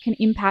much can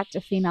impact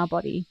a female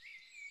body?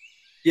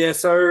 Yeah,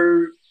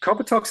 so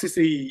copper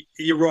toxicity,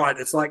 you're right.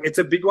 It's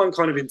a big one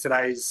kind of in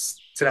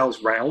today's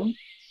realm.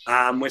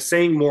 We're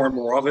seeing more and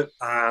more of it.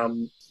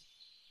 You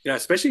know,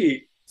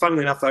 especially,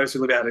 funnily enough, those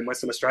who live out in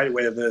Western Australia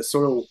where the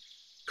soil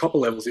copper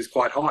levels is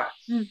quite high.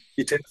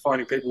 You tend to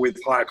finding people with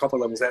higher copper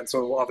levels out in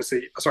soil, out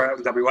in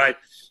WA,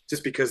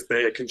 just because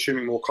they're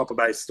consuming more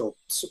copper-based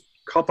foods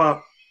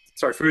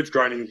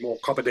grown in more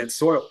copper-dense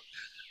soil.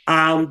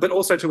 But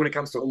also, too, when it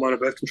comes to hormonal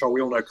birth control,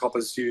 we all know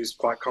copper's used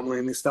quite commonly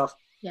in this stuff.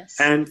 Yes.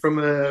 And from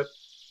the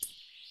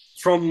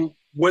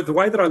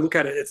way that I look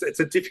at it, it's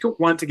a difficult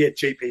one to get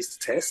GPs to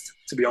test,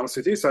 to be honest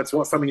with you. So it's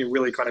not something you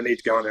really kind of need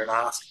to go in there and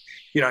ask.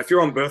 You know, if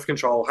you're on birth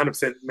control,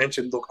 100%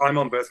 mention, look, I'm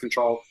on birth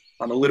control.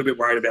 I'm a little bit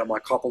worried about my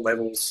copper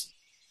levels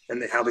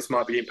and how this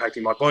might be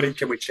impacting my body.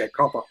 Can we check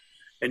copper?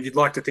 And you'd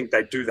like to think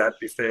they do that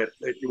if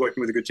you're working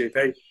with a good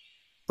GP.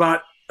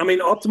 But, I mean,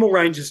 optimal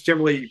range is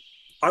generally,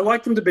 I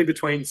like them to be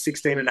between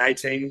 16 and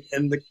 18.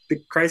 And the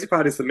crazy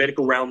part is the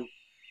medical realm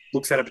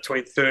looks at it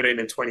between 13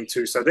 and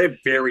 22. So they're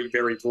very,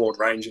 very broad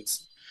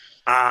ranges.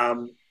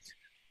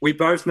 We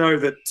both know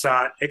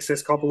that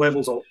excess copper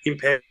levels or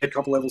impaired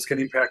copper levels can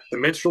impact the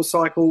menstrual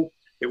cycle.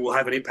 It will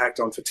have an impact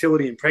on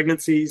fertility and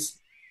pregnancies.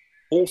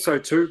 Also,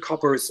 too,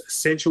 copper is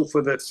essential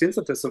for the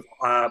synthesis of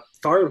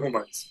thyroid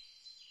hormones.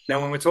 Now,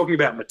 when we're talking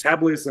about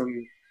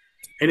metabolism,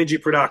 energy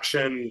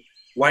production,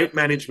 weight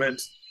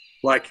management,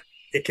 like,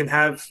 it can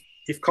have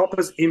if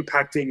copper's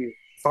impacting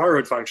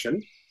thyroid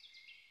function,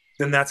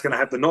 then that's going to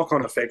have the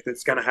knock-on effect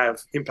that's going to have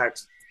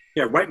impact,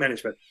 weight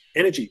management,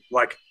 energy.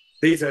 Like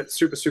these are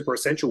super, super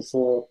essential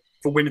for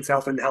women's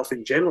health and health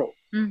in general.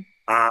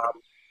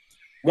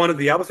 One of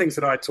the other things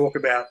that I talk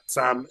about,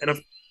 and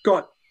I've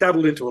got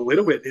dabbled into a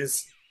little bit,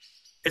 is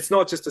it's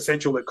not just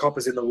essential that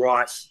copper's in the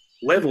right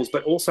levels,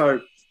 but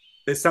also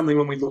there's something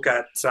when we look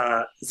at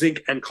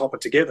zinc and copper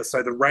together,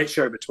 so the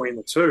ratio between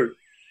the two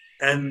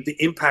and the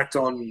impact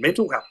on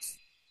mental health.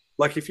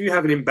 Like if you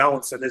have an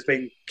imbalance, and there's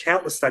been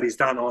countless studies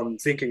done on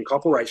zinc and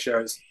copper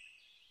ratios,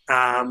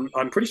 I'm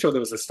pretty sure there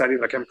was a study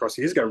that I came across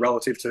years ago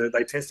relative to,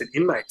 they tested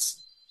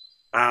inmates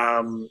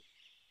and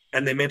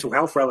their mental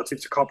health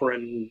relative to copper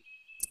and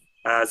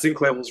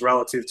zinc levels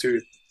relative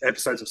to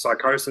episodes of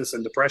psychosis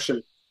and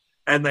depression.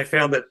 And they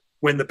found that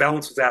when the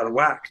balance was out of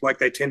whack, like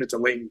they tended to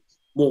lean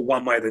more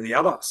one way than the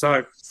other.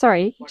 So,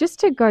 sorry, just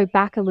to go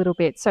back a little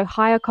bit. So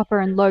higher copper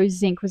and low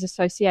zinc was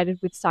associated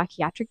with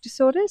psychiatric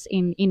disorders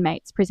in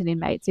inmates, prison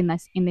inmates in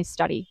this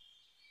study.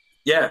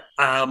 Yeah,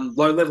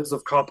 low levels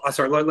of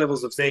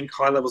zinc,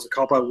 high levels of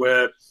copper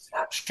were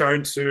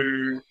shown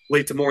to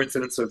lead to more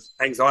incidents of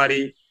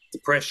anxiety,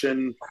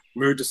 depression,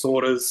 mood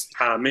disorders,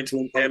 mental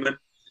impairment.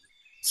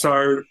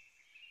 So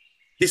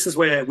this is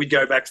where we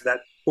go back to that,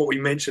 what we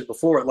mentioned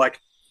before. Like,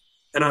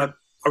 and I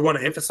want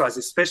to emphasize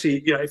this,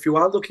 especially, if you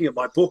are looking at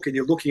my book and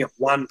you're looking at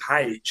one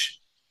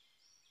page,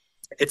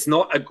 it's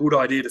not a good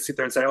idea to sit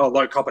there and say, oh,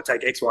 low copper,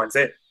 take X, Y, and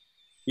Z.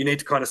 You need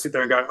to kind of sit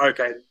there and go,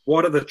 okay,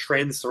 what are the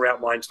trends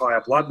throughout my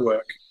entire blood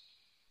work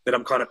that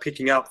I'm kind of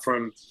picking up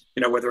from,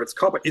 whether it's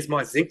copper, is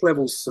my zinc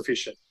levels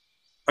sufficient?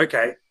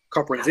 Okay,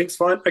 copper and zinc's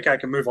fine. Okay, I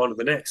can move on to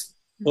the next.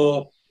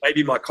 Or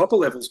maybe my copper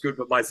level's good,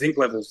 but my zinc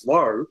level's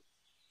low.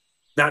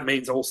 That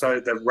means also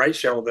the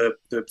ratio, the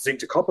zinc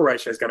to copper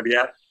ratio is going to be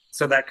out.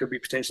 So that could be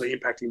potentially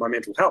impacting my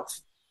mental health.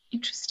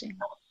 Interesting.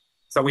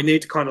 So we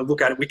need to kind of look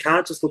at it. We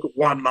can't just look at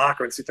one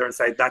marker and sit there and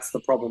say, that's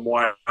the problem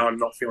why I'm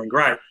not feeling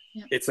great.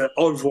 Yeah. It's an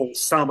overall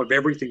sum of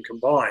everything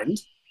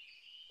combined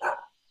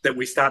that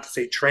we start to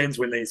see trends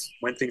when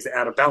things are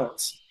out of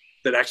balance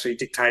that actually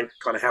dictate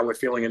kind of how we're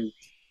feeling and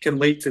can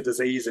lead to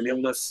disease and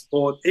illness,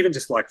 or even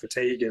just like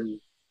fatigue and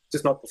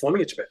just not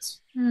performing at your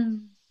best.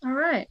 All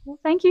right. Well,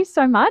 thank you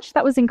so much.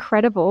 That was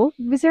incredible.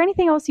 Was there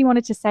anything else you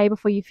wanted to say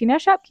before you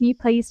finish up? Can you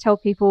please tell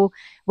people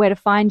where to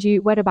find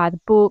you, where to buy the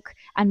book,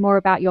 and more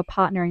about your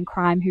partner in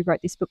crime who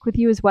wrote this book with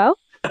you as well?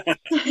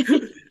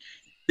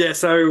 Yeah,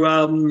 so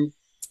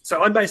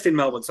I'm based in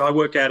Melbourne. So I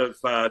work out of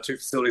two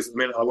facilities at the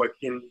minute. I work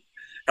in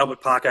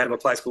Albert Park out of a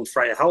place called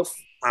Freya Health.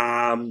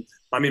 I'm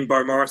in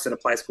Beaumaris at a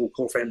place called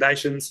Core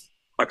Foundations.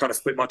 I kind of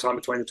split my time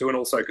between the two and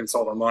also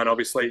consult online,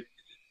 obviously.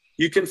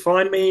 You can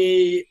find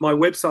me, my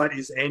website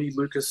is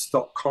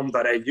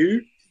andylucas.com.au.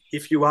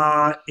 If you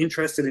are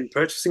interested in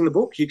purchasing the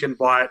book, you can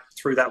buy it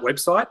through that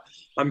website.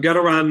 I'm going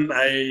to run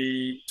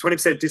a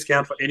 20%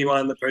 discount for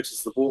anyone that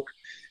purchases the book.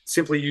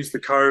 Simply use the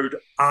code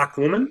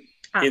ARCWOMAN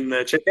in the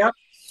checkout,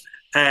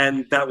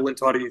 and that will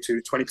entitle you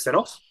to 20%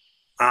 off,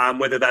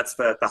 whether that's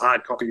the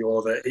hard copy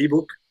or the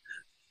ebook.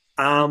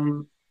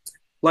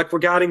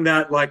 Regarding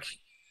that,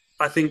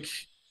 I think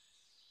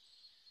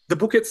the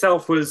book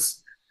itself was...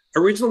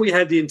 Originally, we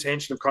had the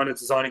intention of kind of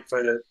designing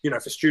for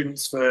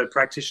students, for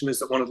practitioners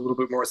that wanted a little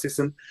bit more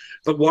assistance.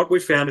 But what we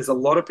found is a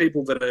lot of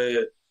people that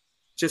are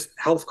just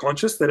health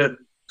conscious, that are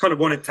kind of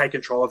want to take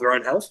control of their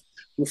own health,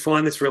 will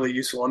find this really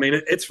useful. I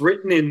mean, it's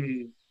written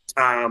in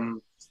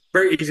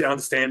very easy to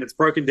understand. It's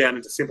broken down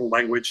into simple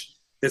language.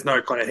 There's no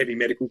kind of heavy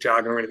medical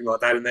jargon or anything like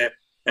that in there.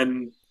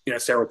 And,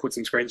 Sarah will put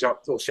some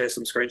screenshots or share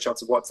some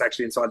screenshots of what's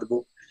actually inside the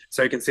book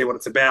so you can see what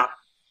it's about.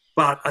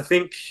 But I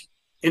think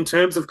in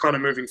terms of kind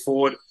of moving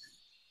forward,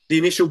 the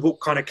initial book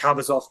kind of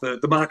covers off the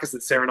markers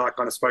that Sarah and I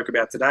kind of spoke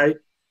about today.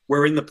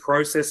 We're in the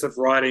process of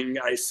writing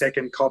a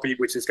second copy,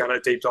 which is going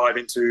to deep dive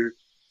into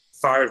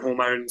thyroid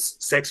hormones,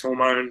 sex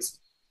hormones,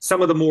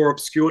 some of the more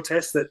obscure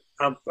tests that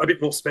are a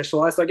bit more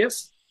specialized, I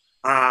guess,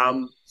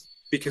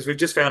 because we've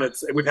just found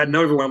we've had an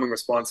overwhelming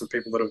response of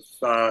people that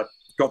have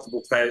got the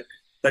book.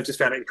 They've just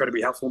found it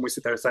incredibly helpful. And we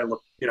sit there and say,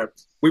 look,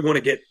 we want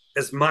to get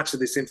as much of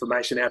this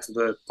information out to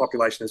the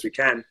population as we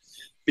can.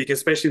 Because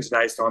especially in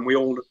today's time, we're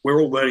all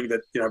learning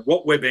that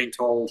what we're being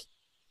told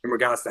in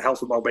regards to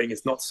health and well-being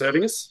is not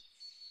serving us,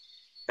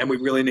 and we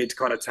really need to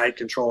kind of take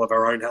control of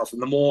our own health.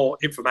 And the more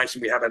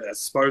information we have at our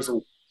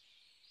disposal,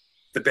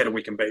 the better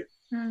we can be.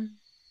 All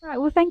right.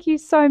 Well, thank you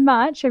so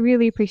much. I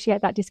really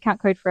appreciate that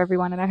discount code for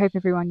everyone, and I hope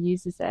everyone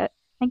uses it.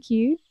 Thank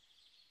you.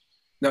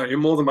 No, you're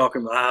more than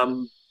welcome.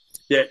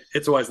 Yeah,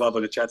 it's always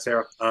lovely to chat,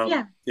 Sarah.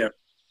 Yeah.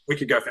 We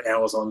could go for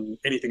hours on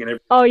anything and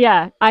everything. Oh,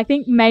 yeah. I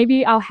think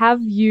maybe I'll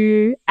have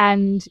you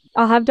and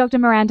I'll have Dr.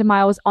 Miranda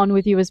Miles on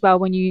with you as well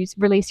when you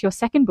release your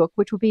second book,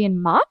 which will be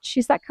in March.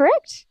 Is that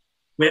correct?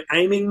 We're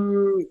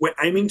aiming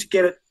to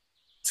get it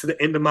to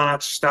the end of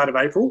March, start of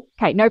April.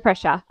 Okay, no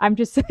pressure. I'm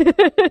just...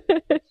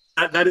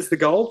 that is the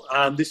goal.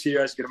 This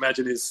year, as you can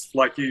imagine, is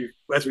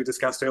as we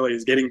discussed earlier,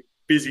 is getting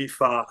busy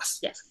fast.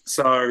 Yes.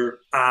 So,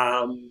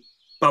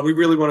 but we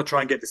really want to try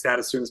and get this out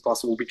as soon as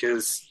possible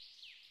because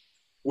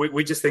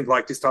we just think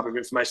like this type of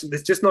information,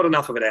 there's just not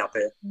enough of it out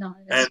there. No,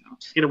 there's And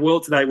not. in a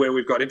world today where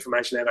we've got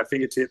information at our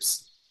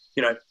fingertips,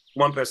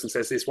 one person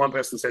says this, one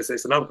person says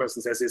this, another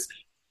person says this,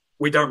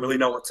 we don't really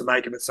know what to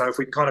make of it. So if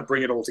we can kind of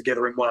bring it all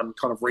together in one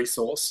kind of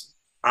resource,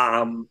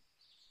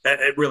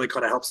 it really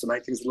kind of helps to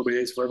make things a little bit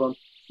easier for everyone.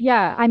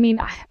 Yeah, I mean,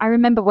 I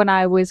remember when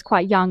I was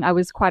quite young, I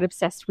was quite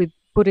obsessed with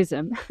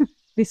Buddhism.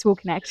 This will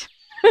connect.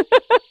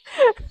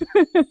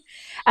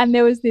 And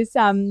there was this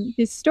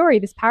story,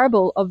 this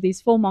parable of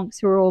these four monks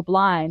who were all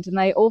blind, and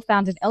they all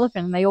found an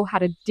elephant, and they all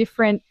had a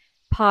different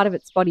part of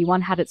its body.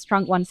 One had its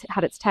trunk, one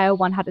had its tail,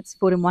 one had its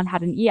foot, and one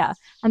had an ear.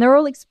 And they're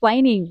all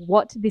explaining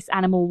what this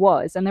animal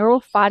was, and they're all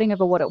fighting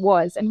over what it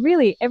was. And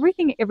really,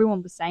 everything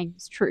everyone was saying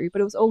was true,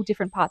 but it was all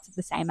different parts of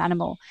the same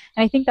animal.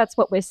 And I think that's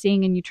what we're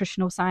seeing in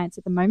nutritional science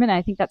at the moment. And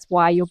I think that's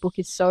why your book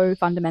is so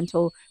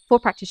fundamental for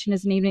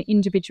practitioners and even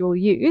individual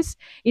use,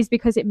 is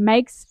because it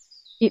makes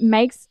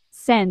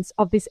sense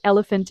of this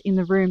elephant in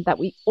the room that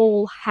we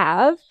all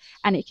have,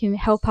 and it can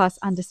help us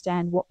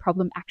understand what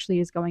problem actually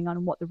is going on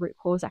and what the root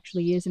cause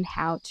actually is and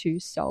how to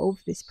solve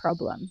this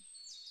problem.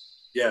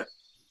 Yeah.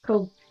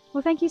 Cool.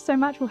 Well, thank you so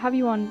much. We'll have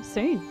you on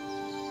soon.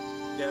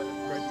 Yeah,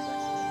 great.